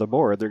to a part of the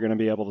board, they're going to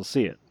be able to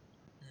see it.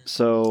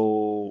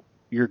 So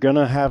you're going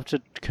to have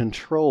to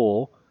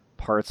control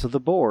parts of the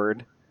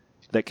board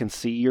that can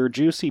see your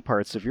juicy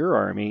parts of your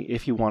army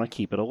if you want to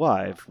keep it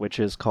alive, which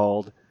is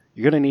called,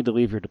 you're going to need to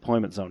leave your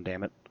deployment zone,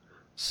 damn it.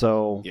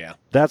 So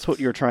that's what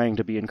you're trying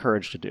to be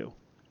encouraged to do.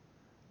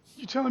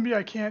 You telling me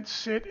I can't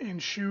sit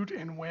and shoot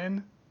and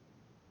win?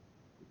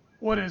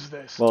 What is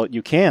this? Well,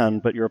 you can,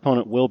 but your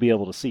opponent will be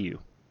able to see you.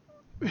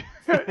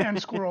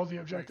 And score all the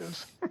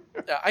objectives.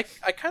 I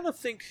kind of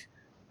think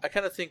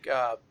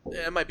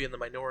it might be in the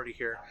minority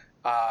here.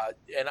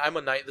 And I'm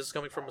a knight. This is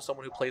coming from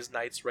someone who plays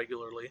knights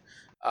regularly.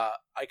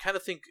 I kind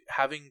of think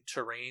having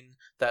terrain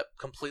that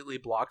completely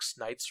blocks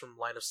knights from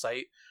line of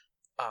sight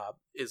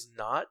is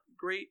not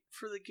great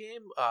for the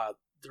game.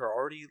 They're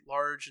already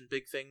large and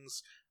big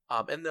things.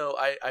 And though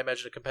I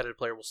imagine a competitive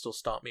player will still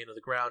stomp me into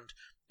the ground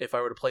if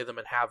I were to play them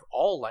and have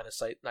all line of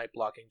sight knight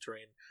blocking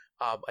terrain,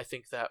 I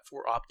think that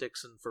for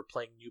optics and for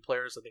playing new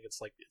players, I think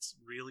it's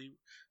really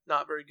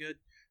not very good.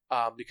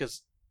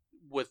 Because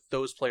with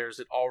those players,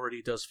 it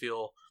already does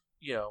feel,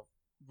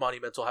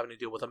 monumental having to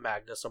deal with a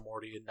Magnus, a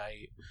Morty, a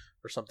Knight,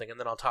 or something. And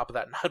then on top of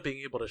that, not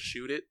being able to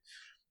shoot it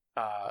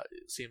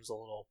seems a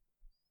little...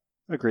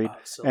 Agreed.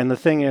 And the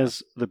thing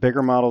is, the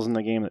bigger models in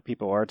the game that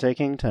people are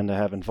taking tend to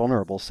have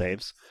invulnerable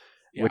saves,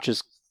 which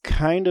is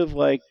kind of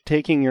like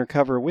taking your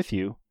cover with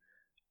you.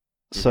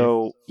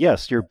 So,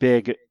 yes, you're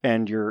big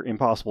and you're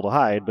impossible to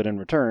hide, but in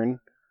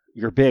return,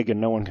 you're big and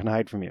no one can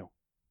hide from you.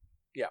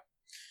 Yeah.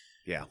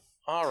 Yeah.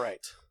 All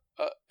right.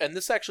 and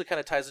this actually kind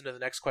of ties into the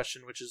next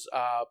question, which is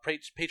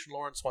patron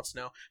Lawrence wants to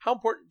know, how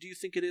important do you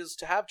think it is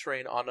to have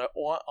terrain on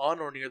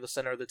or near the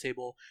center of the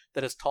table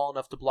that is tall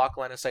enough to block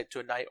line of sight to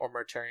a Knight or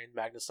Mortarion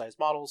Magnus-sized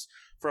models?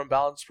 From a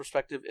balance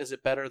perspective, is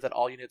it better that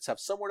all units have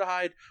somewhere to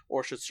hide,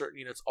 or should certain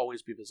units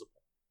always be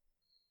visible?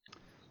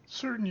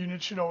 Certain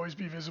units should always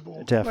be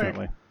visible.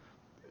 Definitely. Like,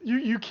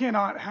 you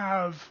cannot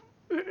have...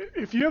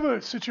 If you have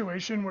a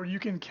situation where you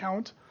can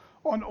count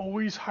on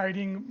always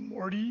hiding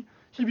Morty,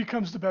 he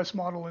becomes the best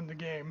model in the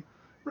game,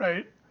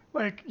 right?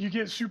 Like, you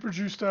get super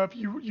juiced up,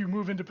 you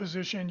move into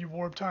position, you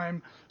warp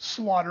time,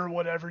 slaughter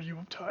whatever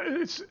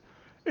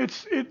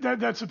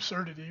that's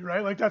absurdity,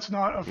 right? Like, that's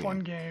not a fun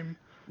game.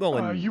 Well,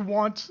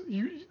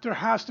 there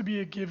has to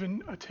be a give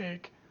and a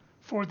take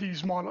for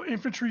these models.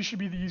 Infantry should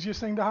be the easiest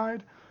thing to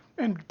hide,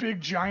 and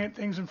big giant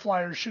things and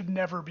flyers should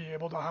never be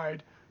able to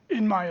hide,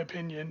 in my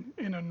opinion,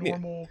 in a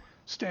normal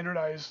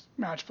standardized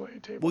match play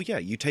table. Well, yeah,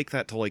 you take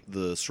that to like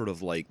the sort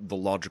of like the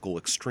logical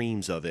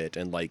extremes of it,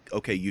 and like,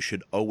 okay, you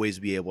should always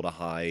be able to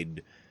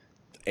hide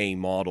a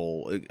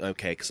model.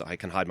 Okay, because I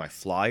can hide my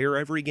flyer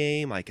every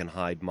game, I can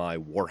hide my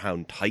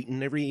Warhound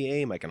Titan every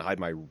game, I can hide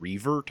my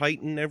Reaver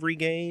Titan every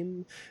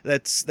game.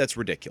 That's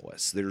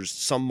ridiculous. There's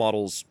some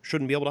models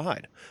shouldn't be able to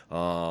hide,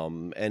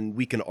 and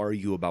we can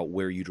argue about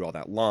where you draw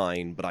that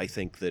line, but I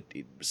think that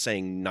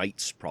saying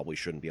Knights probably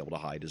shouldn't be able to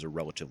hide is a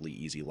relatively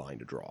easy line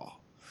to draw.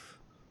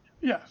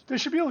 Yeah, they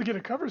should be able to get a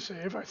cover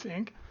save, I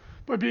think,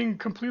 but being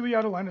completely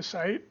out of line of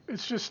sight,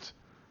 it's just,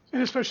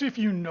 and especially if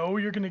you know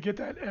you're going to get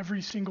that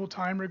every single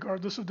time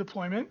regardless of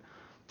deployment,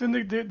 then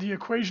the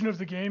equation of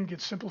the game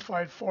gets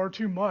simplified far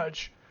too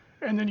much,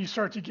 and then you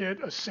start to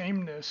get a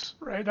sameness,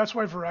 right? That's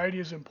why variety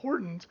is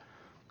important,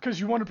 because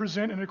you want to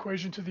present an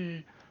equation to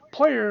the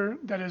player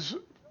that is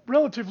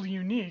relatively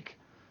unique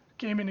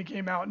game in and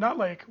game out, not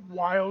like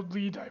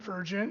wildly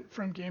divergent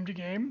from game to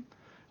game.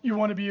 You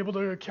want to be able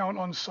to count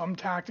on some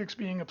tactics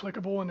being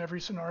applicable in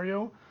every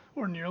scenario,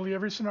 or nearly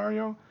every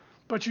scenario,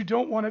 but you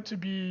don't want it to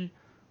be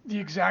the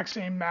exact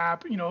same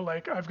map.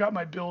 Like, I've got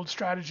my build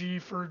strategy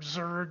for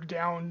Zerg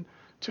down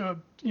to,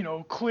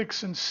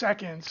 clicks and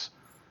seconds.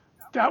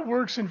 That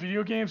works in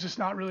video games. It's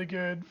not really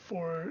good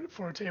for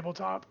a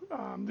tabletop.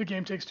 The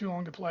game takes too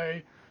long to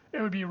play.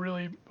 It would be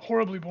really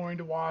horribly boring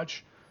to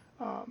watch.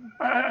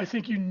 I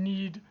think you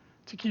need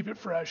to keep it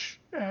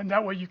fresh, and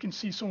that way you can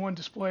see someone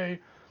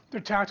display their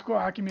tactical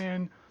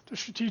acumen, their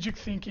strategic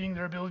thinking,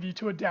 their ability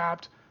to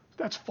adapt.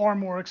 That's far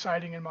more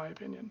exciting, in my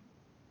opinion.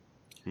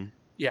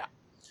 Yeah.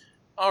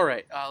 All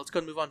right, let's go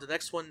and move on to the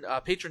next one.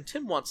 Patron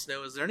Tim wants to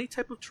know, is there any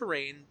type of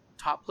terrain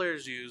top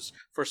players use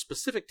for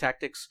specific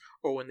tactics,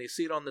 or when they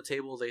see it on the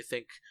table, they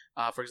think,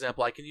 for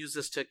example, I can use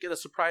this to get a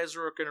surprise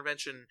or a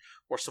intervention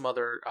or some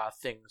other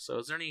thing. So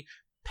is there any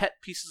pet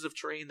pieces of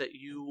terrain that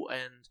you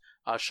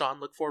and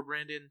Sean look for,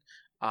 Brandon,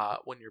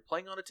 when you're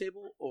playing on a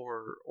table,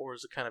 or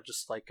is it kind of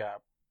just like...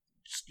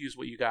 just use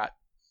what you got?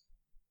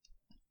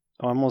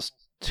 Almost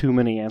too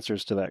many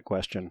answers to that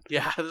question.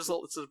 Yeah,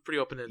 it's a pretty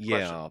open-ended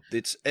question. Yeah,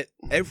 it's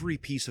every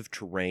piece of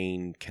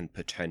terrain can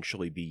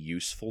potentially be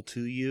useful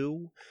to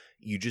you.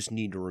 You just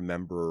need to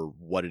remember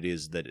what it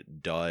is that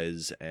it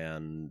does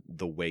and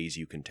the ways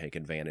you can take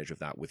advantage of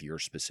that with your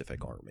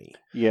specific army.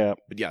 Yeah.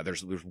 But yeah,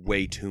 there's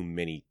way too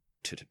many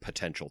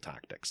potential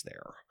tactics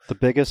there. The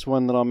biggest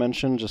one that I'll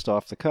mention just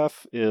off the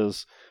cuff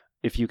is,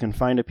 if you can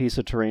find a piece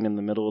of terrain in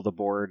the middle of the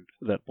board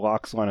that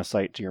blocks line of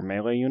sight to your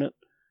melee unit,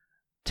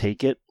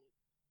 take it,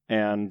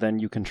 and then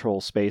you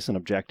control space and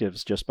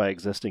objectives just by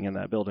existing in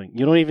that building.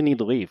 You don't even need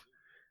to leave.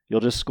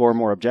 You'll just score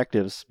more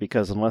objectives,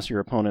 because unless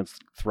your opponent's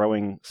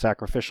throwing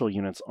sacrificial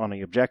units on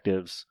the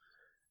objectives,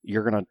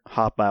 you're going to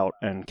hop out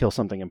and kill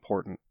something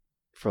important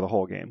for the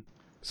whole game.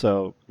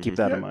 So keep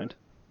that in mind.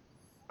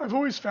 I've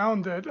always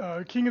found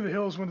that King of the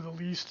Hill is one of the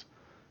least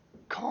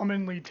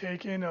commonly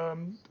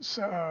taken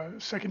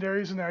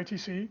secondaries in the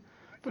ITC,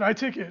 but I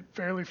take it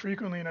fairly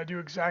frequently, and I do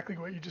exactly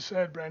what you just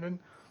said, Brandon.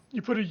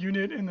 You put a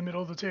unit in the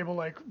middle of the table,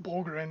 like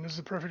Bulgarin is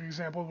the perfect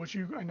example, which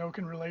I know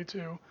can relate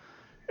to,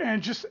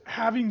 and just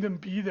having them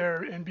be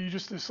there and be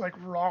just this like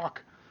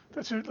rock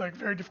that's like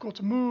very difficult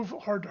to move,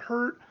 hard to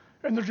hurt,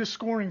 and they're just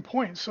scoring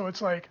points. So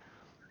it's like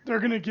they're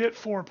going to get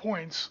 4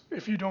 points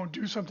if you don't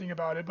do something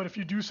about it, but if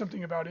you do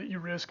something about it, you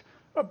risk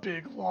a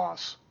big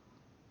loss.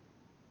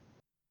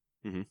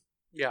 Mm-hmm.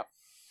 Yeah.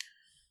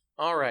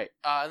 All right.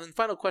 And then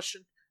final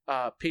question.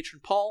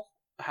 Patron Paul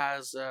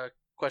has a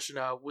question.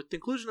 With the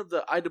inclusion of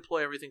the I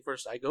deploy everything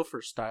first, I go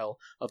first style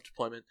of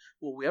deployment,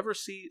 will we ever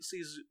see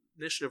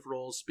initiative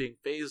roles being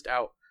phased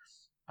out?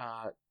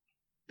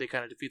 They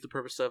kind of defeat the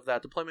purpose of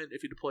that deployment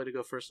if you deploy to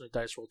go first and a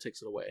dice roll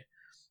takes it away.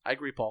 I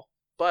agree, Paul.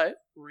 But,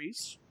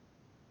 Reese?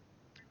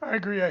 I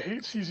agree. I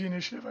hate CZ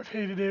initiative. I've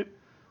hated it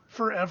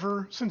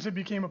forever since it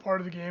became a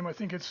part of the game. I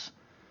think it's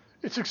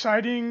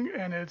exciting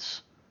and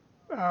it's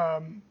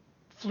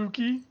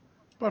fluky,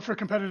 but for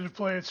competitive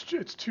play,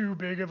 it's too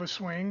big of a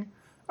swing.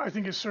 I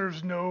think it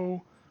serves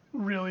no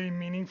really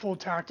meaningful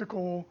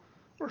tactical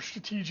or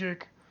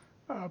strategic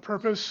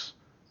purpose.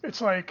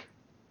 It's like,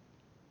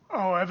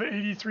 oh, I have an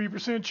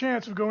 83%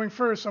 chance of going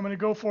first, I'm going to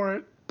go for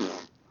it.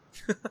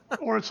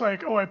 Or it's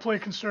like, oh, I play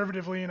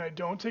conservatively and I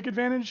don't take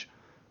advantage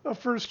of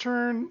first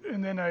turn,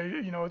 and then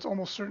it's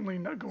almost certainly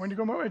not going to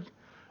go my way.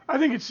 I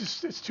think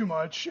it's too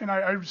much, and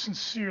I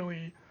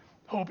sincerely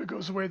hope it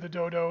goes away the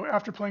dodo.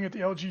 After playing at the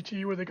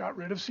LGT where they got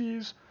rid of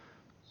C's,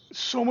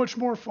 so much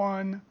more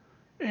fun,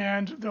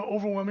 and the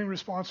overwhelming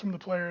response from the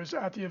players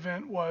at the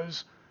event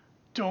was,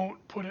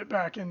 don't put it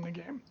back in the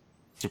game.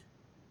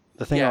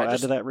 The thing I'll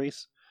add to that,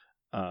 Reese,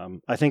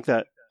 I think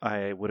that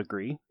I would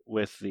agree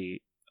with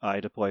the I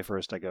deploy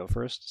first, I go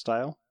first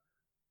style,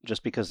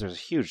 just because there's a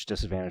huge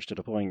disadvantage to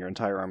deploying your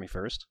entire army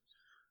first.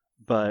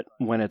 But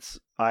when it's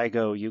I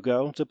go, you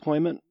go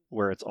deployment,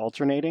 where it's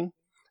alternating,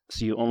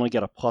 so you only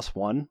get a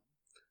 +1,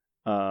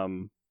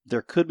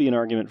 there could be an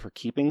argument for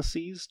keeping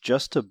C's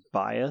just to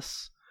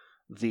bias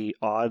the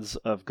odds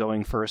of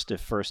going first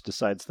if first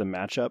decides the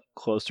matchup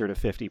closer to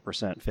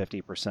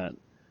 50%.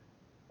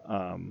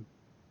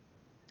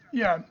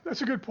 Yeah,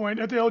 that's a good point.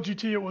 At the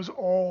LGT, it was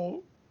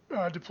all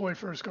deploy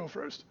first, go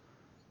first.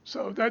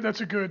 So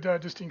that's a good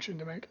distinction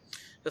to make.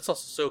 That's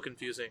also so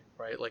confusing,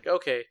 right? Like,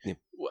 okay,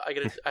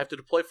 I have to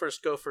deploy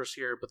first, go first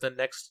here, but then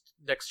next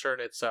turn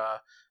it's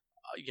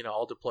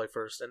I'll deploy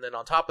first, and then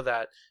on top of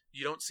that,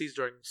 you don't seize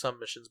during some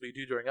missions, but you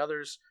do during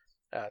others.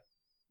 It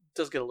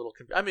does get a little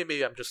confusing. I mean,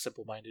 maybe I'm just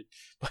simple-minded.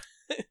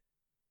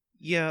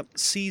 Yeah,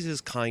 seize is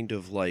kind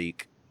of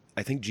like,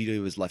 I think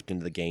G2 is left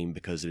into the game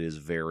because it is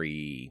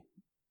very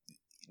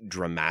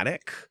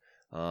dramatic.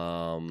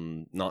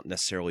 Not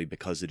necessarily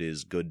because it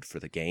is good for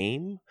the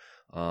game.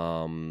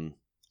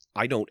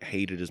 I don't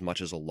hate it as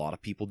much as a lot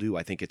of people do.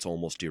 I think it's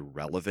almost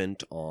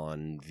irrelevant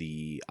on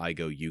the I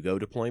go, you go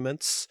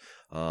deployments.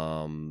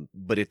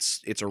 But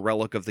it's a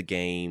relic of the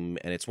game,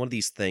 and it's one of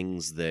these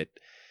things that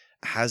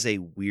has a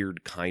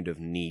weird kind of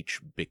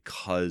niche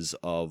because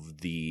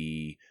of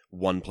the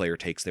one player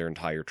takes their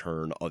entire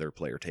turn, other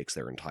player takes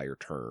their entire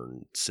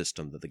turn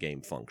system that the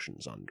game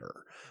functions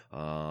under.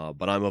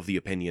 But I'm of the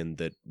opinion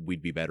that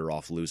we'd be better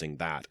off losing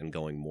that and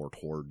going more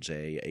towards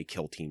a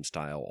kill team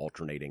style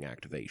alternating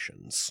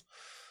activations.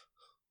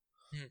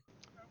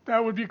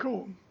 That would be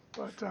cool,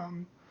 but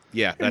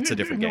yeah, that's a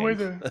different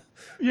game.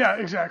 Yeah,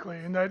 exactly,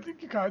 and that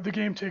the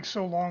game takes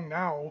so long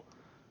now.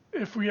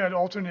 If we had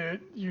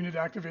alternate unit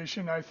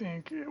activation, I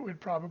think it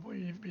would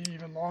probably be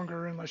even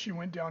longer unless you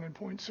went down in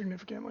points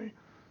significantly.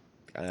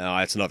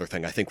 That's another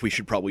thing I think we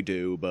should probably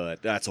do,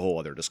 but that's a whole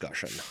other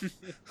discussion.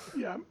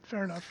 Yeah,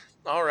 fair enough.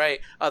 All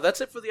right.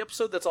 That's it for the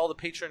episode. That's all the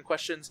Patreon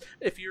questions.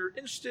 If you're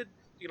interested,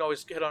 you can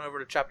always head on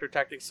over to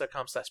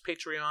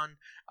chaptertactics.com/Patreon.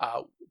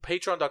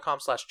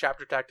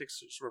 Patreon.com/chaptertactics.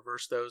 Just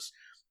reverse those.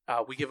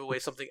 We give away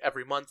something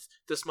every month.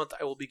 This month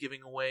I will be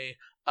giving away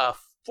a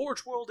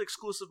Forge World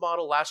exclusive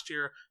model. Last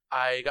year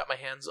I got my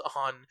hands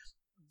on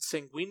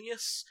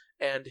Sanguinius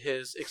and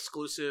his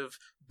exclusive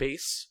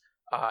base,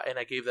 and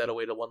I gave that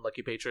away to one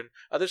lucky patron.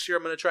 This year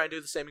I'm going to try and do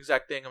the same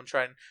exact thing. I'm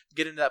trying to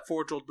get into that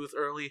Forge World booth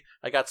early.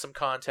 I got some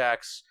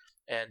contacts,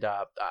 and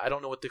I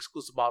don't know what the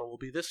exclusive model will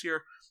be this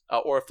year,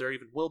 or if there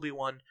even will be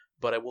one,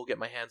 but I will get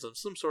my hands on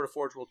some sort of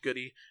Forge World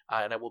goodie,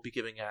 and I will be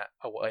giving it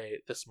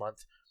away this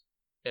month.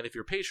 And if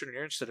you're a patron and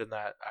you're interested in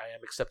that, I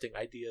am accepting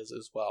ideas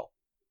as well.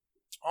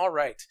 All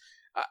right.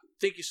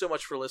 Thank you so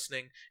much for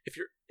listening. If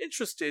you're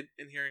interested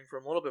in hearing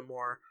from a little bit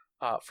more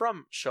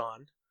from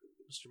Sean,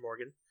 Mr.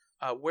 Morgan,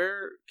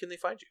 where can they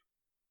find you?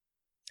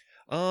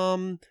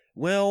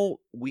 Well,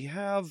 we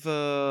have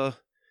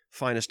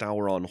Finest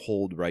Hour on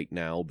hold right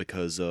now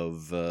because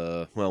of,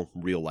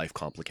 real-life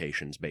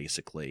complications,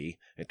 basically.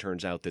 It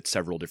turns out that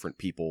several different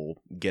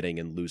people getting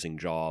and losing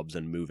jobs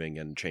and moving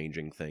and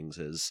changing things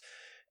is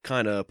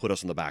kind of put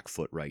us on the back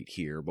foot right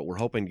here, but we're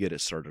hoping to get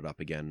it started up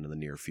again in the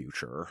near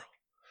future.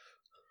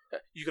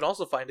 You can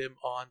also find him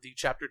on the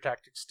Chapter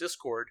Tactics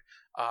Discord.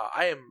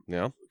 I am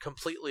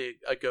completely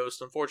a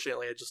ghost.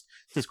 Unfortunately,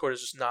 Discord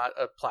is just not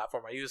a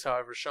platform I use.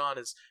 However, Sean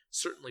is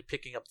certainly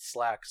picking up the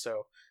slack,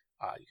 so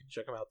you can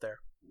check him out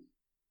there.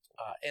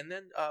 And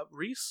then,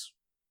 Reese,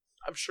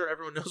 I'm sure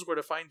everyone knows where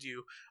to find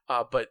you,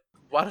 but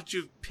why don't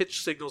you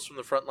pitch Signals from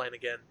the Frontline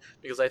again?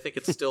 Because I think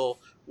it's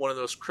still one of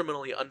those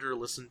criminally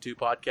under-listened to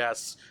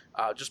podcasts,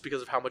 just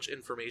because of how much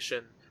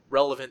information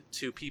relevant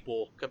to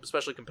people,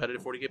 especially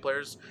competitive 40K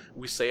players,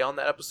 we say on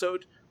that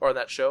episode, or on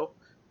that show.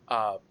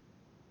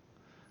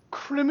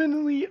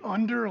 Criminally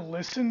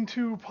under-listened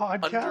to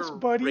podcast,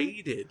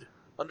 buddy?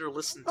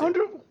 Under-listened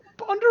to.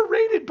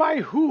 Underrated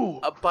by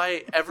who?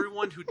 By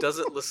everyone who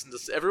doesn't listen to...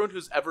 Everyone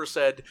who's ever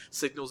said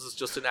Signals is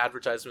just an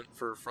advertisement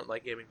for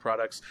Frontline Gaming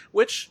products,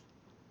 which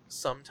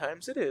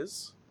sometimes it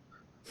is,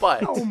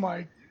 but... Oh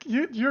my...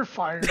 You're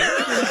fired.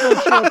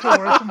 Don't show up to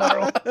work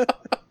tomorrow.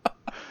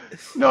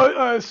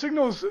 No,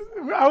 Signals...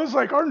 I was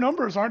like, our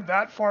numbers aren't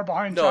that far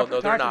behind. No,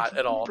 they're not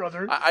at all.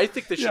 Brother. I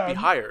think they should be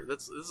higher.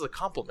 This is a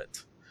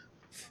compliment.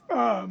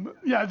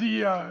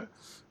 The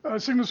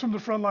Signals from the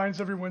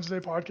Frontlines every Wednesday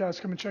podcast.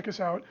 Come and check us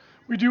out.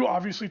 We do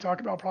obviously talk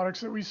about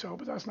products that we sell,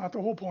 but that's not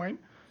the whole point.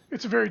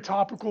 It's a very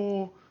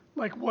topical,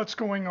 like what's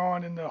going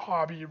on in the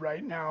hobby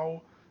right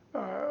now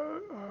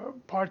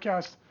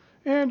podcast.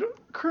 And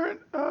current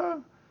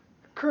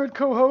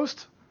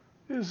co-host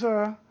is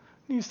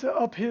needs to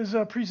up his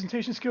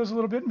presentation skills a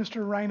little bit,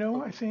 Mr.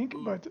 Rhino, I think.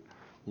 But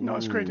no,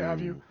 it's great to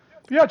have you.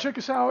 But yeah, check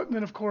us out. And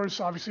then, of course,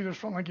 obviously, there's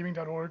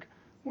frontlinegaming.org,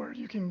 where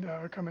you can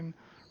come and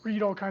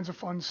read all kinds of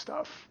fun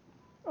stuff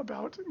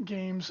about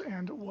games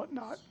and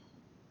whatnot.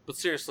 But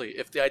seriously,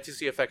 if the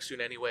ITC affects you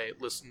in any way,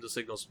 listen to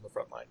Signals from the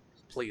Frontline,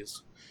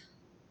 please.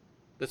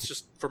 That's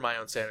just for my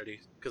own sanity,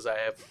 because I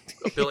have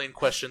a billion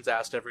questions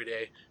asked every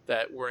day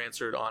that were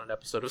answered on an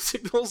episode of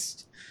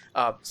Signals.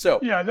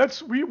 Yeah,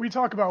 we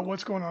talk about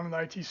what's going on in the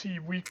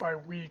ITC week by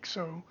week.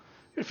 So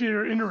if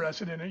you're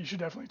interested in it, you should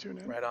definitely tune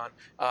in. Right on.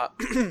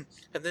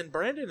 And then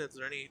Brandon, is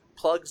there any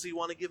plugs you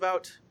want to give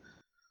out?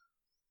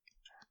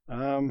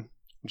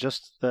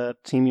 Just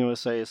that Team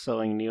USA is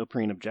selling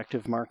neoprene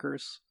objective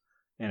markers,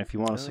 and if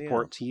you want to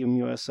support Team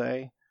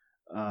USA,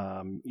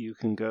 you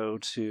can go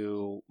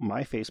to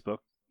my Facebook,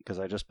 because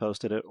I just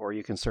posted it, or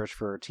you can search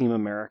for Team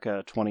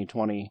America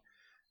 2020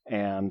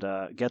 and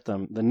get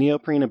them. The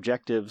neoprene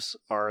objectives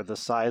are the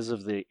size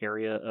of the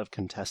area of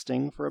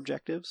contesting for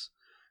objectives,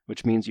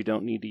 which means you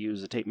don't need to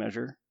use a tape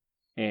measure,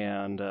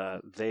 and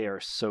they are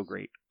so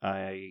great.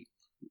 I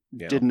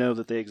didn't know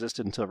that they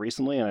existed until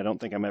recently, and I don't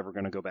think I'm ever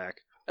going to go back.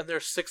 And they're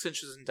 6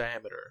 inches in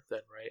diameter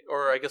then, right?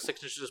 Or I guess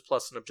 6 inches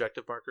plus an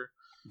objective marker.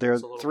 They're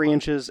 3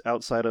 inches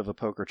outside of a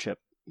poker chip.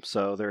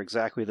 So they're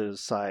exactly the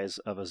size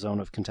of a zone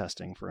of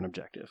contesting for an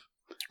objective.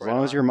 As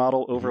long as your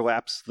model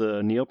overlaps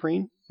the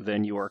neoprene,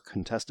 then you are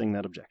contesting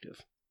that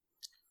objective.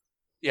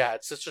 Yeah,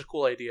 it's such a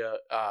cool idea,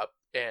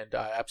 and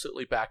I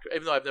absolutely back,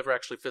 even though I've never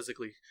actually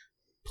physically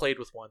played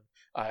with one,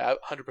 I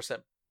 100%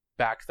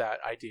 back that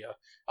idea.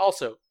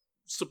 Also,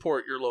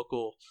 support your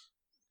local,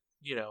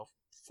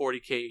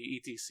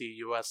 40K ETC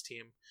US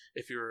team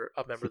if you're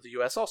a member of the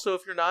US. Also,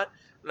 if you're not,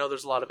 I know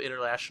there's a lot of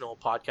international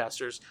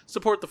podcasters.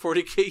 Support the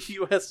 40K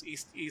US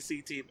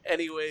EC team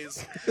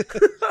anyways,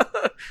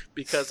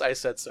 because I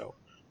said so.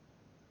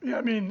 Yeah,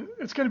 I mean,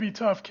 it's going to be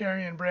tough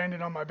carrying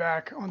Brandon on my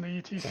back on the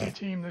ETC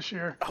team this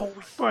year.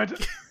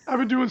 But I've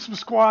been doing some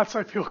squats.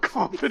 I feel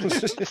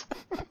confident.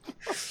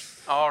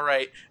 All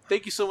right.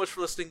 Thank you so much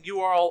for listening.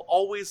 You are all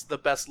always the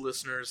best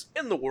listeners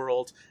in the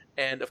world.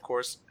 And, of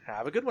course,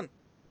 have a good one.